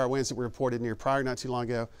 75-mile-per-hour winds that were reported near Pryor not too long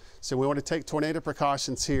ago. So we want to take tornado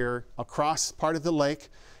precautions here across part of the lake.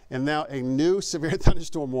 And now a new severe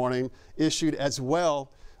thunderstorm warning issued as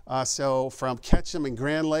well. So from Ketchum and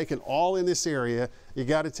Grand Lake and all in this area, you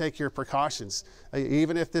got to take your precautions.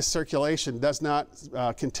 Even if this circulation does not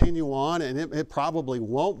continue on, and it probably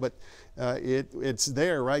won't, but it's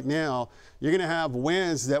there right now, you're going to have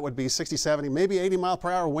winds that would be 60, 70, maybe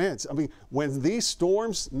 80-mile-per-hour winds. I mean, when these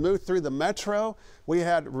storms moved through the metro, we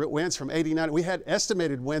had winds from 80, 90. We had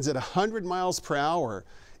estimated winds at 100 miles per hour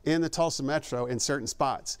in the Tulsa Metro in certain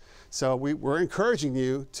spots. So we're encouraging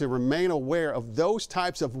you to remain aware of those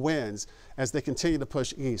types of winds as they continue to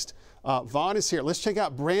push east. Vaughn is here. Let's check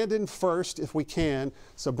out Brandon first if we can.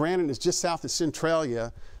 So Brandon is just south of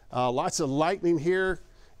Centralia. Lots of lightning here.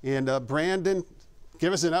 And Brandon,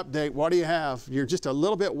 give us an update. What do you have? You're just a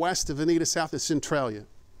little bit west of Veneta, south of Centralia.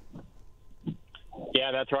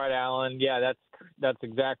 Yeah, that's right, Alan. Yeah, that's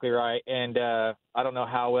exactly right. And I don't know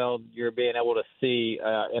how well you're being able to see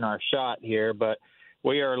in our shot here, but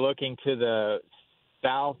we are looking to the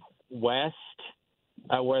southwest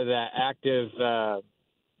where the active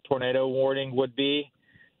tornado warning would be.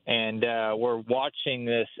 And we're watching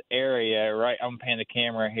this area, right? I'm panning the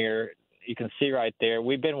camera here. You can see right there.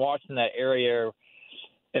 We've been watching that area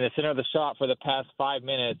in the center of the shot for the past 5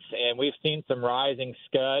 minutes, and we've seen some rising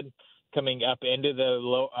scud coming up into the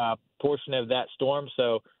low portion of that storm.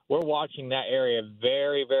 So we're watching that area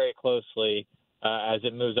very, very closely as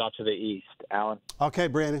it moves off to the east. Alan? Okay,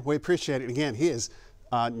 Brandon, we appreciate it. Again, he is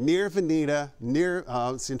near Veneta, near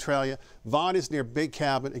Centralia. Vaughn is near Big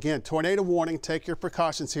Cabin. Again, tornado warning. Take your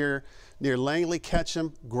precautions here near Langley,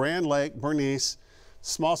 Ketchum, Grand Lake, Bernice.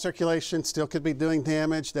 Small circulation still could be doing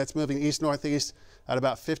damage. That's moving east-northeast at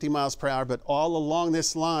about 50 miles per hour. But all along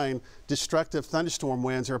this line, destructive thunderstorm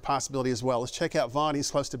winds are a possibility as well. Let's check out Vaughn. He's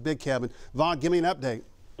close to Big Cabin. Vaughn, give me an update.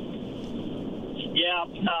 Yeah,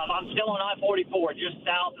 I'm still on I-44, just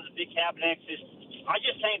south of the Big Cabin exit. I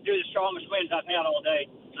just came through the strongest winds I've had all day.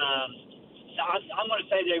 I'm going to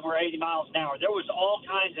say they were 80 miles an hour. There was all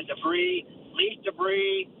kinds of debris, leaf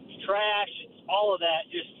debris, trash, all of that.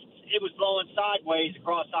 It was blowing sideways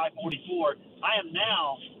across I-44. I am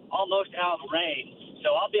now almost out of the rain,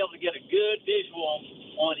 so I'll be able to get a good visual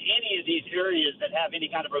on any of these areas that have any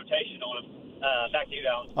kind of rotation on them. Back to you,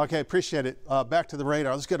 Alan. Okay, appreciate it. Back to the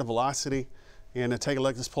radar. Let's go to velocity and take a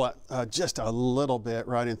look. Let's pull out just a little bit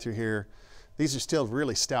right in through here. These are still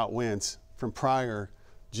really stout winds from Pryor,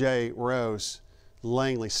 Jay, Rose,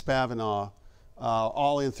 Langley, Spavinaw,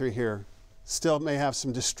 all in through here. Still may have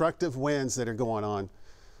some destructive winds that are going on.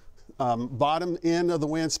 Bottom end of the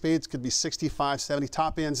wind speeds could be 65, 70.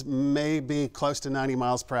 Top ends may be close to 90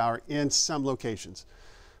 miles per hour in some locations.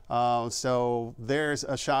 So there's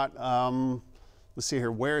a shot. Let's see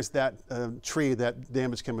here. Where is that tree, that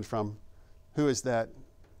damage coming from? Who is that?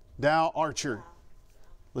 Dow Archer.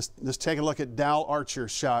 Let's take a look at Dow Archer's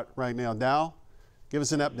shot right now. Dow, give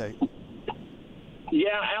us an update.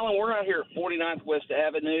 Yeah, Alan, we're out here at 49th West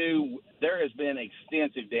Avenue. There has been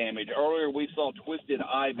extensive damage. Earlier, we saw twisted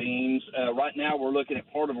I-beams. Right now, we're looking at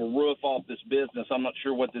part of a roof off this business. I'm not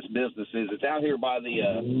sure what this business is. It's out here by the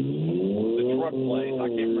truck place. I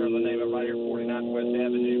can't remember the name of it, right here at 49th West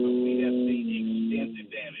Avenue, but we have seen extensive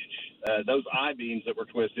damage. Those I-beams that were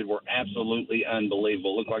twisted were absolutely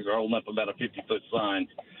unbelievable. Look like they're holding up about a 50-foot sign.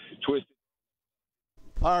 Twisted.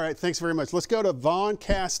 All right, thanks very much. Let's go to Vaughn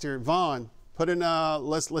Castor. Vaughn. Put in,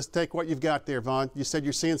 let's take what you've got there, Vaughn. You said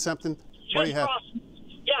you're seeing something? What do you have?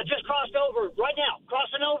 Just crossed over right now.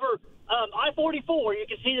 Crossing over I-44. You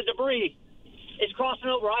can see the debris. It's crossing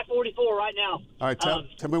over I-44 right now. All right, tell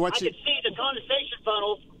me what I can see the condensation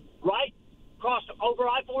funnels right across over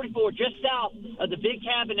I-44, just south of the Big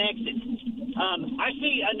Cabin exit. I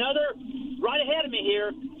see another right ahead of me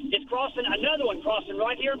here. It's crossing, another one crossing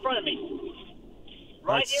right here in front of me.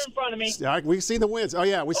 Right here in front of me. We see the winds. Oh,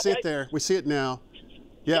 yeah, we see it there. We see it now.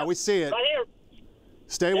 Yeah, yep, we see it. Right here.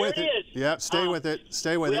 Stay with it. Yeah, stay with it.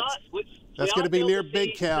 Stay with it. That's going to be near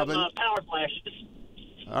Big Cabin. Power flashes.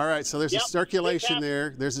 All right, so there's a circulation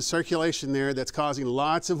there. There's a circulation there that's causing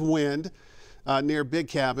lots of wind near Big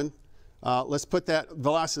Cabin. Let's put that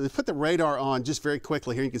velocity, put the radar on just very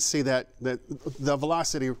quickly here. You can see that the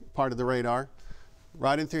velocity part of the radar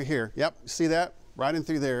right in through here. Yep, see that? Right in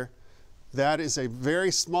through there. That is a very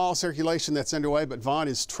small circulation that's underway, but Vaughn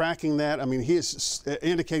is tracking that. I mean, he is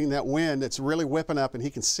indicating that wind that's really whipping up, and he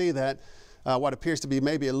can see that what appears to be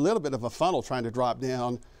maybe a little bit of a funnel trying to drop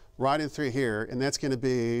down right in through here, and that's going to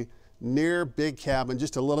be near Big Cabin,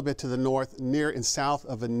 just a little bit to the north, near and south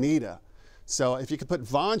of Veneta. So if you could put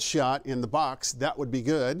Vaughn's shot in the box, that would be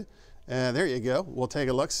good. There you go. We'll take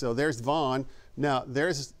a look. So there's Vaughn. Now,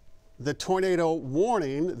 there's the tornado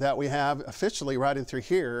warning that we have officially right in through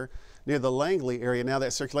here, near the Langley area. Now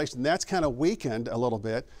that circulation, that's kind of weakened a little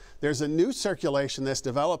bit. There's a new circulation that's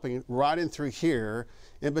developing right in through here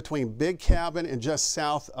in between Big Cabin and just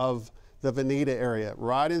south of the Veneta area,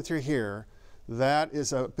 right in through here. That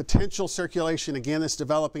is a potential circulation, again, that's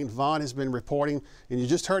developing. Vaughn has been reporting, and you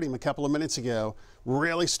just heard him a couple of minutes ago,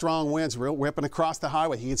 really strong winds whipping across the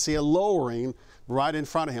highway. He can see a lowering right in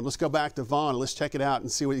front of him. Let's go back to Vaughn. Let's check it out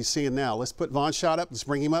and see what he's seeing now. Let's put Vaughn's shot up. Let's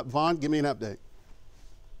bring him up. Vaughn, give me an update.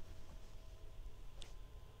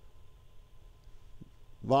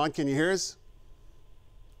 Vaughn, can you hear us?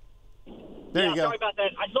 There you go. Sorry about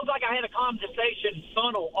that. It looked like I had a condensation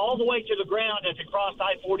funnel all the way to the ground as it crossed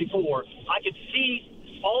I-44. I could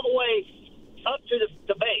see all the way up to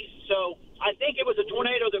the base. So I think it was a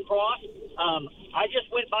tornado that crossed. I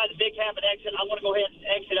just went by the Big Cabin exit. I want to go ahead and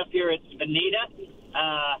exit up here at Bonita.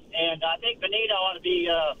 And I think Bonita ought to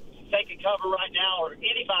be taking cover right now, or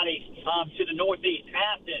anybody to the northeast,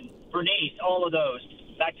 Afton, Bernice, all of those.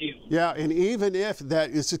 Back to you. Yeah, and even if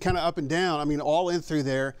that is kind of up and down, I mean, all in through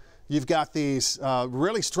there, you've got these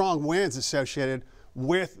really strong winds associated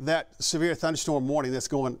with that severe thunderstorm warning that's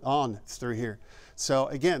going on through here. So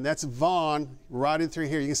again, that's Vaughn right in through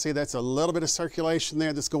here. You can see that's a little bit of circulation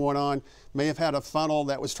there that's going on. May have had a funnel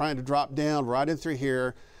that was trying to drop down right in through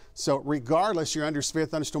here. So regardless, you're under severe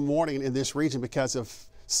thunderstorm warning in this region because of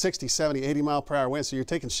 60, 70, 80 mile per hour winds. So you're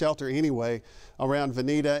taking shelter anyway around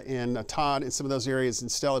Veneta and Todd and some of those areas in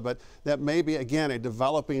Stella. But that may be, again, a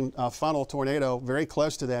developing funnel tornado very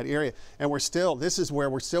close to that area. And this is where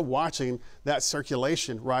we're still watching that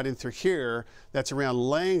circulation right in through here. That's around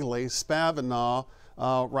Langley, Spavinaw,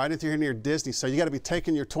 right in through here near Disney. So you got to be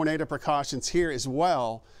taking your tornado precautions here as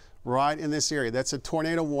well, right in this area. That's a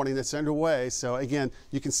tornado warning that's underway. So again,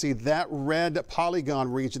 you can see that red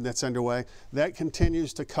polygon region that's underway. That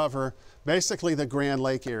continues to cover basically the Grand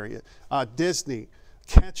Lake area. Disney,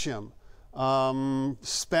 Ketchum,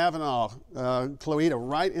 Spavinaw, Cloeta,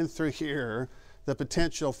 right in through here, the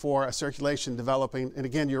potential for a circulation developing. And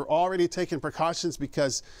again, you're already taking precautions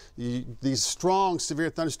because these strong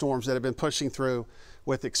severe thunderstorms that have been pushing through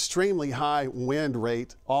with extremely high wind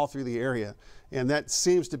rate all through the area. And that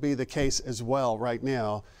seems to be the case as well right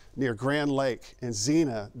now near Grand Lake and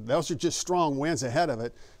Xena. Those are just strong winds ahead of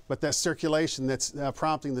it, but that circulation that's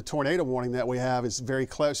prompting the tornado warning that we have is very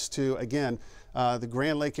close to, again, the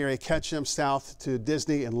Grand Lake area, Ketchum, south to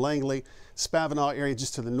Disney and Langley, Spavinaw area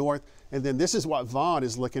just to the north. And then this is what Vaughn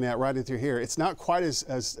is looking at right in through here. It's not quite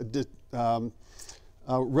as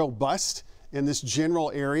robust in this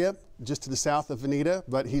general area just to the south of Veneta,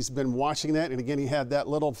 but he's been watching that. And again, he had that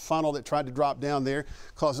little funnel that tried to drop down there,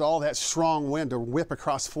 caused all that strong wind to whip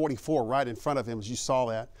across 44 right in front of him, as you saw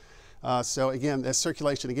that. So again, that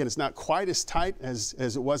circulation, again, is not quite as tight as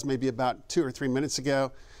it was maybe about 2 or 3 minutes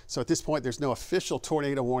ago. So at this point, there's no official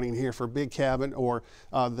tornado warning here for Big Cabin or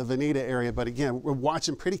the Veneta area. But again, we're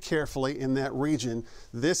watching pretty carefully in that region.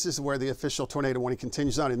 This is where the official tornado warning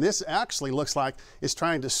continues on. And this actually looks like it's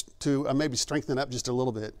trying to maybe strengthen up just a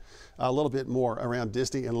little bit more around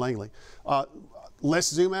Disney and Langley. Let's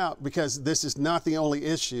zoom out because this is not the only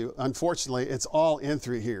issue. Unfortunately, it's all in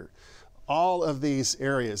through here. All of these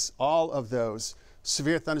areas, all of those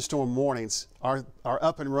severe thunderstorm warnings are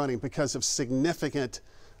up and running because of significant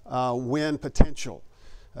wind potential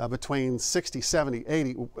between 60, 70,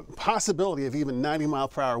 80, possibility of even 90 mile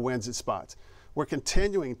per hour winds at spots. We're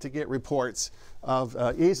continuing to get reports of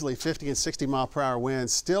easily 50 and 60 mile per hour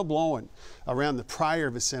winds still blowing around the Pryor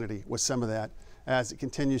vicinity with some of that as it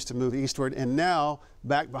continues to move eastward. And now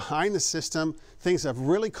back behind the system, things have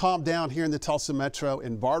really calmed down here in the Tulsa Metro,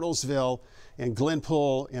 in Bartlesville, in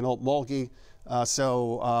Glenpool, in Okmulgee.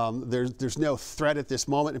 So there's no threat at this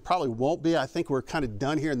moment. It probably won't be. I think we're kind of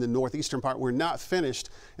done here in the northeastern part. We're not finished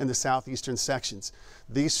in the southeastern sections.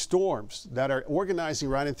 These storms that are organizing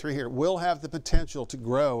right in through here will have the potential to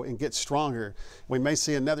grow and get stronger. We may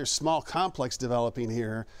see another small complex developing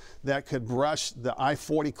here that could brush the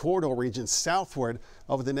I-40 corridor region southward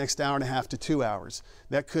over the next hour and a half to 2 hours.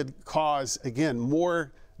 That could cause, again,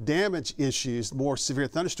 more damage issues, more severe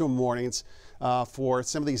thunderstorm warnings for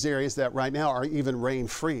some of these areas that right now are even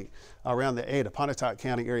rain-free around the Ada, Pontotoc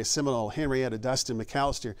County area, Seminole, Henrietta, Dustin,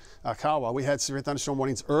 McAllister, Caldwell. We had severe thunderstorm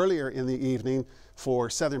warnings earlier in the evening for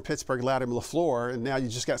southern Pittsburgh, Latimer, LaFleur, and now you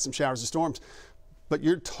just got some showers and storms. But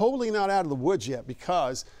you're totally not out of the woods yet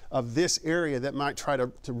because of this area that might try to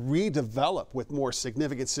redevelop with more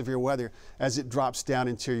significant severe weather as it drops down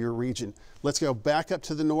into your region. Let's go back up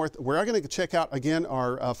to the north. We're going to check out, again,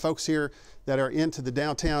 our folks here that are into the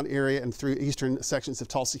downtown area and through eastern sections of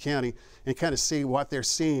Tulsa County and kind of see what they're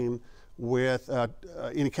seeing with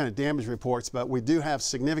any kind of damage reports. But we do have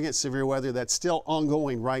significant severe weather that's still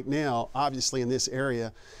ongoing right now, obviously, in this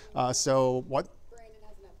area. So what?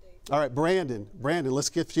 All right, Brandon, let's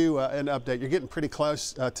give you an update. You're getting pretty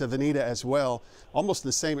close to Veneta as well, almost in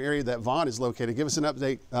the same area that Vaughn is located. Give us an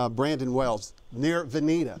update, Brandon Wells, near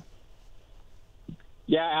Veneta.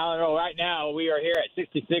 Yeah, Alan, right now we are here at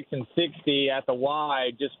 66 and 60 at the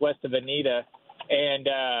Y, just west of Veneta. And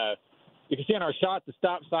you can see on our shot the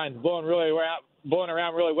stop signs blowing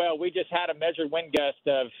around really well. We just had a measured wind gust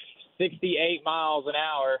of 68 miles an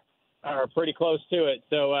hour, or pretty close to it.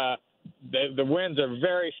 So the winds are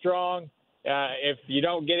very strong. If you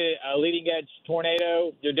don't get a leading edge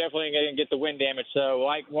tornado, you're definitely going to get the wind damage. So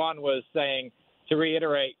like Juan was saying, to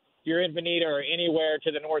reiterate, if you're in Bonita or anywhere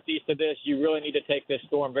to the northeast of this, you really need to take this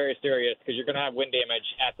storm very serious because you're going to have wind damage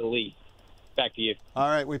at the least. Back to you. All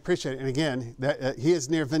right, we appreciate it. And again, he is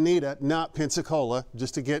near Bonita, not Pensacola,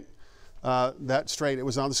 just to get that straight. It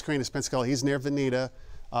was on the screen as Pensacola. He's near Bonita.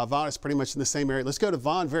 Vaughn is pretty much in the same area. Let's go to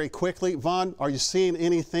Vaughn very quickly. Vaughn, are you seeing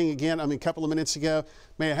anything again? I mean, a couple of minutes ago,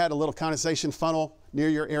 may have had a little condensation funnel near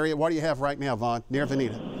your area. What do you have right now, Vaughn, near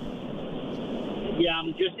Bonita? Yeah,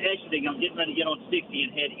 I'm just exiting. I'm getting ready to get on 60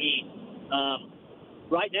 and head east.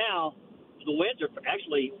 Right now, the winds are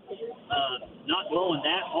actually not blowing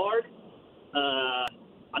that hard.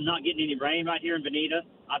 I'm not getting any rain right here in Bonita.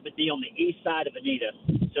 I've been on the east side of Bonita.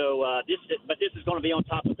 So this is going to be on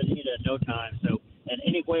top of Bonita in no time. So, and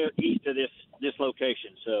anywhere east of this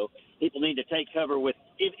location. So people need to take cover with,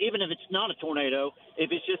 even if it's not a tornado,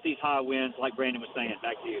 if it's just these high winds, like Brandon was saying.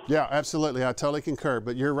 Back to you. Yeah, absolutely. I totally concur.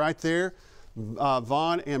 But you're right there.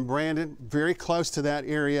 Vaughn and Brandon, very close to that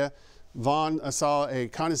area. Vaughn saw a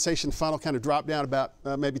condensation funnel kind of drop down about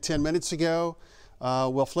maybe 10 minutes ago.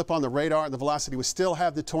 We'll flip on the radar and the velocity. We still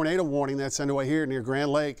have the tornado warning that's underway here near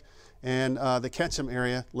Grand Lake and the Ketchum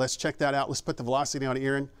area. Let's check that out. Let's put the velocity on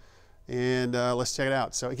Erin and let's check it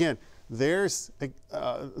out. So again, there's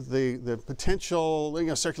the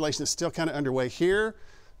potential circulation is still kind of underway here.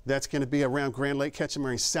 That's going to be around Grand Lake, Ketchum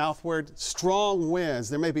area southward. Strong winds.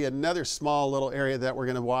 There may be another small little area that we're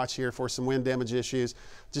going to watch here for some wind damage issues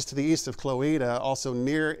just to the east of Cloeta, also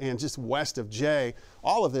near and just west of Jay.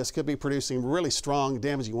 All of this could be producing really strong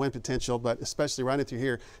damaging wind potential, but especially right in through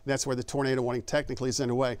here, that's where the tornado warning technically is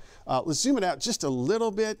underway. Let's zoom it out just a little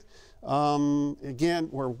bit. Again,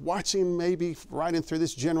 we're watching maybe right in through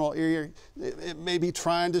this general area. It may be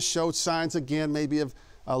trying to show signs again, maybe of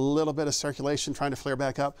a little bit of circulation trying to flare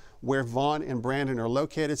back up where Vaughn and Brandon are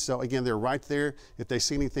located. So again, they're right there. If they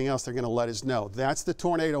see anything else, they're going to let us know. That's the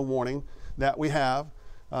tornado warning that we have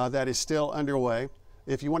that is still underway.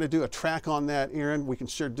 If you want to do a track on that, Erin, we can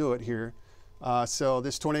sure do it here. So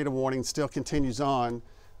this tornado warning still continues on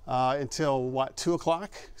until what, 2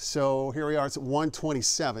 o'clock? So here we are, it's at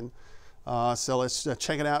 1:27. So let's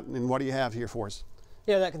check it out. And what do you have here for us?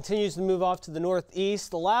 Yeah, that continues to move off to the northeast.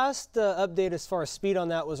 The last update as far as speed on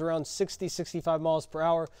that was around 60, 65 miles per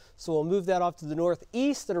hour. So we'll move that off to the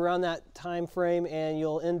northeast at around that time frame, and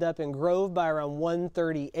you'll end up in Grove by around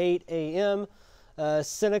 1:38 a.m.,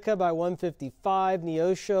 Seneca by 1:55,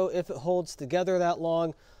 Neosho, if it holds together that long,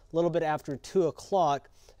 a little bit after 2 o'clock,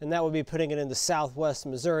 and that would be putting it into southwest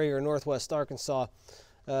Missouri or northwest Arkansas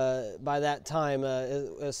by that time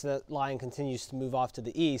as that line continues to move off to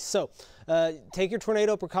the east. So take your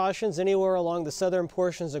tornado precautions anywhere along the southern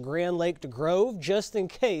portions of Grand Lake to Grove, just in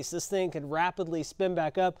case this thing could rapidly spin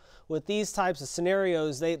back up. With these types of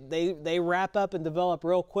scenarios, they wrap up and develop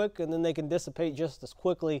real quick, and then they can dissipate just as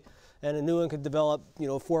quickly, and a new one could develop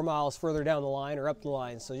 4 miles further down the line or up the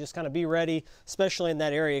line. So just kind of be ready, especially in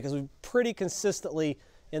that area, because we've pretty consistently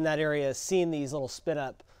in that area seen these little spin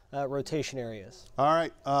up rotation areas. All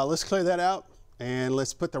right, let's clear that out and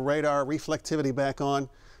let's put the radar reflectivity back on.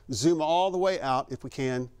 Zoom all the way out if we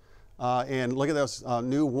can and look at those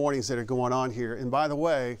new warnings that are going on here. And by the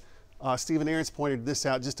way, Stephen Aarons pointed this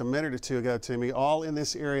out just a minute or two ago to me, all in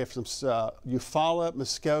this area from Eufaula,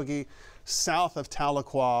 Muskogee, south of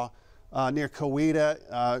Tahlequah, near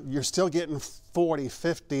Coweta, you're still getting 40,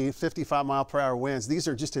 50, 55 mile per hour winds. These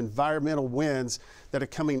are just environmental winds that are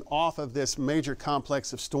coming off of this major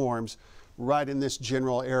complex of storms right in this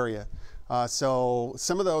general area. So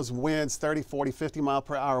some of those winds, 30, 40, 50 mile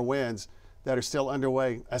per hour winds that are still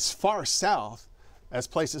underway as far south as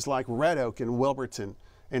places like Red Oak and Wilburton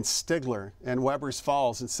and Stigler and Weber's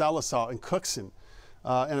Falls and Sallisaw and Cookson.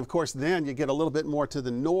 And of course, then you get a little bit more to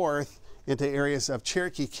the north into areas of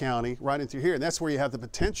Cherokee County right in through here. And that's where you have the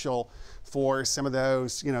potential for some of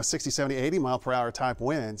those, 60, 70, 80 mile per hour type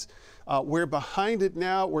winds. We're behind it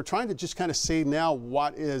now. We're trying to just kind of see now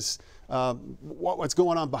what is, what's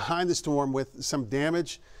going on behind the storm with some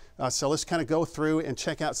damage. So let's kind of go through and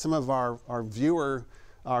check out some of our video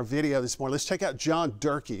this morning. Let's check out John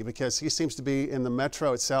Durkee because he seems to be in the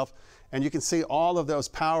metro itself. And you can see all of those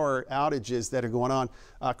power outages that are going on.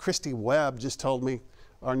 Christy Webb just told me,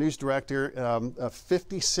 our news director,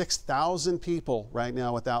 56,000 people right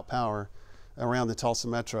now without power around the Tulsa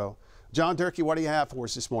metro. John Durkee, what do you have for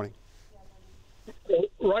us this morning?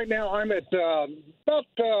 Right now I'm at about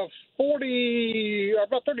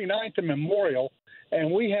 39th and Memorial,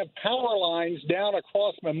 and we have power lines down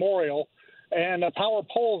across Memorial and power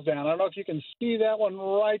poles down. I don't know if you can see that one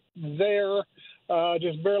right there.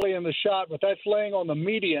 just barely in the shot, but that's laying on the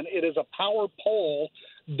median. It is a power pole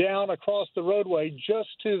down across the roadway just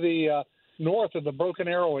to the north of the Broken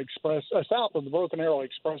Arrow Express, south of the Broken Arrow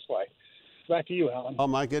Expressway. Back to you, Alan. Oh,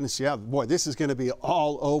 my goodness. Yeah, boy, this is going to be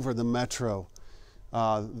all over the metro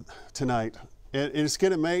tonight. It's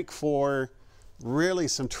going to make for really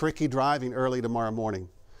some tricky driving early tomorrow morning.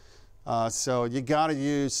 So you got to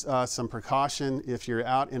use some precaution if you're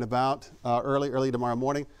out and about early tomorrow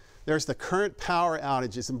morning. There's the current power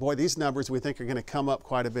outages, and boy, these numbers we think are going to come up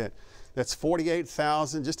quite a bit. That's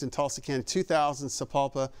 48,000 just in Tulsa County, 2,000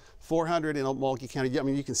 Sapulpa, 400 in Mulkey County. I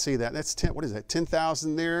mean, you can see that. That's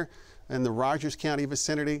 10,000 there in the Rogers County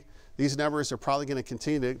vicinity. These numbers are probably going to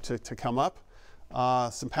continue to come up.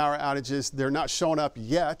 Some power outages, they're not showing up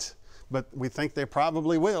yet, but we think they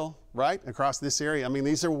probably will, right, across this area. I mean,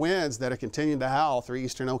 these are winds that are continuing to howl through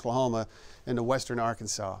eastern Oklahoma into western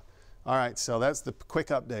Arkansas. All right, so that's the quick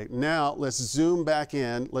update. Now let's zoom back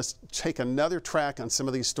in. Let's take another track on some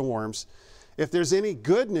of these storms. If there's any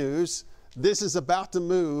good news, this is about to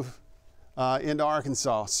move into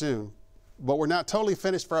Arkansas soon. But we're not totally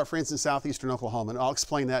finished for our friends in southeastern Oklahoma, and I'll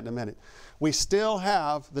explain that in a minute. We still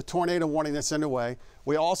have the tornado warning that's underway.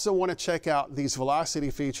 We also want to check out these velocity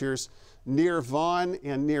features near Vaughn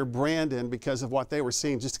and near Brandon because of what they were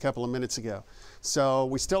seeing just a couple of minutes ago. So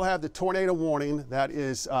we still have the tornado warning that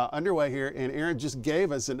is underway here, and Aaron just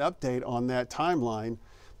gave us an update on that timeline.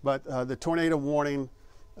 But the tornado warning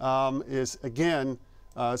is, again,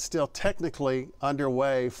 still technically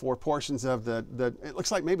underway for portions of it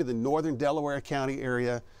looks like maybe the northern Delaware County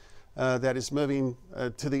area that is moving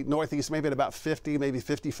to the northeast, maybe at about 50, maybe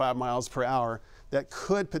 55 miles per hour, that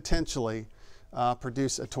could potentially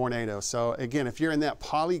produce a tornado. So again, if you're in that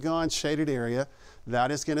polygon shaded area,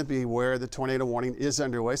 that is going to be where the tornado warning is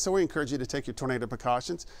underway. So we encourage you to take your tornado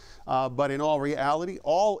precautions. But in all reality,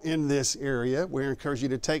 all in this area, we encourage you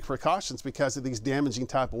to take precautions because of these damaging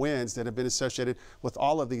type winds that have been associated with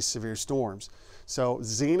all of these severe storms. So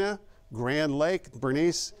Zena, Grand Lake,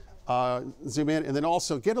 Bernice, zoom in, and then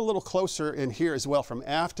also get a little closer in here as well from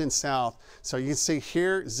Afton south. So you can see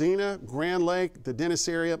here, Zena, Grand Lake, the Dennis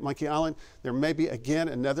area, Monkey Island. There may be, again,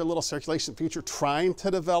 another little circulation feature trying to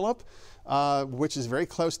develop, which is very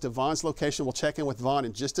close to Vaughn's location. We'll check in with Vaughn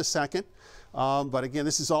in just a second. But again,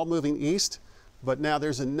 this is all moving east. But now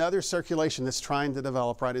there's another circulation that's trying to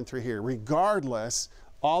develop right in through here. Regardless,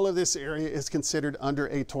 all of this area is considered under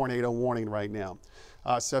a tornado warning right now.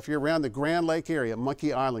 So if you're around the Grand Lake area,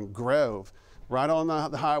 Monkey Island, Grove, right on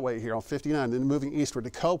the highway here on 59, then moving eastward to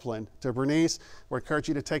Copeland, to Bernice, we encourage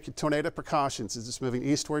you to take your tornado precautions as it's moving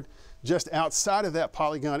eastward. Just outside of that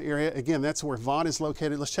polygon area, again, that's where Vaughn is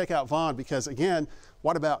located. Let's check out Vaughn because, again,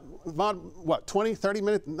 what about Vaughn, what, 20, 30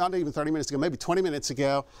 minutes, not even 30 minutes ago, maybe 20 minutes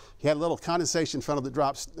ago, you had a little condensation funnel that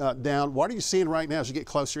drops down. What are you seeing right now as you get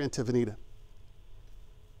closer into Veneta?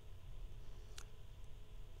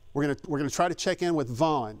 We're gonna try to check in with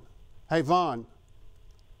Vaughn. Hey, Vaughn.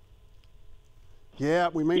 Yeah,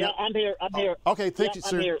 we may not. I'm here. I'm here. Okay, thank you,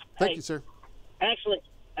 sir. I'm here. Thank you, sir.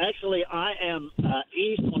 Actually, I am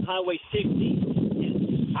east on Highway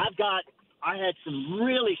 60. I had some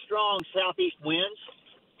really strong southeast winds,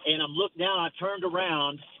 and I'm looking now. I turned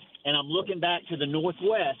around, and I'm looking back to the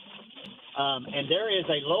northwest, and there is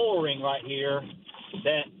a lowering right here.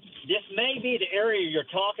 That this may be the area you're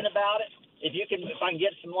talking about. If I can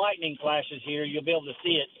get some lightning flashes here, you'll be able to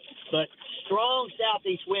see it. But strong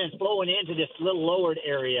southeast winds blowing into this little lowered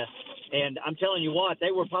area. And I'm telling you what,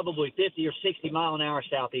 they were probably 50 or 60 mile an hour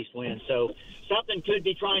southeast winds. So something could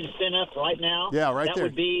be trying to spin up right now. Yeah, right there. That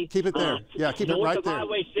would be. Keep it there. Yeah, keep it right there. North of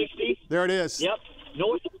Highway 60. There it is. Yep.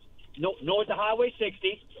 North of Highway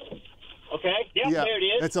 60. Okay. Yep, yeah, there it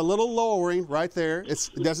is. It's a little lowering right there. It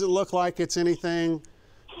doesn't look like it's anything,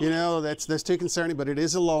 you know, that's too concerning, but it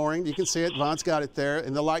is a lowering. You can see it. Vaughn's got it there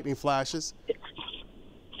in the lightning flashes.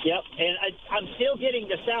 Yep, and I'm still getting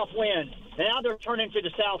the south wind. Now they're turning to the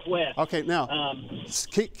southwest. Okay, now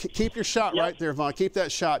keep your shot right there, Vaughn. Keep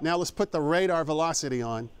that shot. Now let's put the radar velocity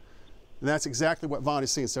on. And that's exactly what Vaughn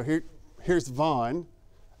is seeing. So here's Vaughn,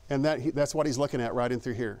 and that's what he's looking at right in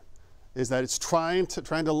through here, is that it's trying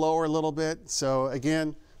to lower a little bit. So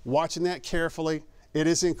again, watching that carefully. It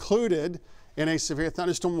is included in a severe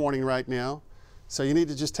thunderstorm warning right now. So you need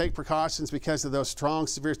to just take precautions because of those strong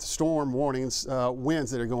severe storm warnings,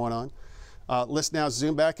 winds that are going on. Let's now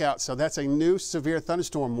zoom back out. So that's a new severe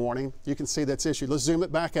thunderstorm warning. You can see that's issued. Let's zoom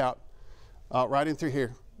it back out, right in through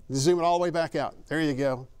here. Zoom it all the way back out. There you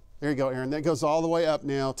go. There you go, Aaron. That goes all the way up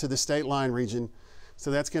now to the state line region.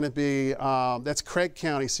 So that's going to be, that's Craig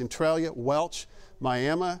County, Centralia, Welch,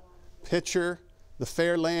 Miami, Pitcher, the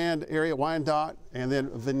Fairland area, Wyandotte, and then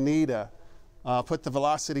Veneta. Put the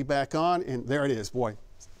velocity back on, and there it is. Boy,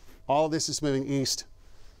 all of this is moving east,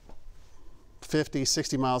 50,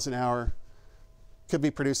 60 miles an hour. Could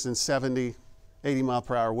be producing 70, 80 mile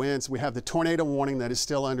per hour winds. We have the tornado warning that is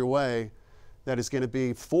still underway that is going to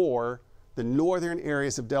be for the northern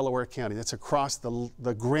areas of Delaware County. That's across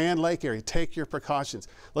the Grand Lake area. Take your precautions.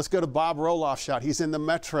 Let's go to Bob Roloff's shot. He's in the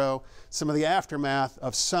metro, some of the aftermath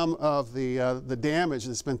of some of the damage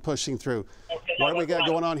that's been pushing through. What do we got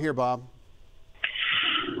going on here, Bob?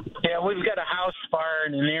 Yeah, we've got a house fire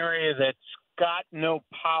in an area that's got no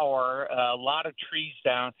power, a lot of trees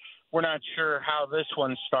down. We're not sure how this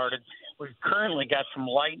one started. We've currently got some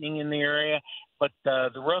lightning in the area, but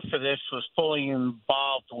the roof of this was fully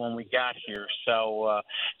involved when we got here. So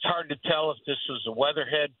it's hard to tell if this was a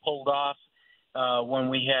weatherhead pulled off when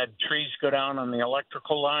we had trees go down on the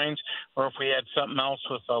electrical lines, or if we had something else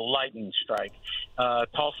with a lightning strike.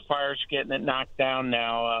 Tulsa Fire's getting it knocked down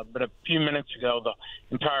now, but a few minutes ago, the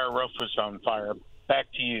entire roof was on fire. Back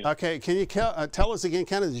to you. Okay, can you tell us again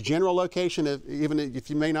kind of the general location, even if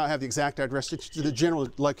you may not have the exact address, the general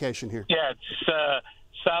location here? Yeah, it's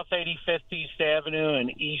South 85th East Avenue and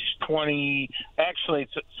East 20, actually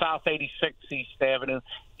it's South 86th East Avenue,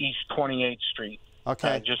 East 28th Street.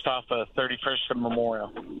 Okay. Just off of 31st and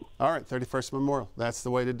Memorial. All right, 31st Memorial. That's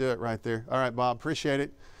the way to do it right there. All right, Bob, appreciate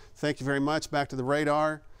it. Thank you very much. Back to the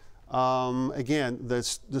radar. Again, the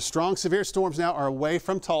strong severe storms now are away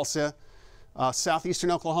from Tulsa.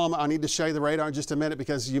 Southeastern Oklahoma, I need to show you the radar in just a minute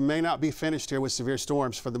because you may not be finished here with severe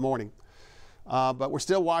storms for the morning. But we're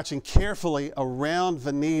still watching carefully around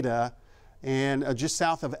Veneta and just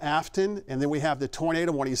south of Afton. And then we have the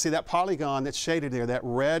tornado warning. You see that polygon that's shaded there, that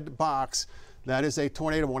red box, that is a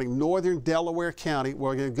tornado warning. Northern Delaware County,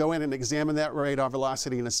 we're going to go in and examine that radar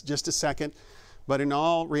velocity in just a second. But in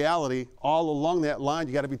all reality, all along that line,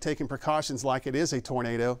 you got to be taking precautions like it is a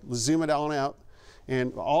tornado. Zoom it on out.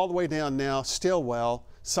 And all the way down now, Stillwell,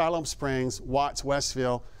 Siloam Springs, Watts,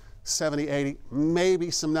 Westville, 70, 80,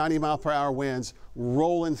 maybe some 90 mile per hour winds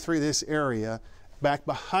rolling through this area. Back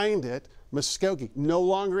behind it, Muskogee, no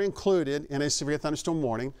longer included in a severe thunderstorm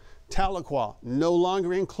warning. Tahlequah, no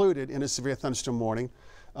longer included in a severe thunderstorm warning.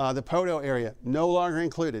 The Poteau area, no longer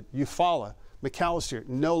included. Eufaula, McAllister,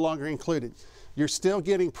 no longer included. You're still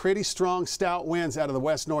getting pretty strong, stout winds out of the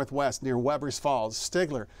west-northwest near Weber's Falls.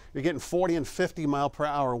 Stigler, you're getting 40 and 50 mile per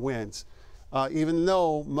hour winds. Even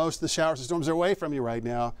though most of the showers and storms are away from you right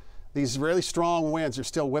now, these really strong winds are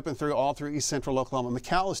still whipping through all through east central Oklahoma.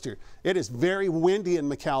 McAllister, it is very windy in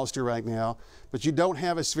McAllister right now, but you don't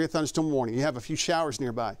have a severe thunderstorm warning. You have a few showers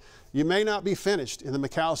nearby. You may not be finished in the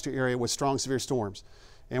McAllister area with strong severe storms.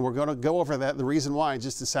 And we're going to go over that, the reason why, in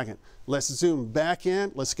just a second. Let's zoom back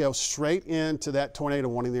in. Let's go straight into that tornado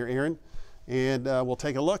warning there, Aaron. And we'll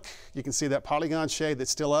take a look. You can see that polygon shade that's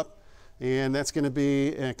still up. And that's going to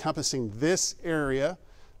be encompassing this area.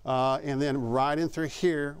 And then right in through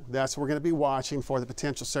here, that's what we're going to be watching for the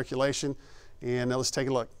potential circulation. And let's take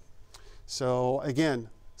a look. So again,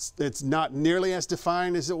 it's not nearly as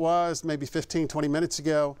defined as it was maybe 15, 20 minutes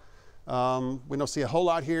ago. We don't see a whole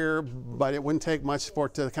lot here, but it wouldn't take much for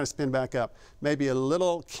it to kind of spin back up. Maybe a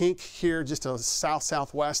little kink here just to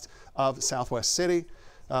southwest of Southwest City,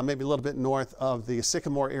 maybe a little bit north of the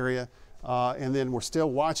Sycamore area. And then we're still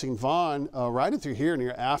watching Vaughn right in through here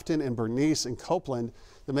near Afton and Bernice and Copeland.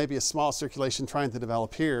 There may be a small circulation trying to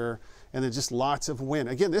develop here, and then just lots of wind.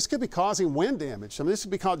 Again, this could be causing wind damage. I mean, this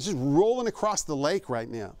could be just rolling across the lake right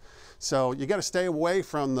now. So you got to stay away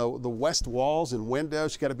from the west walls and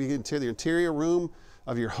windows. You got to be into the interior room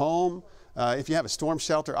of your home. If you have a storm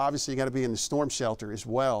shelter, obviously you got to be in the storm shelter as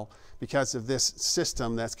well because of this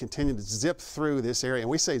system that's continuing to zip through this area. And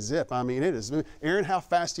we say zip, I mean it is moving. Aaron, how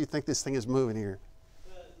fast do you think this thing is moving here?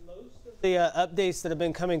 Most of the updates that have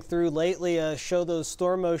been coming through lately show those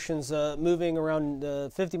storm motions moving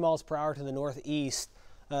around 50 miles per hour to the northeast.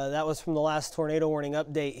 That was from the last tornado warning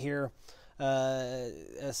update here.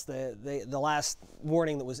 As the last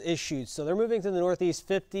warning that was issued. So they're moving to the northeast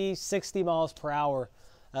 50, 60 miles per hour.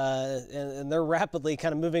 And they're rapidly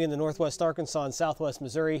kind of moving into northwest Arkansas and southwest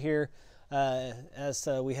Missouri here as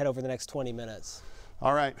we head over the next 20 minutes.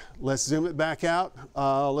 All right, let's zoom it back out.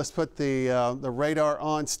 Let's put the radar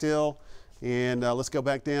on still, and let's go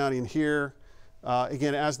back down in here.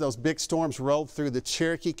 Again, as those big storms rolled through the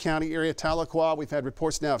Cherokee County area, Tahlequah, we've had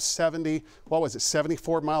reports now of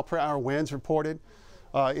 74 mile per hour winds reported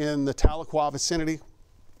in the Tahlequah vicinity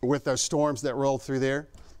with those storms that rolled through there.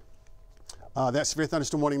 That severe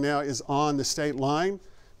thunderstorm warning now is on the state line.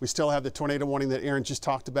 We still have the tornado warning that Aaron just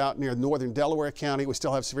talked about near northern Delaware County. We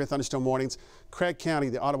still have severe thunderstorm warnings. Craig County,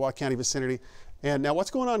 the Ottawa County vicinity, And now what's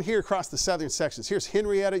going on here across the southern sections? Here's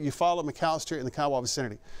Henrietta, Eufaula, McAllister, and the Kiowa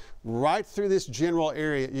vicinity. Right through this general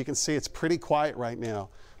area, you can see it's pretty quiet right now.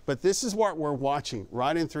 But this is what we're watching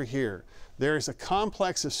right in through here. There's a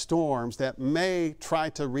complex of storms that may try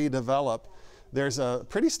to redevelop. There's a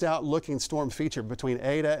pretty stout looking storm feature between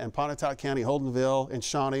Ada and Pontotoc County, Holdenville, and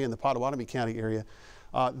Shawnee, and the Pottawatomie County area.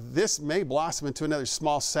 This may blossom into another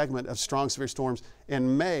small segment of strong severe storms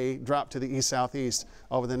and may drop to the east-southeast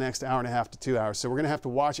over the next hour and a half to 2 hours. So we're going to have to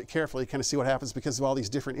watch it carefully, kind of see what happens because of all these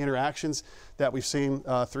different interactions that we've seen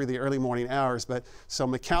through the early morning hours. But so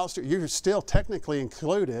McAllister, you're still technically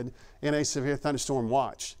included in a severe thunderstorm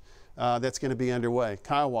watch that's going to be underway.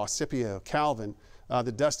 Kiowa, Scipio, Calvin,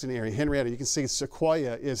 the Dustin area, Henrietta. You can see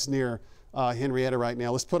Sequoia is near Henrietta right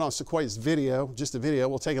now. Let's put on Sequoia's video, just a video.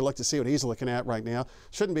 We'll take a look to see what he's looking at right now.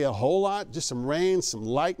 Shouldn't be a whole lot, just some rain, some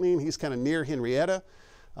lightning. He's kind of near Henrietta.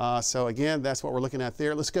 So again, that's what we're looking at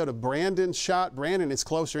there. Let's go to Brandon's shot. Brandon is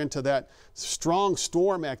closer into that strong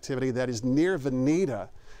storm activity that is near Veneta.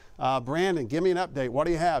 Brandon, give me an update. What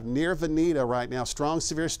do you have near Veneta right now? Strong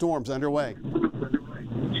severe storms underway.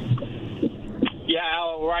 Yeah,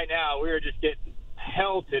 Alan, right now we're just getting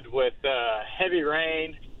pelted with heavy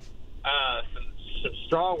rain. Some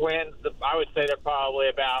strong winds. I would say they're probably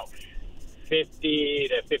about 50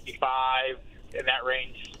 to 55 in that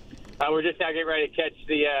range. We're just now getting ready to catch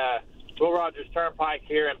the Will Rogers Turnpike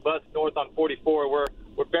here and bust north on 44.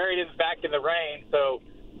 We're buried back in the rain, so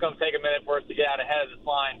it's going to take a minute for us to get out ahead of this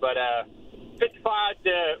line. But 55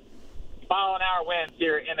 to mile-an-hour winds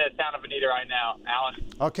here in the town of Veneta right now, Alan.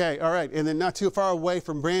 Okay, all right. And then not too far away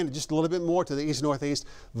from Brandon, just a little bit more to the east-northeast,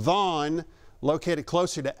 Vaughn, located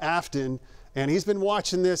closer to Afton, and he's been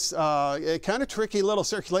watching this kind of tricky little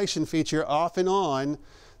circulation feature off and on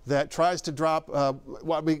that tries to drop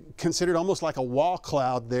what we considered almost like a wall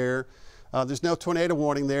cloud there. There's no tornado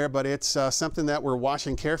warning there, but it's something that we're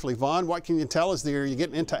watching carefully. Vaughn, what can you tell us there? You're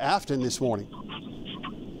getting into Afton this morning.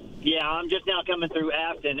 Yeah, I'm just now coming through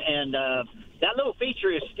Afton, and that little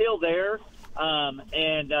feature is still there,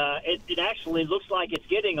 it actually looks like it's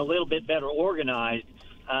getting a little bit better organized.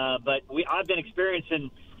 But I've been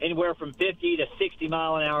experiencing anywhere from 50 to 60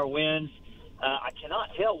 mile-an-hour winds. I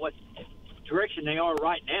cannot tell what direction they are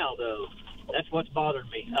right now, though. That's what's bothering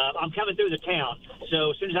me. I'm coming through the town,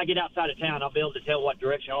 so as soon as I get outside of town, I'll be able to tell what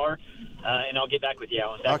direction they are, and I'll get back with you,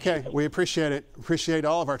 Alan. Okay, we appreciate it. Appreciate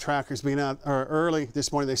all of our trackers being out early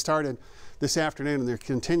this morning. They started this afternoon, and they're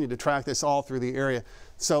continuing to track this all through the area.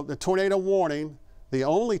 So the tornado warning, the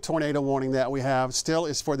only tornado warning that we have still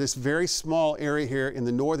is for this very small area here in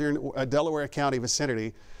the northern Delaware County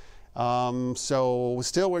vicinity. So we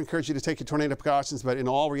still would encourage you to take your tornado precautions, but in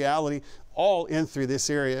all reality, all in through this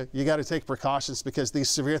area, you got to take precautions because these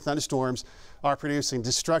severe thunderstorms are producing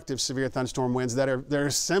destructive severe thunderstorm winds that are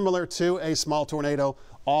similar to a small tornado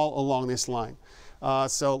all along this line.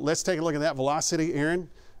 So let's take a look at that velocity, Aaron,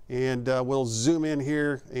 and we'll zoom in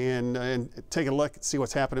here and take a look and see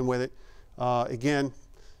what's happening with it. Again,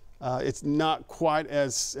 it's not quite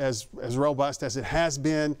as robust as it has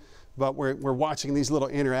been, but we're watching these little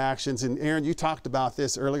interactions. And Aaron, you talked about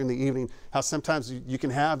this earlier in the evening, how sometimes you can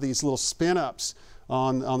have these little spin-ups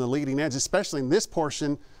on the leading edge, especially in this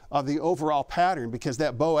portion of the overall pattern, because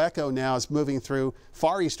that bow echo now is moving through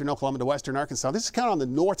far eastern Oklahoma to western Arkansas. This is kind of on the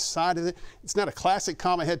north side of it. It's not a classic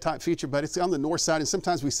comma head type feature, but it's on the north side, and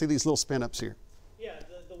sometimes we see these little spin-ups here. Yeah,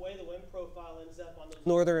 the way the wind profile ends up on the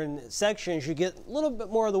northern sections, you get a little bit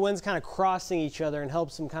more of the winds kind of crossing each other and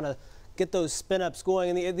helps them kind of get those spin-ups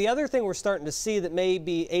going. And the other thing we're starting to see that may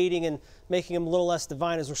be aiding and making them a little less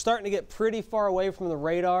divine is we're starting to get pretty far away from the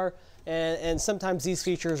radar, and sometimes these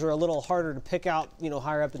features are a little harder to pick out,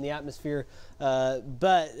 higher up in the atmosphere.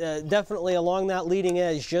 But definitely along that leading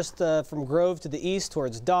edge, just from Grove to the east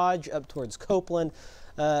towards Dodge, up towards Copeland,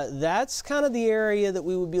 that's kind of the area that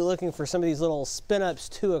we would be looking for some of these little spin-ups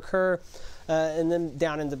to occur. And then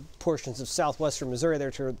down into portions of southwestern Missouri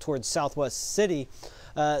there towards Southwest City.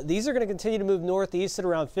 These are going to continue to move northeast at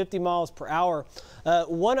around 50 miles per hour.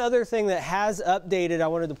 One other thing that has updated I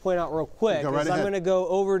wanted to point out real quick is I'm going to go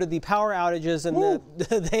over to the power outages, and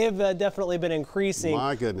they have definitely been increasing.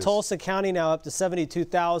 My goodness. Tulsa County now up to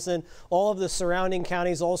 72,000. All of the surrounding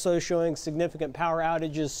counties also showing significant power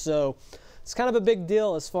outages. So it's kind of a big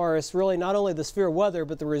deal as far as really not only the severe weather,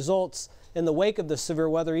 but the results in the wake of the severe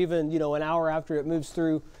weather, even an hour after it moves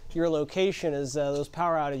through your location, as those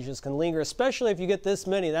power outages can linger, especially if you get this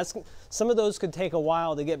many. Some of those could take a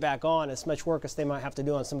while to get back on, as much work as they might have to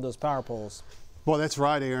do on some of those power poles. Well, that's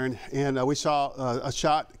right, Aaron. And we saw a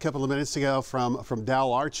shot a couple of minutes ago from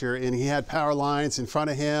Dal Archer, and he had power lines in front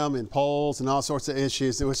of him and poles and all sorts of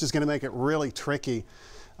issues. It was just going to make it really tricky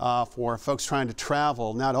for folks trying to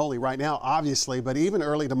travel, not only right now, obviously, but even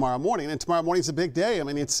early tomorrow morning. And tomorrow morning is a big day. I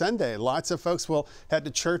mean, it's Sunday. Lots of folks will head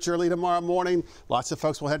to church early tomorrow morning. Lots of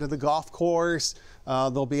folks will head to the golf course.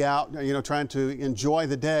 They'll be out, trying to enjoy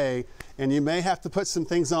the day. And you may have to put some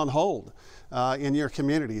things on hold in your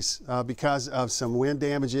communities because of some wind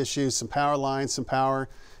damage issues, some power lines, some power.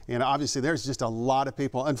 And obviously, there's just a lot of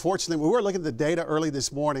people. Unfortunately, we were looking at the data early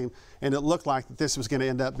this morning, and it looked like this was going to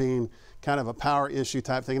end up being kind of a power issue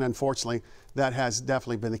type thing. And unfortunately, that has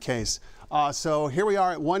definitely been the case. So here we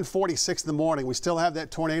are at 1:46 in the morning. We still have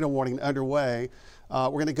that tornado warning underway. We're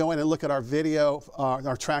going to go in and look at our video,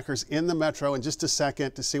 our trackers in the metro in just a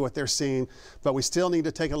second to see what they're seeing. But we still need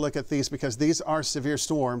to take a look at these because these are severe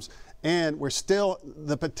storms. And we're still,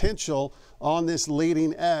 the potential on this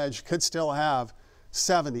leading edge could still have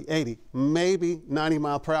 70, 80, maybe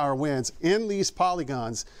 90-mile-per-hour winds in these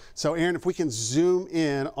polygons. So, Aaron, if we can zoom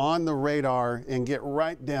in on the radar and get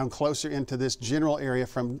right down closer into this general area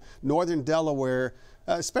from northern Delaware,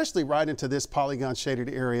 especially right into this polygon-shaded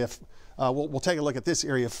area. We'll take a look at this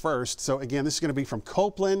area first. So, again, this is going to be from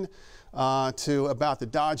Copeland to about the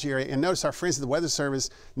Dodge area. And notice our friends at the Weather Service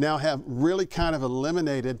now have really kind of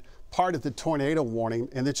eliminated part of the tornado warning,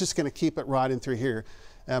 and they're just going to keep it right in through here.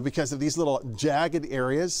 Because of these little jagged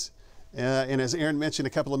areas. And as Aaron mentioned a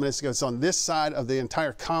couple of minutes ago, it's on this side of the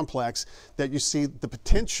entire complex that you see the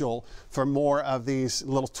potential for more of these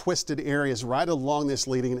little twisted areas right along this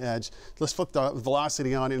leading edge. Let's flip the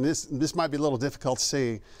velocity on, and this might be a little difficult to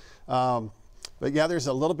see. But yeah, there's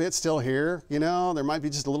a little bit still here. There might be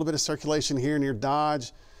just a little bit of circulation here near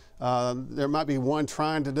Dodge. There might be one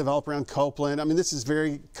trying to develop around Copeland. I mean, this is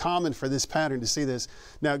very common for this pattern to see this.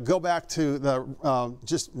 Now, go back to the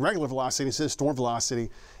just regular velocity instead of storm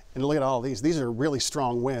velocity, and look at all these. These are really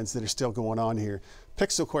strong winds that are still going on here.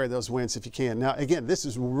 Pixel query those winds if you can. Now, again, this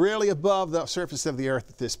is really above the surface of the Earth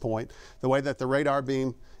at this point. The way that the radar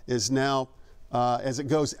beam is now, as it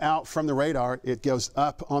goes out from the radar, it goes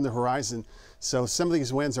up on the horizon. So some of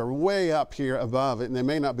these winds are way up here above it, and they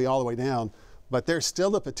may not be all the way down. But there's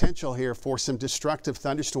still the potential here for some destructive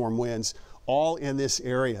thunderstorm winds all in this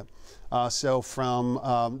area. So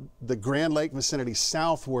from the Grand Lake vicinity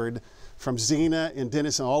southward, from Xena and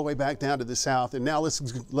Denison all the way back down to the south. And now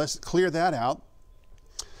let's clear that out.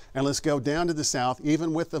 And let's go down to the south,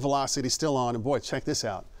 even with the velocity still on. And boy, check this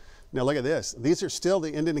out. Now look at this. These are still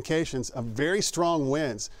the indications of very strong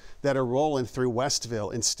winds that are rolling through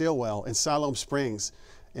Westville and Stillwell and Siloam Springs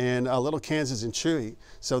and Little Kansas and Chewy.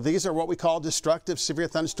 So these are what we call destructive severe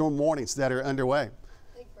thunderstorm warnings that are underway.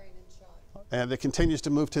 And it continues to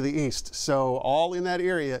move to the east. So all in that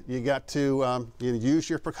area, you got to use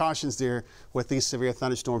your precautions there with these severe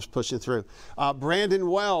thunderstorms pushing through. Brandon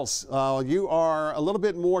Wells, you are a little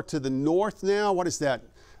bit more to the north now. What is that?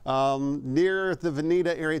 Near the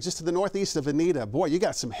Veneta area, just to the northeast of Veneta. Boy, you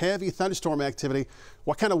got some heavy thunderstorm activity.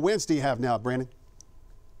 What kind of winds do you have now, Brandon?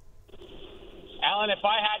 Alan, if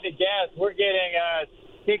I had to guess, we're getting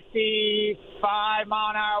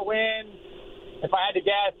 65-mile-an-hour winds. If I had to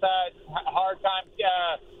guess, hard time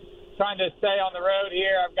trying to stay on the road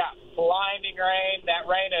here. I've got blinding rain. That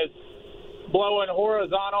rain is blowing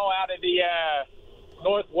horizontal out of the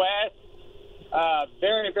northwest.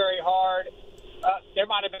 Very, very hard. There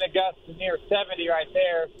might have been a gust near 70 right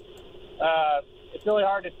there. It's really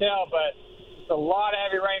hard to tell, but it's a lot of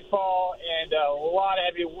heavy rainfall and a lot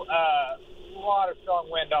of strong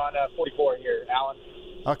wind on 44 here, Alan.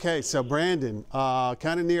 Okay, so Brandon,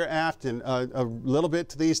 kind of near Afton, a little bit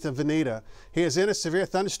to the east of Veneta. He is in a severe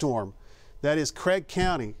thunderstorm. That is Craig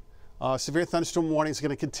County. Severe thunderstorm warning is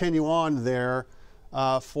going to continue on there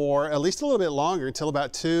for at least a little bit longer until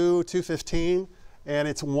about 2:15, and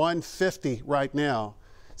it's 1:50 right now.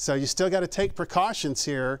 So you still got to take precautions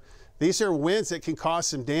here. These are winds that can cause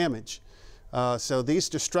some damage. So these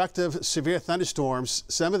destructive severe thunderstorms,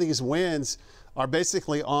 some of these winds are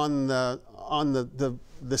basically on the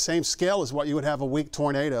same scale as what you would have a weak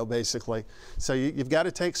tornado, basically. So you've got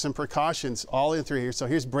to take some precautions all in through here. So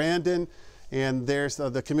here's Brandon, and there's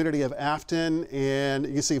the community of Afton, and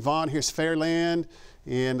you can see Vaughn, here's Fairland,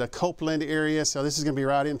 and the Copeland area. So this is going to be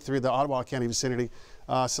right in through the Ottawa County vicinity.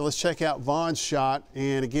 So let's check out Vaughn's shot.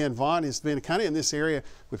 And again, Vaughn has been kind of in this area.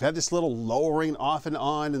 We've had this little lowering off and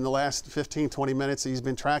on in the last 15, 20 minutes that he's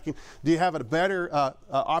been tracking. Do you have a better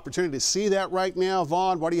opportunity to see that right now,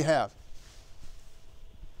 Vaughn? What do you have?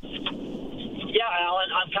 Yeah,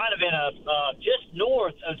 Alan, I'm kind of in just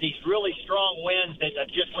north of these really strong winds that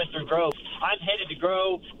just went through Grove. I'm headed to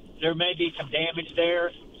Grove. There may be some damage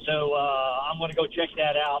there, so I'm going to go check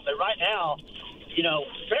that out. But right now,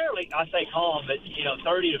 fairly, I say calm, but,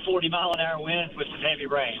 30 to 40 mile an hour winds with some heavy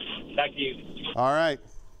rain. Back to you. All right.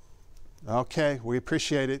 Okay, we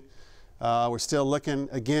appreciate it. We're still looking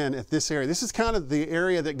again at this area. This is kind of the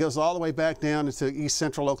area that goes all the way back down into east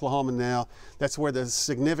central Oklahoma now. That's where the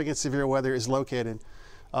significant severe weather is located.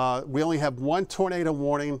 We only have one tornado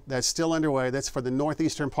warning that's still underway. That's for the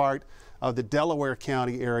northeastern part of the Delaware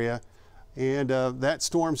County area. And that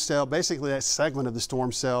storm cell, basically that segment of the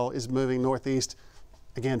storm cell is moving northeast,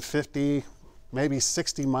 again, 50, maybe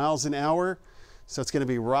 60 miles an hour. So it's going to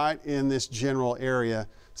be right in this general area.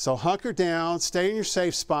 So hunker down, stay in your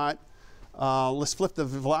safe spot. Let's flip the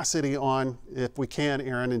velocity on if we can,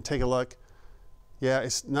 Aaron, and take a look. Yeah,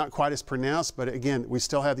 it's not quite as pronounced, but again, we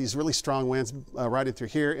still have these really strong winds right in through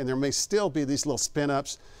here, and there may still be these little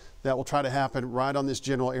spin-ups that will try to happen right on this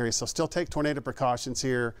general area. So still take tornado precautions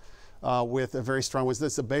here with a very strong winds.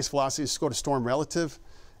 This is the base velocity, just go to storm relative,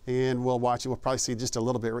 and we'll watch it. We'll probably see just a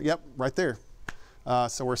little bit. Yep, right there.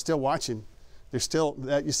 So we're still watching. There's still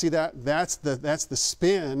that, you see that? That's the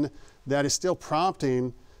spin that is still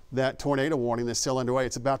prompting that tornado warning that's still underway.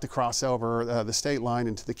 It's about to cross over the state line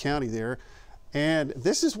into the county there. And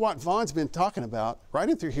this is what Vaughn's been talking about right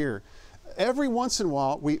in through here. Every once in a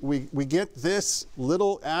while, we get this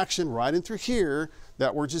little action right in through here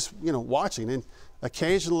that we're just, watching. And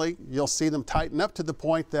occasionally, you'll see them tighten up to the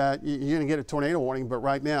point that you're going to get a tornado warning. But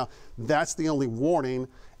right now, that's the only warning,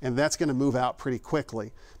 and that's going to move out pretty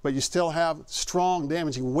quickly. But you still have strong,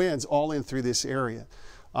 damaging winds all in through this area.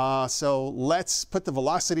 So let's put the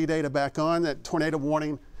velocity data back on. That tornado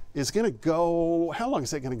warning is going to go, how long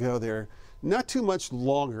is that going to go there? Not too much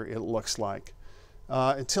longer, it looks like,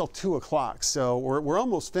 until 2 o'clock. So we're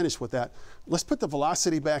almost finished with that. Let's put the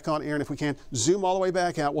velocity back on, Aaron, if we can. Zoom all the way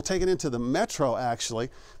back out. We'll take it into the metro, actually. I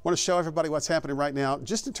want to show everybody what's happening right now,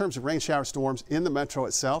 just in terms of rain shower storms in the metro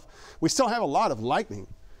itself. We still have a lot of lightning.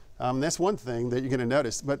 That's one thing that you're going to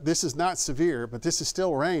notice, but this is not severe, but this is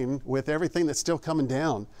still rain with everything that's still coming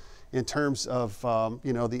down in terms of,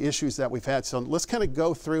 the issues that we've had. So let's kind of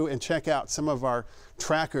go through and check out some of our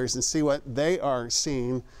trackers and see what they are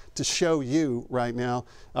seeing to show you right now.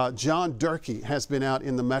 John Durkee has been out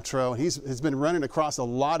in the metro. He's been running across a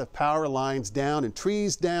lot of power lines down and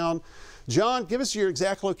trees down. John, give us your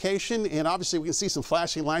exact location, and obviously we can see some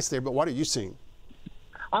flashing lights there, but what are you seeing?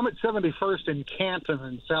 I'm at 71st in Canton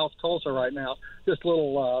in South Tulsa right now, just a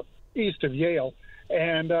little east of Yale.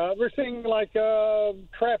 And we're seeing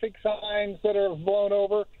traffic signs that are blown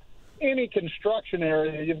over. Any construction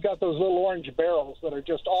area, you've got those little orange barrels that are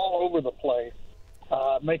just all over the place,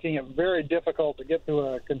 making it very difficult to get to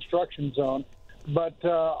a construction zone. But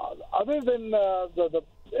other than the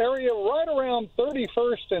area right around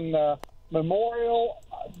 31st and Memorial,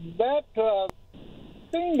 that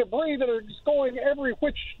seeing debris that are just going every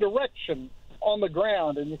which direction on the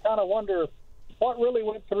ground, and you kind of wonder what really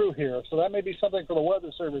went through here. So that may be something for the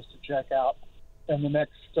Weather Service to check out in the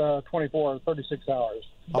next 24 or 36 hours.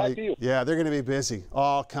 Back to you. Yeah, they're going to be busy.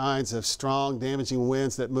 All kinds of strong, damaging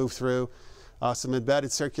winds that move through. Some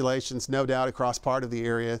embedded circulations, no doubt, across part of the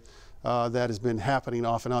area that has been happening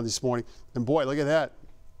off and on this morning. And boy, look at that.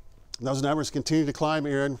 Those numbers continue to climb,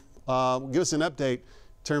 Aaron. Give us an update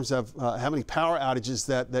in terms of how many power outages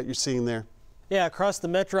that you're seeing there. Yeah, across the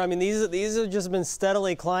metro. I mean, these have just been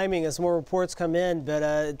steadily climbing as more reports come in.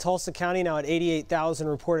 But Tulsa County now at 88,000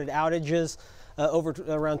 reported outages, over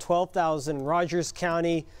around 12,000 in Rogers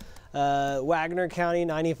County, Wagner County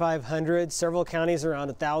 9,500, several counties around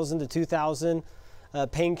 1,000 to 2,000,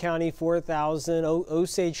 Payne County 4,000,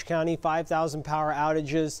 Osage County 5,000 power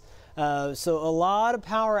outages. So a lot of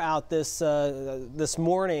power out this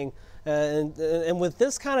morning. And with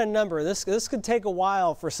this kind of number, this could take a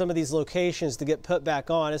while for some of these locations to get put back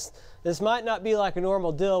on. This might not be like a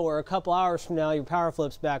normal deal where a couple hours from now your power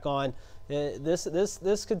flips back on.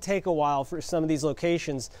 This could take a while for some of these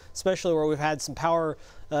locations, especially where we've had some power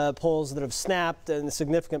poles that have snapped and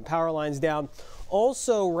significant power lines down.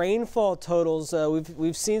 Also, rainfall totals.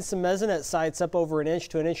 We've seen some mesonet sites up over 1 inch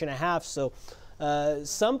to 1.5 inches. So.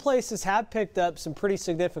 Some places have picked up some pretty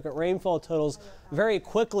significant rainfall totals very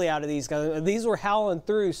quickly out of these guys. These were howling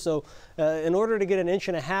through, so in order to get 1.5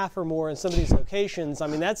 inches or more in some of these locations, I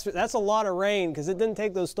mean, that's a lot of rain because it didn't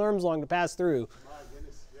take those storms long to pass through. My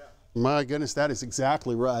goodness, yeah. My goodness, that is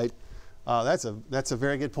exactly right. That's a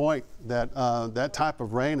very good point. That type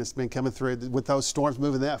of rain has been coming through with those storms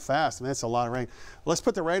moving that fast. I mean, that's a lot of rain. Let's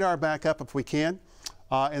put the radar back up if we can.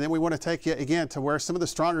 And then we want to take you again to where some of the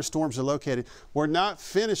stronger storms are located. We're not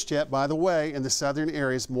finished yet, by the way, in the southern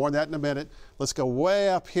areas. More on that in a minute. Let's go way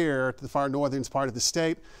up here to the far northern part of the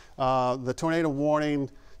state. The tornado warning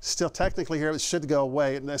still technically here. It should go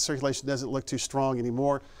away, and that circulation doesn't look too strong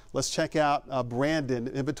anymore. Let's check out Brandon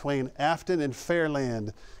in between Afton and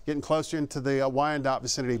Fairland, getting closer into the Wyandotte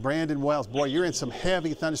vicinity. Brandon Wells, boy, you're in some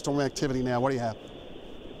heavy thunderstorm activity now. What do you have?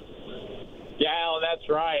 Yeah, Alan, that's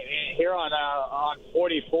right. Here on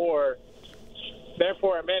 44, there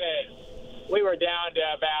for a minute, we were down to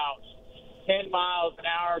about 10 miles an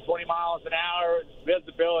hour, 20 miles an hour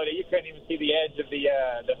visibility. You couldn't even see the edge of the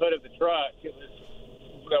hood of the truck.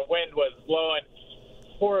 The wind was blowing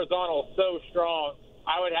horizontal so strong.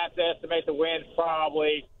 I would have to estimate the wind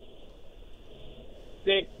probably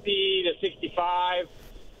 60 to 65,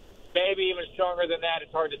 maybe even stronger than that.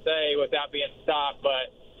 It's hard to say without being stopped, but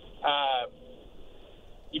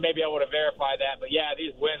you may be able to verify that. But yeah,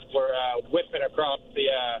 these winds were whipping across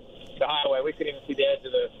the highway. We couldn't even see the edge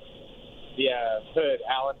of the hood,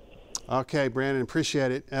 Alan. Okay, Brandon,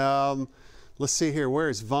 appreciate it. Let's see here. Where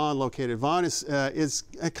is Vaughn located? Vaughn is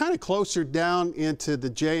kind of closer down into the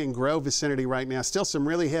Jay and Grove vicinity right now. Still some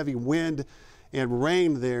really heavy wind and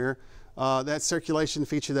rain there. That circulation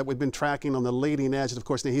feature that we've been tracking on the leading edge. And of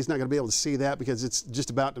course, now he's not going to be able to see that because it's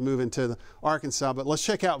just about to move into Arkansas. But let's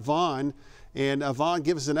check out Vaughn. And Vaughn,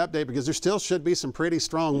 give us an update because there still should be some pretty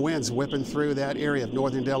strong winds whipping through that area of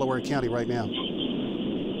northern Delaware County right now.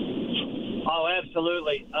 Oh,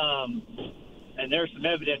 absolutely. And there's some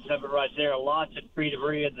evidence of it right there. Lots of tree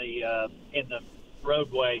debris in the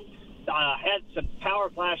roadway. Had some power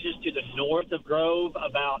flashes to the north of Grove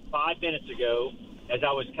about 5 minutes ago as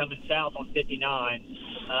I was coming south on 59.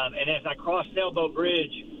 And as I crossed Sailboat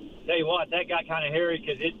Bridge, tell you what, that got kind of hairy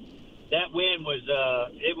because that wind was,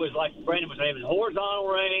 it was like Brandon was saying, it was horizontal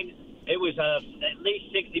rain. It was at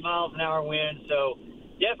least 60 miles an hour wind. So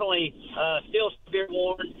definitely still severe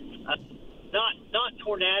warned. Not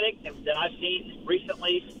tornadic that I've seen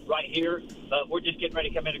recently right here, but we're just getting ready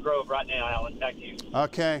to come into Grove right now, Alan. Back to you.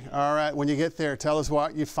 Okay, all right. When you get there, tell us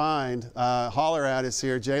what you find. Holler at us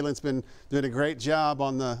here. Jalen's been doing a great job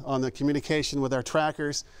on the communication with our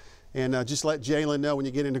trackers, and just let Jalen know when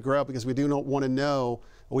you get into Grove because we do want to know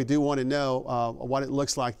what it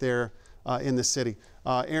looks like there in the city.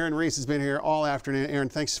 Aaron Reese has been here all afternoon. Aaron,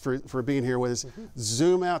 thanks for being here with us.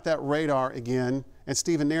 Zoom out that radar again. And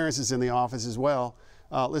Stephen Nares is in the office as well.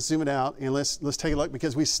 Let's zoom it out and let's take a look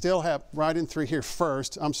because we still have right in through here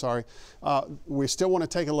first. I'm sorry. We still want to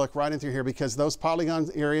take a look right in through here because those polygon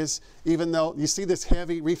areas, even though you see this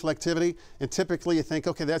heavy reflectivity, and typically you think,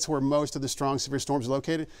 okay, that's where most of the strong severe storms are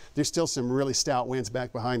located, there's still some really stout winds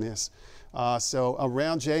back behind this. So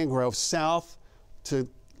around Jay and Grove, south to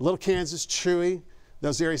Little Kansas, Chewy,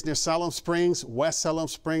 those areas near Siloam Springs, West Siloam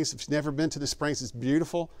Springs. If you've never been to the Springs, it's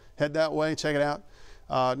beautiful. Head that way, check it out.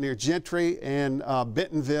 Near Gentry and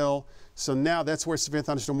Bentonville. So now that's where severe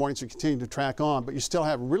thunderstorm warnings are continuing to track on, but you still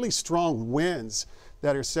have really strong winds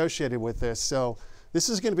that are associated with this. So this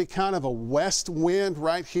is going to be kind of a west wind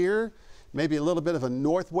right here, maybe a little bit of a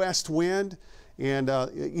northwest wind, and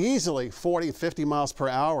easily 40, 50 miles per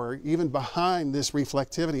hour, even behind this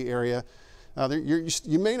reflectivity area.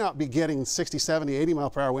 You may not be getting 60, 70, 80 mile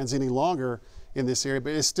per hour winds any longer in this area,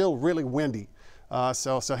 but it's still really windy.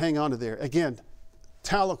 So hang on to there. Again,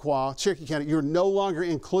 Tahlequah, Cherokee County, you're no longer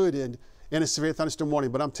included in a severe thunderstorm warning.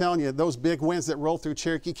 But I'm telling you, those big winds that roll through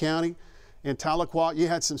Cherokee County and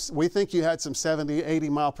Tahlequah, we think you had some 70, 80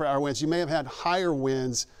 mile per hour winds. You may have had higher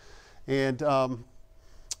winds, and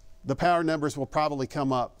the power numbers will probably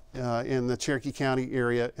come up in the Cherokee County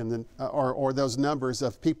area, and then or those numbers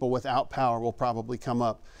of people without power will probably come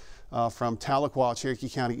up from Tahlequah, Cherokee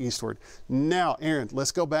County eastward. Now, Aaron,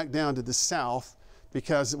 let's go back down to the south,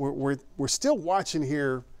 because we're still watching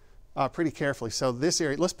here pretty carefully. So this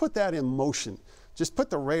area, let's put that in motion. Just put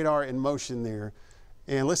the radar in motion there,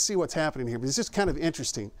 and let's see what's happening here. But it's just kind of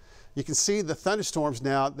interesting. You can see the thunderstorms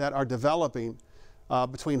now that are developing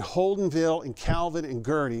between Holdenville and Calvin and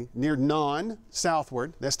Gertie, near Non,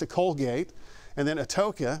 southward. That's to Colgate. And then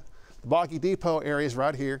Atoka, the Boggy Depot area is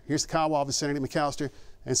right here. Here's the Kiowa vicinity, McAllister.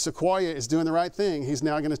 And Sequoia is doing the right thing. He's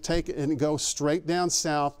now going to take it and go straight down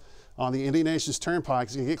south on the Indian Nations Turnpike.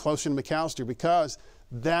 He's going to get closer to McAllister because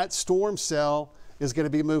that storm cell is going to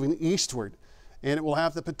be moving eastward, and it will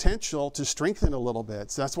have the potential to strengthen a little bit.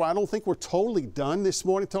 So that's why I don't think we're totally done this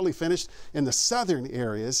morning, totally finished in the southern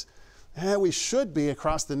areas. We should be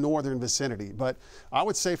across the northern vicinity, but I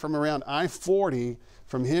would say from around I-40,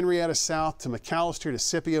 from Henrietta South to McAllister to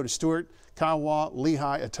Scipio to Stewart, Kiowa,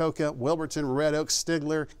 Lehigh, Atoka, Wilburton, Red Oak,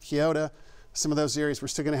 Stigler, Keota, some of those areas we're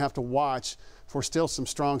still going to have to watch for still some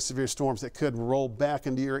strong severe storms that could roll back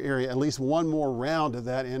into your area. At least one more round of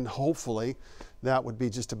that, and hopefully that would be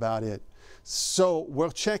just about it. So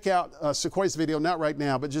we'll check out Sequoia's video, not right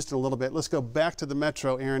now, but just in a little bit. Let's go back to the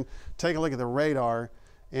metro, Aaron, take a look at the radar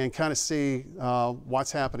and kind of see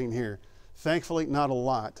what's happening here. Thankfully, not a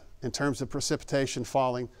lot in terms of precipitation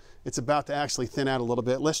falling. It's about to actually thin out a little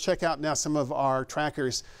bit. Let's check out now some of our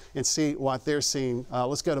trackers and see what they're seeing.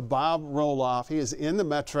 Let's go to Bob Roloff. He is in the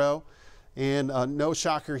metro, and no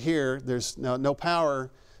shocker here. There's no power.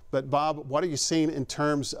 But Bob, what are you seeing in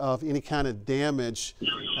terms of any kind of damage?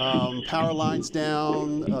 Power lines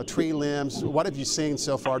down, tree limbs. What have you seen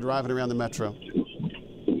so far driving around the metro?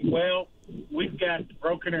 Well, we've got the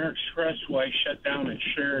Broken Arrow Expressway shut down in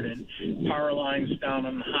Sheridan, power lines down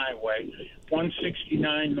on the highway.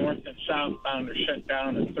 169 north and southbound are shut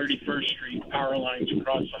down at 31st Street, power lines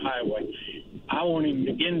across the highway. I won't even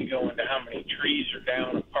begin to go into how many trees are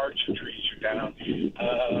down and parts of trees are down.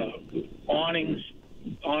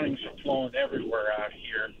 Awnings are flowing everywhere out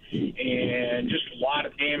here, and just a lot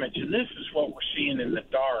of damage. And this is what we're seeing in the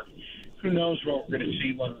dark. Who knows what we're going to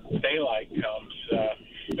see when daylight comes.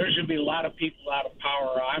 There's going to be a lot of people out of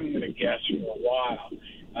power, I'm going to guess, for a while.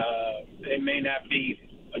 It may not be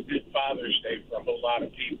a good Father's Day for a whole lot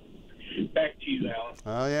of people. Back to you, Alan.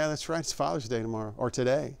 Oh, yeah, that's right. It's Father's Day tomorrow, or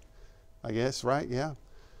today, I guess, right? Yeah.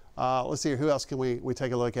 Let's see here. Who else can we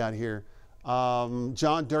take a look at here?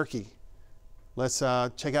 John Durkee. Let's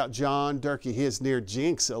check out John Durkee. He is near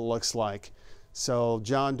Jinx, it looks like. So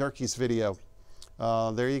John Durkee's video.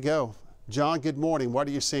 There you go. John, good morning. What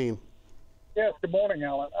are you seeing? Yes, good morning,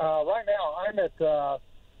 Alan. Right now, I'm at the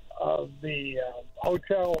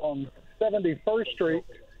hotel on 71st Street,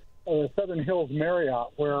 Southern Hills Marriott,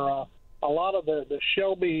 where a lot of the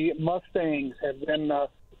Shelby Mustangs have been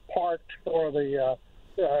parked for the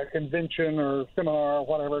convention or seminar or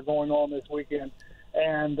whatever going on this weekend.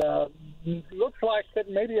 And looks like that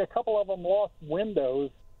maybe a couple of them lost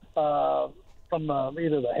windows from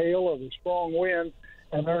either the hail or the strong winds,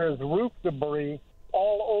 and there is roof debris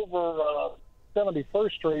all over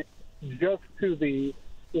 71st Street, just to the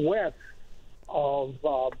west of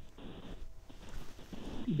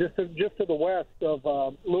just to the west of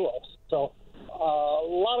Lewis. So a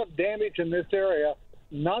lot of damage in this area.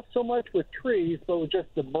 Not so much with trees, but with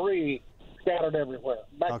just debris scattered everywhere.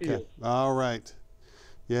 Back to you. All right.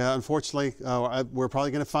 Yeah, unfortunately, we're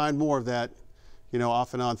probably going to find more of that,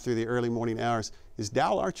 off and on through the early morning hours. Is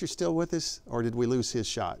Dal Archer still with us, or did we lose his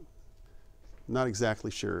shot? Not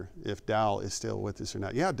exactly sure if Dal is still with us or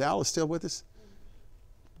not. Yeah, Dal is still with us.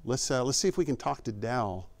 Let's see if we can talk to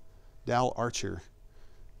Dal Archer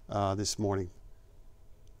this morning.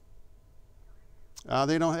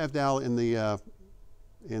 They don't have Dal in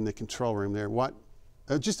the control room there. What?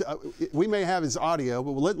 We may have his audio,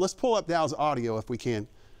 but let's pull up Dal's audio if we can.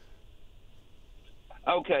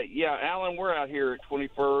 Okay, yeah, Alan, we're out here at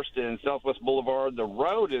 21st and Southwest Boulevard. The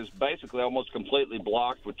road is basically almost completely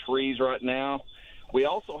blocked with trees right now. We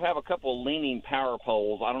also have a couple of leaning power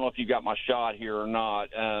poles. I don't know if you got my shot here or not,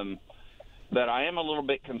 but I am a little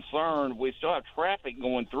bit concerned. We still have traffic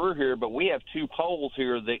going through here, but we have two poles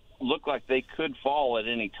here that look like they could fall at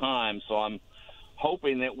any time, so I'm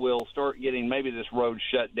hoping that we'll start getting maybe this road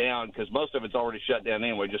shut down, because most of it's already shut down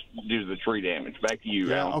anyway, just due to the tree damage. Back to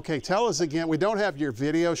you, Alan. Okay, tell us again. We don't have your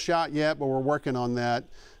video shot yet, but we're working on that.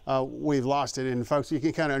 We've lost it, and folks, you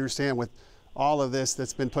can kind of understand with all of this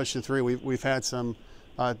that's been pushing through. We've had some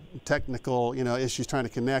technical, issues trying to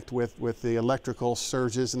connect with the electrical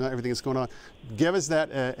surges and everything that's going on. Give us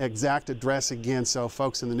that exact address again, so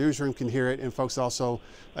folks in the newsroom can hear it, and folks also,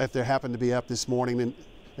 if they happen to be up this morning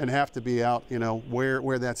and have to be out,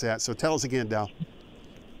 where that's at. So tell us again, Dal.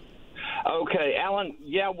 Okay, Alan,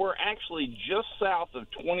 yeah, we're actually just south of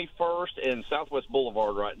 21st and Southwest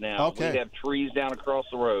Boulevard right now. Okay. We have trees down across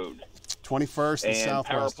the road. 21st and Southwest.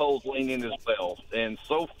 Power poles leaning as well. And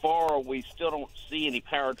so far, we still don't see any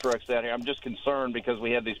power trucks out here. I'm just concerned because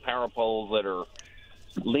we have these power poles that are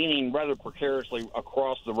leaning rather precariously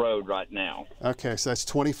across the road right now. Okay, so that's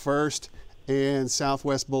 21st and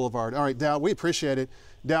Southwest Boulevard. All right, Dal, we appreciate it.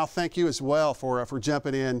 Dal, thank you as well for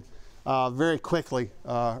jumping in very quickly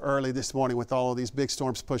early this morning with all of these big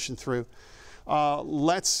storms pushing through.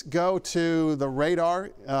 Let's go to the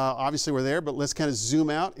radar. Obviously, we're there, but let's kind of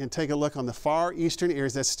zoom out and take a look on the far eastern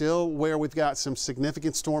areas. That's still where we've got some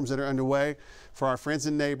significant storms that are underway for our friends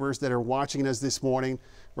and neighbors that are watching us this morning,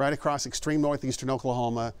 right across extreme northeastern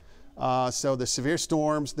Oklahoma. So the severe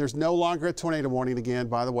storms, there's no longer a tornado warning again,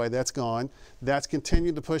 by the way, that's gone. That's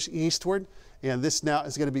continued to push eastward, and this now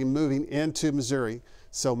is going to be moving into Missouri.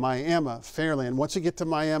 So Miami, Fairland, once you get to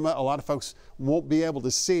Miami, a lot of folks won't be able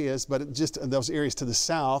to see us, but just those areas to the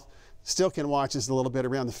south still can watch us a little bit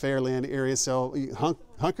around the Fairland area. So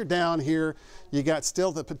hunker down here. You got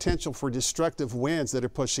still the potential for destructive winds that are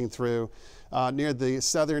pushing through near the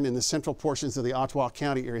southern and the central portions of the Ottawa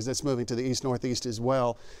County areas. That's moving to the east-northeast as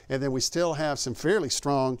well. And then we still have some fairly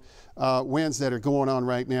strong winds that are going on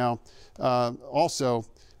right now also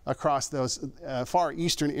across those far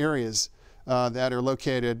eastern areas that are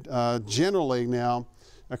located generally now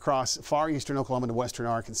across far eastern Oklahoma to western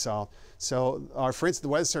Arkansas. So our friends at the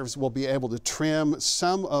Weather Service will be able to trim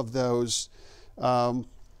some of those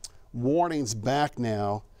warnings back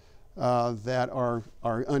now that are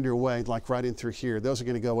underway, like right in through here. Those are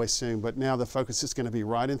going to go away soon, but now the focus is going to be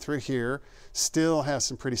right in through here. Still has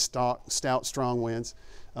some pretty stout, strong winds.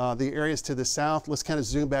 The areas to the south, let's kind of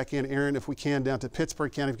zoom back in, Aaron, if we can, down to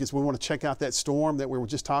Pittsburg County, because we want to check out that storm that we were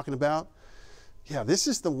just talking about. Yeah, this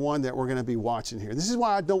is the one that we're going to be watching here. This is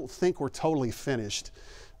why I don't think we're totally finished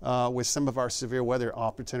with some of our severe weather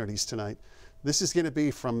opportunities tonight. This is going to be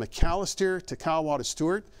from McAllister to Kiowa to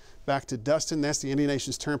Stewart, back to Dustin. That's the Indian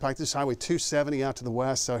Nations Turnpike. This is Highway 270 out to the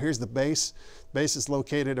west. So here's the base. Base is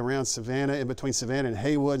located around Savannah, in between Savannah and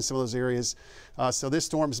Haywood and some of those areas. So this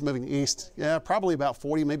storm is moving east, probably about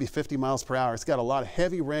 40, maybe 50 miles per hour. It's got a lot of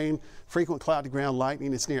heavy rain, frequent cloud-to-ground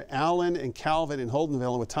lightning. It's near Allen and Calvin and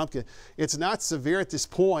Holdenville and Wetumpka. It's not severe at this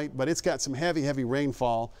point, but it's got some heavy, heavy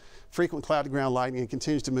rainfall, frequent cloud-to-ground lightning, and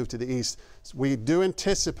continues to move to the east. So we do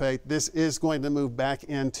anticipate this is going to move back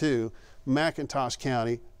into McIntosh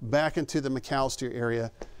County, back into the McAllister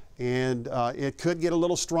area, and it could get a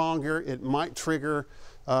little stronger. It might trigger,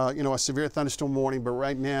 a severe thunderstorm warning, but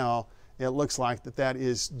right now it looks like that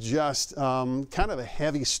is just kind of a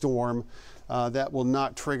heavy storm that will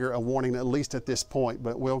not trigger a warning, at least at this point,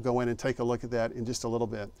 but we'll go in and take a look at that in just a little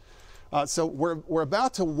bit. So we're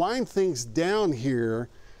about to wind things down here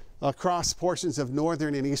across portions of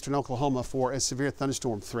northern and eastern Oklahoma for a severe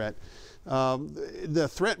thunderstorm threat. The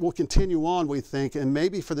threat will continue on, we think, and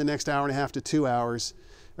maybe for the next hour and a half to 2 hours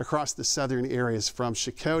across the southern areas from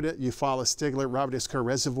Chakotah, Eufaula, Stigler, Robert S. Kerr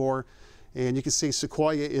Reservoir, and you can see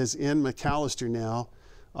Sequoia is in McAllister now.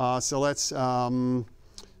 So let's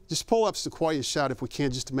just pull up Sequoia's shot if we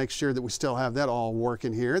can, just to make sure that we still have that all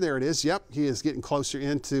working here. There it is. Yep, he is getting closer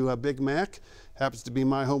into Big Mac. Happens to be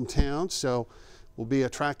my hometown, so we'll be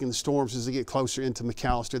tracking the storms as they get closer into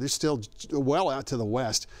McAllister. They're still well out to the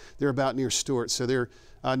west. They're about near Stewart, so they're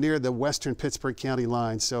near the western Pittsburg County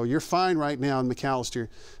line. So you're fine right now in McAllister,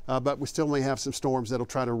 but we still may have some storms that'll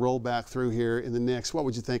try to roll back through here in the next, what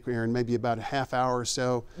would you think, Aaron, maybe about a half hour or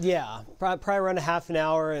so? Yeah, probably around a half an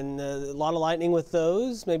hour, and a lot of lightning with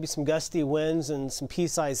those, maybe some gusty winds and some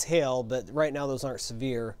pea-sized hail, but right now those aren't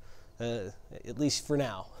severe, at least for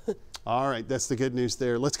now. All right, that's the good news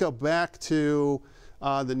there. Let's go back to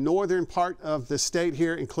the northern part of the state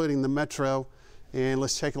here, including the metro, and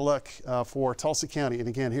let's take a look for Tulsa County. And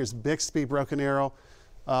again, here's Bixby, Broken Arrow.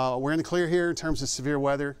 We're in the clear here in terms of severe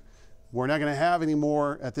weather. We're not going to have any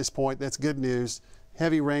more at this point. That's good news.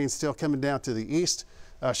 Heavy rain still coming down to the east.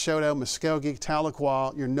 Choteau, Muskogee,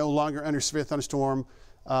 Tahlequah, you're no longer under severe thunderstorm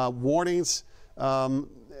warnings.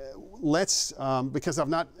 Because I've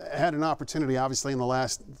not had an opportunity, obviously, in the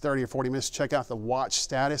last 30 or 40 minutes to check out the watch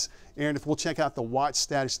status. Aaron, if we'll check out the watch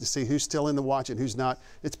status to see who's still in the watch and who's not,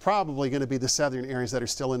 it's probably going to be the southern areas that are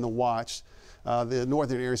still in the watch. The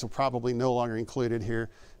northern areas will probably no longer included here.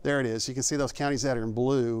 There it is. You can see those counties that are in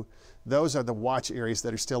blue. Those are the watch areas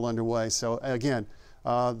that are still underway. So again,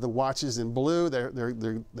 the watches in blue,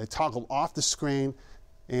 they toggle off the screen.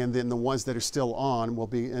 And then the ones that are still on will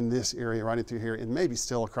be in this area right in through here, and maybe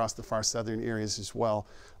still across the far southern areas as well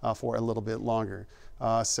for a little bit longer.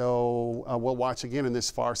 So we'll watch again in this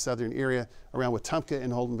far southern area around Wetumpka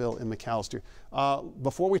and Holdenville and McAllister.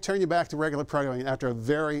 Before we turn you back to regular programming, after a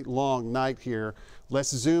very long night here,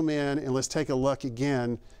 let's zoom in and let's take a look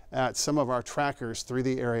again at some of our trackers through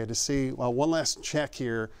the area to see one last check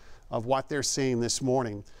here of what they're seeing this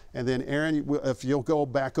morning. And then Aaron, if you'll go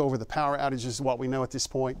back over the power outages, what we know at this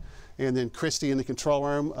point, and then Christy in the control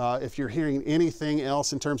room, if you're hearing anything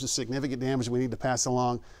else in terms of significant damage we need to pass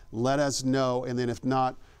along, let us know. And then if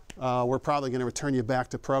not, we're probably going to return you back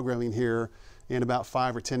to programming here in about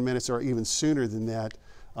 5 or 10 minutes or even sooner than that.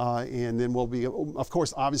 And then we'll be, of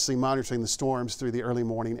course, obviously monitoring the storms through the early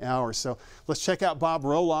morning hours. So let's check out Bob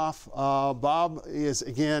Roloff. Bob is,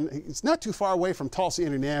 again, he's not too far away from Tulsa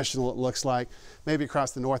International, it looks like, maybe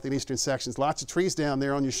across the north and eastern sections. Lots of trees down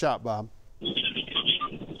there on your shot, Bob.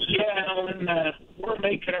 Yeah, Alan, we're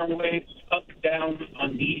making our way up and down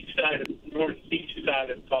on the northeast side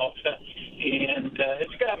of Tulsa, and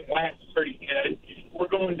it's gotten whacked pretty good. We're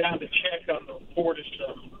going down to check on the report of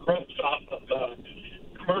some ropes off of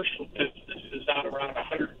commercial businesses out around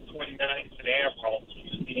 129th and Admiral,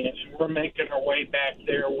 and so we're making our way back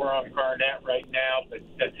there. We're on Garnett right now, but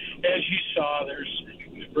as you saw, there's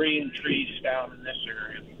debris and trees down in this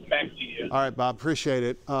area. Back to you. All right, Bob, appreciate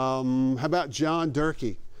it. How about John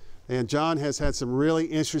Durkee? And John has had some really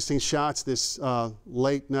interesting shots this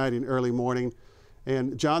late night and early morning.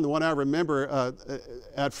 And John, the one I remember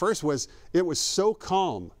at first was it was so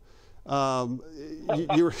calm.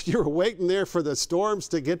 You were waiting there for the storms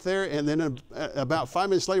to get there, and then about 5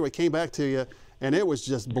 minutes later, we came back to you, and it was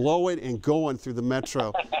just blowing and going through the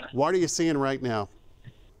metro. What are you seeing right now?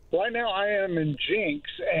 Right now, I am in Jinx,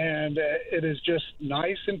 and it is just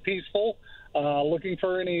nice and peaceful. Looking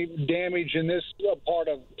for any damage in this part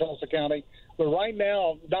of Tulsa County, but right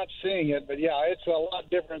now, not seeing it. But yeah, it's a lot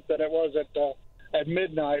different than it was at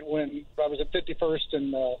midnight when I was at 51st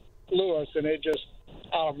and Lewis, and it just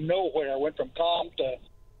out of nowhere went from calm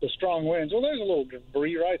to strong winds. Well, there's a little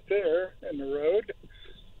debris right there in the road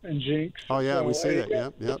in Jinx. Oh yeah, so, we see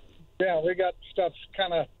that. Yep. Yeah, we got stuff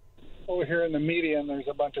kind of over here in the median. There's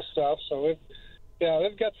a bunch of stuff. So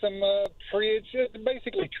they've got some tree. It's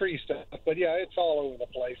basically tree stuff, but yeah, it's all over the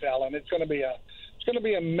place, Alan. It's going to be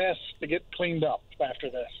a mess to get cleaned up after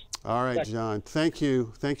this. All right, John. Thank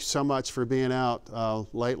you so much for being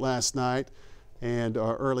out late last night and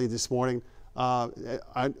early this morning.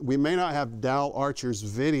 We may not have Dal Archer's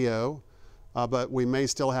video, but we may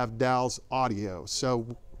still have Dal's audio. So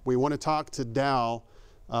we want to talk to Dal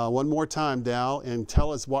one more time, Dal, and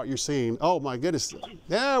tell us what you're seeing. Oh my goodness.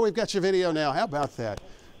 Yeah, we've got your video now. How about that?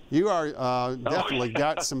 You are definitely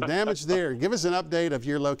got some damage there. Give us an update of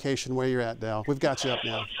your location where you're at, Dal. We've got you up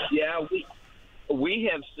now. Yeah, we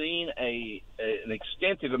have seen an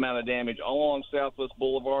extensive amount of damage along Southwest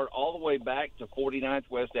Boulevard all the way back to 49th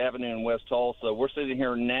West Avenue in West Tulsa. We're sitting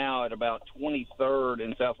here now at about 23rd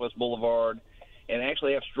and Southwest Boulevard and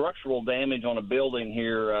actually have structural damage on a building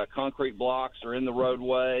here. Concrete blocks are in the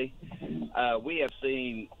roadway. We have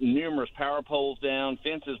seen numerous power poles down,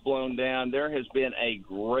 fences blown down. There has been a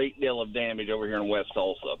great deal of damage over here in West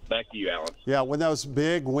Tulsa. Back to you, Alan. Yeah, when those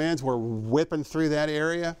big winds were whipping through that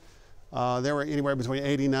area, there were anywhere between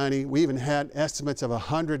 80 and 90. We even had estimates of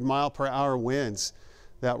 100-mile-per-hour winds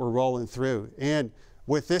that were rolling through. And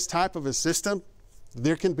with this type of a system,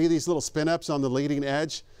 there can be these little spin-ups on the leading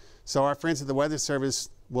edge. So our friends at the Weather Service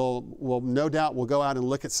will no doubt will go out and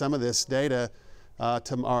look at some of this data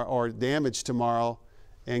or damage tomorrow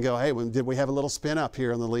and go, hey, did we have a little spin up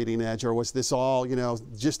here on the leading edge, or was this all,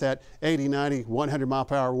 just that 80, 90,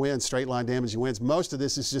 100-mile-per-hour wind, straight line damaging winds? Most of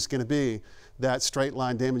this is just going to be that straight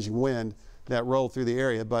line damaging wind that rolled through the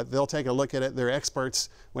area, but they'll take a look at it. They're experts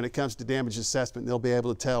when it comes to damage assessment. They'll be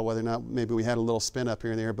able to tell whether or not maybe we had a little spin up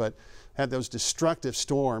here and there, but had those destructive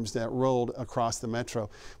storms that rolled across the metro.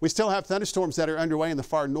 We still have thunderstorms that are underway in the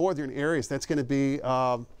far northern areas. That's going to be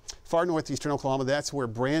far northeastern Oklahoma. That's where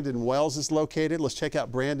Brandon Wells is located. Let's check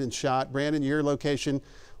out Brandon's shot. Brandon, your location,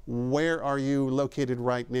 where are you located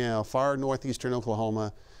right now? Far northeastern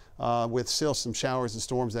Oklahoma. With still some showers and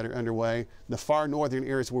storms that are underway. The far northern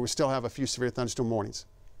areas where we still have a few severe thunderstorm warnings.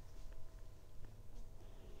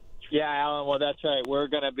 Yeah, Alan, well, that's right. We're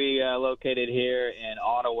going to be located here in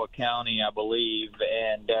Ottawa County, I believe,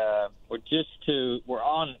 and we're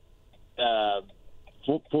on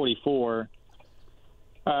 44,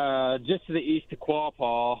 just to the east of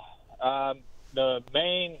Quapaw. The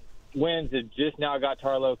main winds have just now got to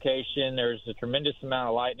our location. There's a tremendous amount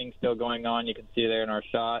of lightning still going on. You can see there in our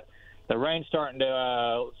shot. The rain's starting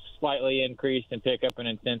to slightly increase and pick up in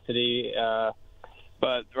intensity.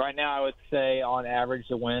 But right now, I would say on average,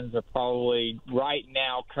 the winds are probably right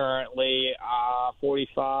now currently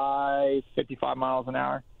 45, 55 miles an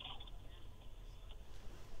hour.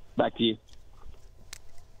 Back to you.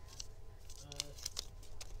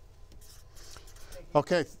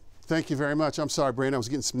 Okay. Thank you very much. I'm sorry, Brandon. I was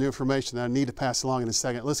getting some new information that I need to pass along in a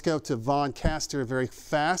second. Let's go to Vaughn Castor very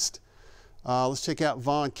fast. Let's check out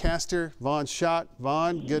Vaughn Castor. Vaughn shot.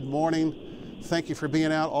 Vaughn, good morning. Thank you for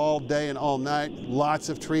being out all day and all night. Lots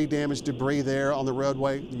of tree damage, debris there on the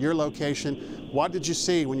roadway. Your location. What did you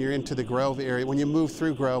see when you're into the Grove area, when you moved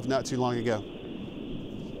through Grove not too long ago?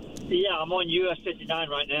 Yeah, I'm on US 59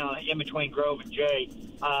 right now, in between Grove and Jay.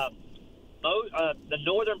 The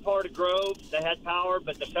northern part of Grove, they had power,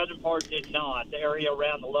 but the southern part did not. The area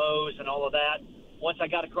around the Lowe's and all of that. Once I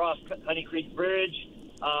got across Honey Creek Bridge,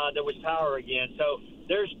 there was power again. So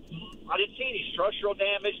I didn't see any structural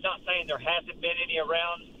damage. Not saying there hasn't been any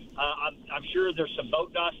around I'm sure there's some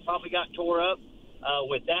boat docks probably got tore up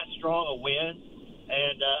with that strong a wind.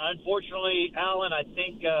 And unfortunately, Alan, I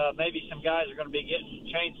think maybe some guys are going to be getting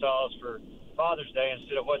chainsaws for Father's Day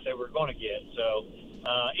instead of what they were going to get. So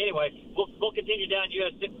anyway, we'll continue down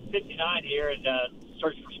US 59 here and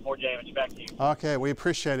search for some more damage. Back to you. Okay, we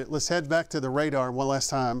appreciate it. Let's head back to the radar one last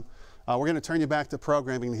time. We're going to turn you back to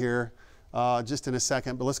programming here just in a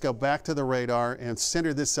second, but let's go back to the radar and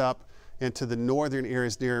center this up into the northern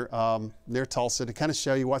areas near Tulsa to kind of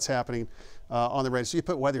show you what's happening on the radar. So you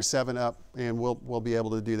put Weather 7 up, and we'll be able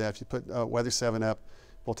to do that. If you put Weather 7 up,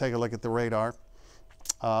 we'll take a look at the radar,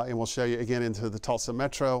 and we'll show you again into the Tulsa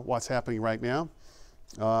Metro what's happening right now.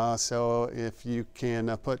 So if you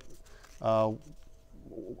can put, I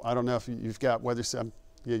don't know if you've got Weather 7.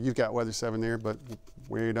 Yeah, you've got Weather 7 there, but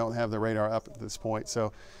we don't have the radar up at this point.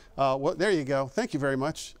 So well, there you go. Thank you very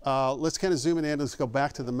much. Let's kind of zoom in and let's go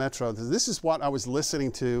back to the Metro. This is what I was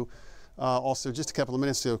listening to also just a couple of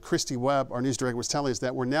minutes ago. Christy Webb, our news director, was telling us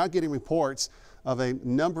that we're now getting reports of a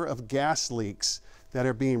number of gas leaks that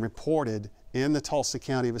are being reported in the Tulsa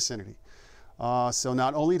County vicinity. So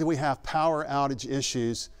not only do we have power outage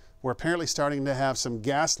issues, we're apparently starting to have some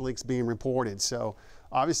gas leaks being reported. So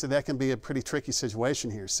obviously that can be a pretty tricky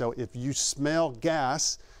situation here. So if you smell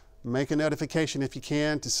gas, make a notification if you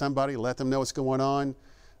can to somebody, let them know what's going on.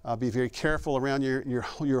 Be very careful around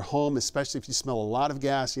your home, especially if you smell a lot of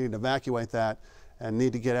gas. You need to evacuate that and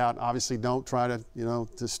need to get out. Obviously don't try to,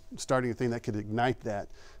 to start anything that could ignite that.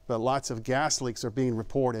 But lots of gas leaks are being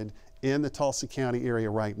reported in the Tulsa County area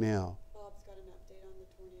right now. Bob's got an update on the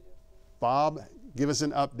tornado. Bob, give us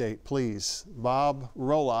an update, please. Bob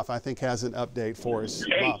Roloff, I think, has an update for us.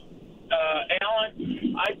 Hey, Bob.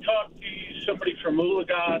 Alan, I talked to somebody from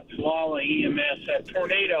Oologah, Tuala EMS. That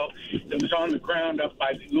tornado that was on the ground up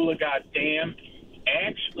by the Oologah Dam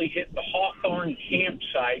actually hit the Hawthorne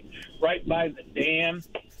campsite right by the dam.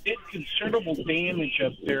 Did considerable damage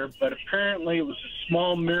up there, but apparently it was a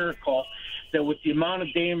small miracle that with the amount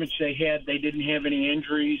of damage they had, they didn't have any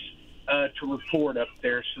injuries to report up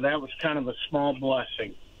there. So that was kind of a small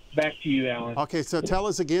blessing. Back to you, Alan. Okay, so tell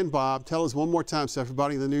us again, Bob. Tell us one more time so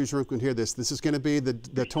everybody in the newsroom can hear this. This is going to be the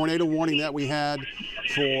tornado warning that we had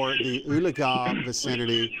for the Oologah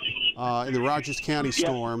vicinity in the Rogers County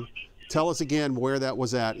storm. Tell us again where that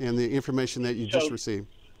was at and the information that you just received.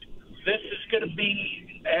 This is going to be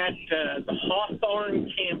at the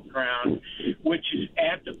Hawthorne Campground, which is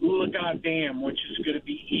at the Oologah Dam, which is going to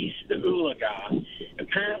be east of Oologah.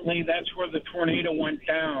 Apparently, that's where the tornado went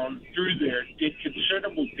down through there, did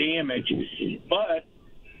considerable damage, but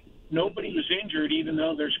nobody was injured, even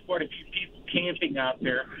though there's quite a few people camping out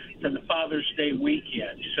there for the Father's Day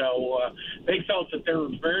weekend. So they felt that they were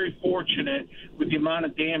very fortunate with the amount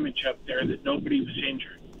of damage up there that nobody was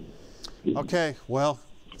injured. Okay, well,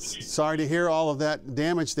 sorry to hear all of that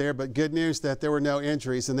damage there, but good news that there were no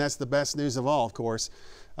injuries, and that's the best news of all, of course,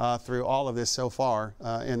 through all of this so far.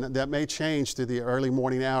 And that may change through the early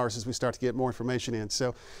morning hours as we start to get more information in.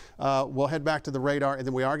 So we'll head back to the radar, and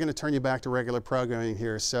then we are going to turn you back to regular programming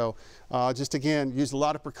here. So just again, use a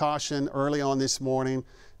lot of precaution early on this morning.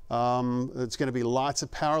 It's going to be lots of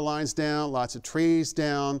power lines down, lots of trees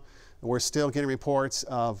down. We're still getting reports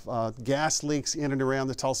of gas leaks in and around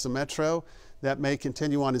the Tulsa Metro. That may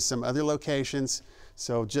continue on in some other locations.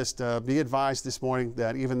 So just be advised this morning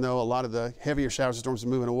that even though a lot of the heavier showers and storms are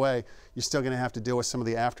moving away, you're still going to have to deal with some of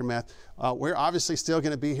the aftermath. We're obviously still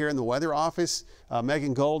going to be here in the weather office.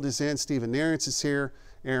 Megan Gold is in, Stephen Narrance is here,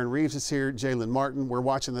 Aaron Reeves is here, Jalen Martin. We're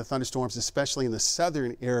watching the thunderstorms, especially in the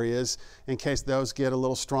southern areas, in case those get a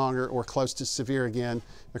little stronger or close to severe again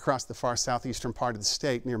across the far southeastern part of the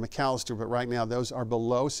state near McAllister. But right now, those are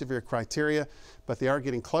below severe criteria, but they are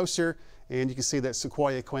getting closer. And you can see that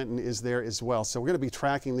Sequoia Quentin is there as well. So we're going to be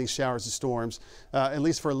tracking these showers and storms at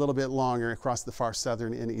least for a little bit longer across the far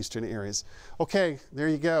southern and eastern areas. Okay, there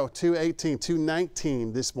you go, 218,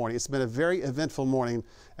 219 this morning. It's been a very eventful morning,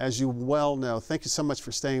 as you well know. Thank you so much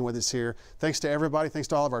for staying with us here. Thanks to everybody. Thanks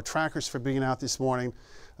to all of our trackers for being out this morning.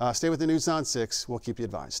 Stay with the News on 6. We'll keep you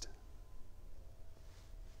advised.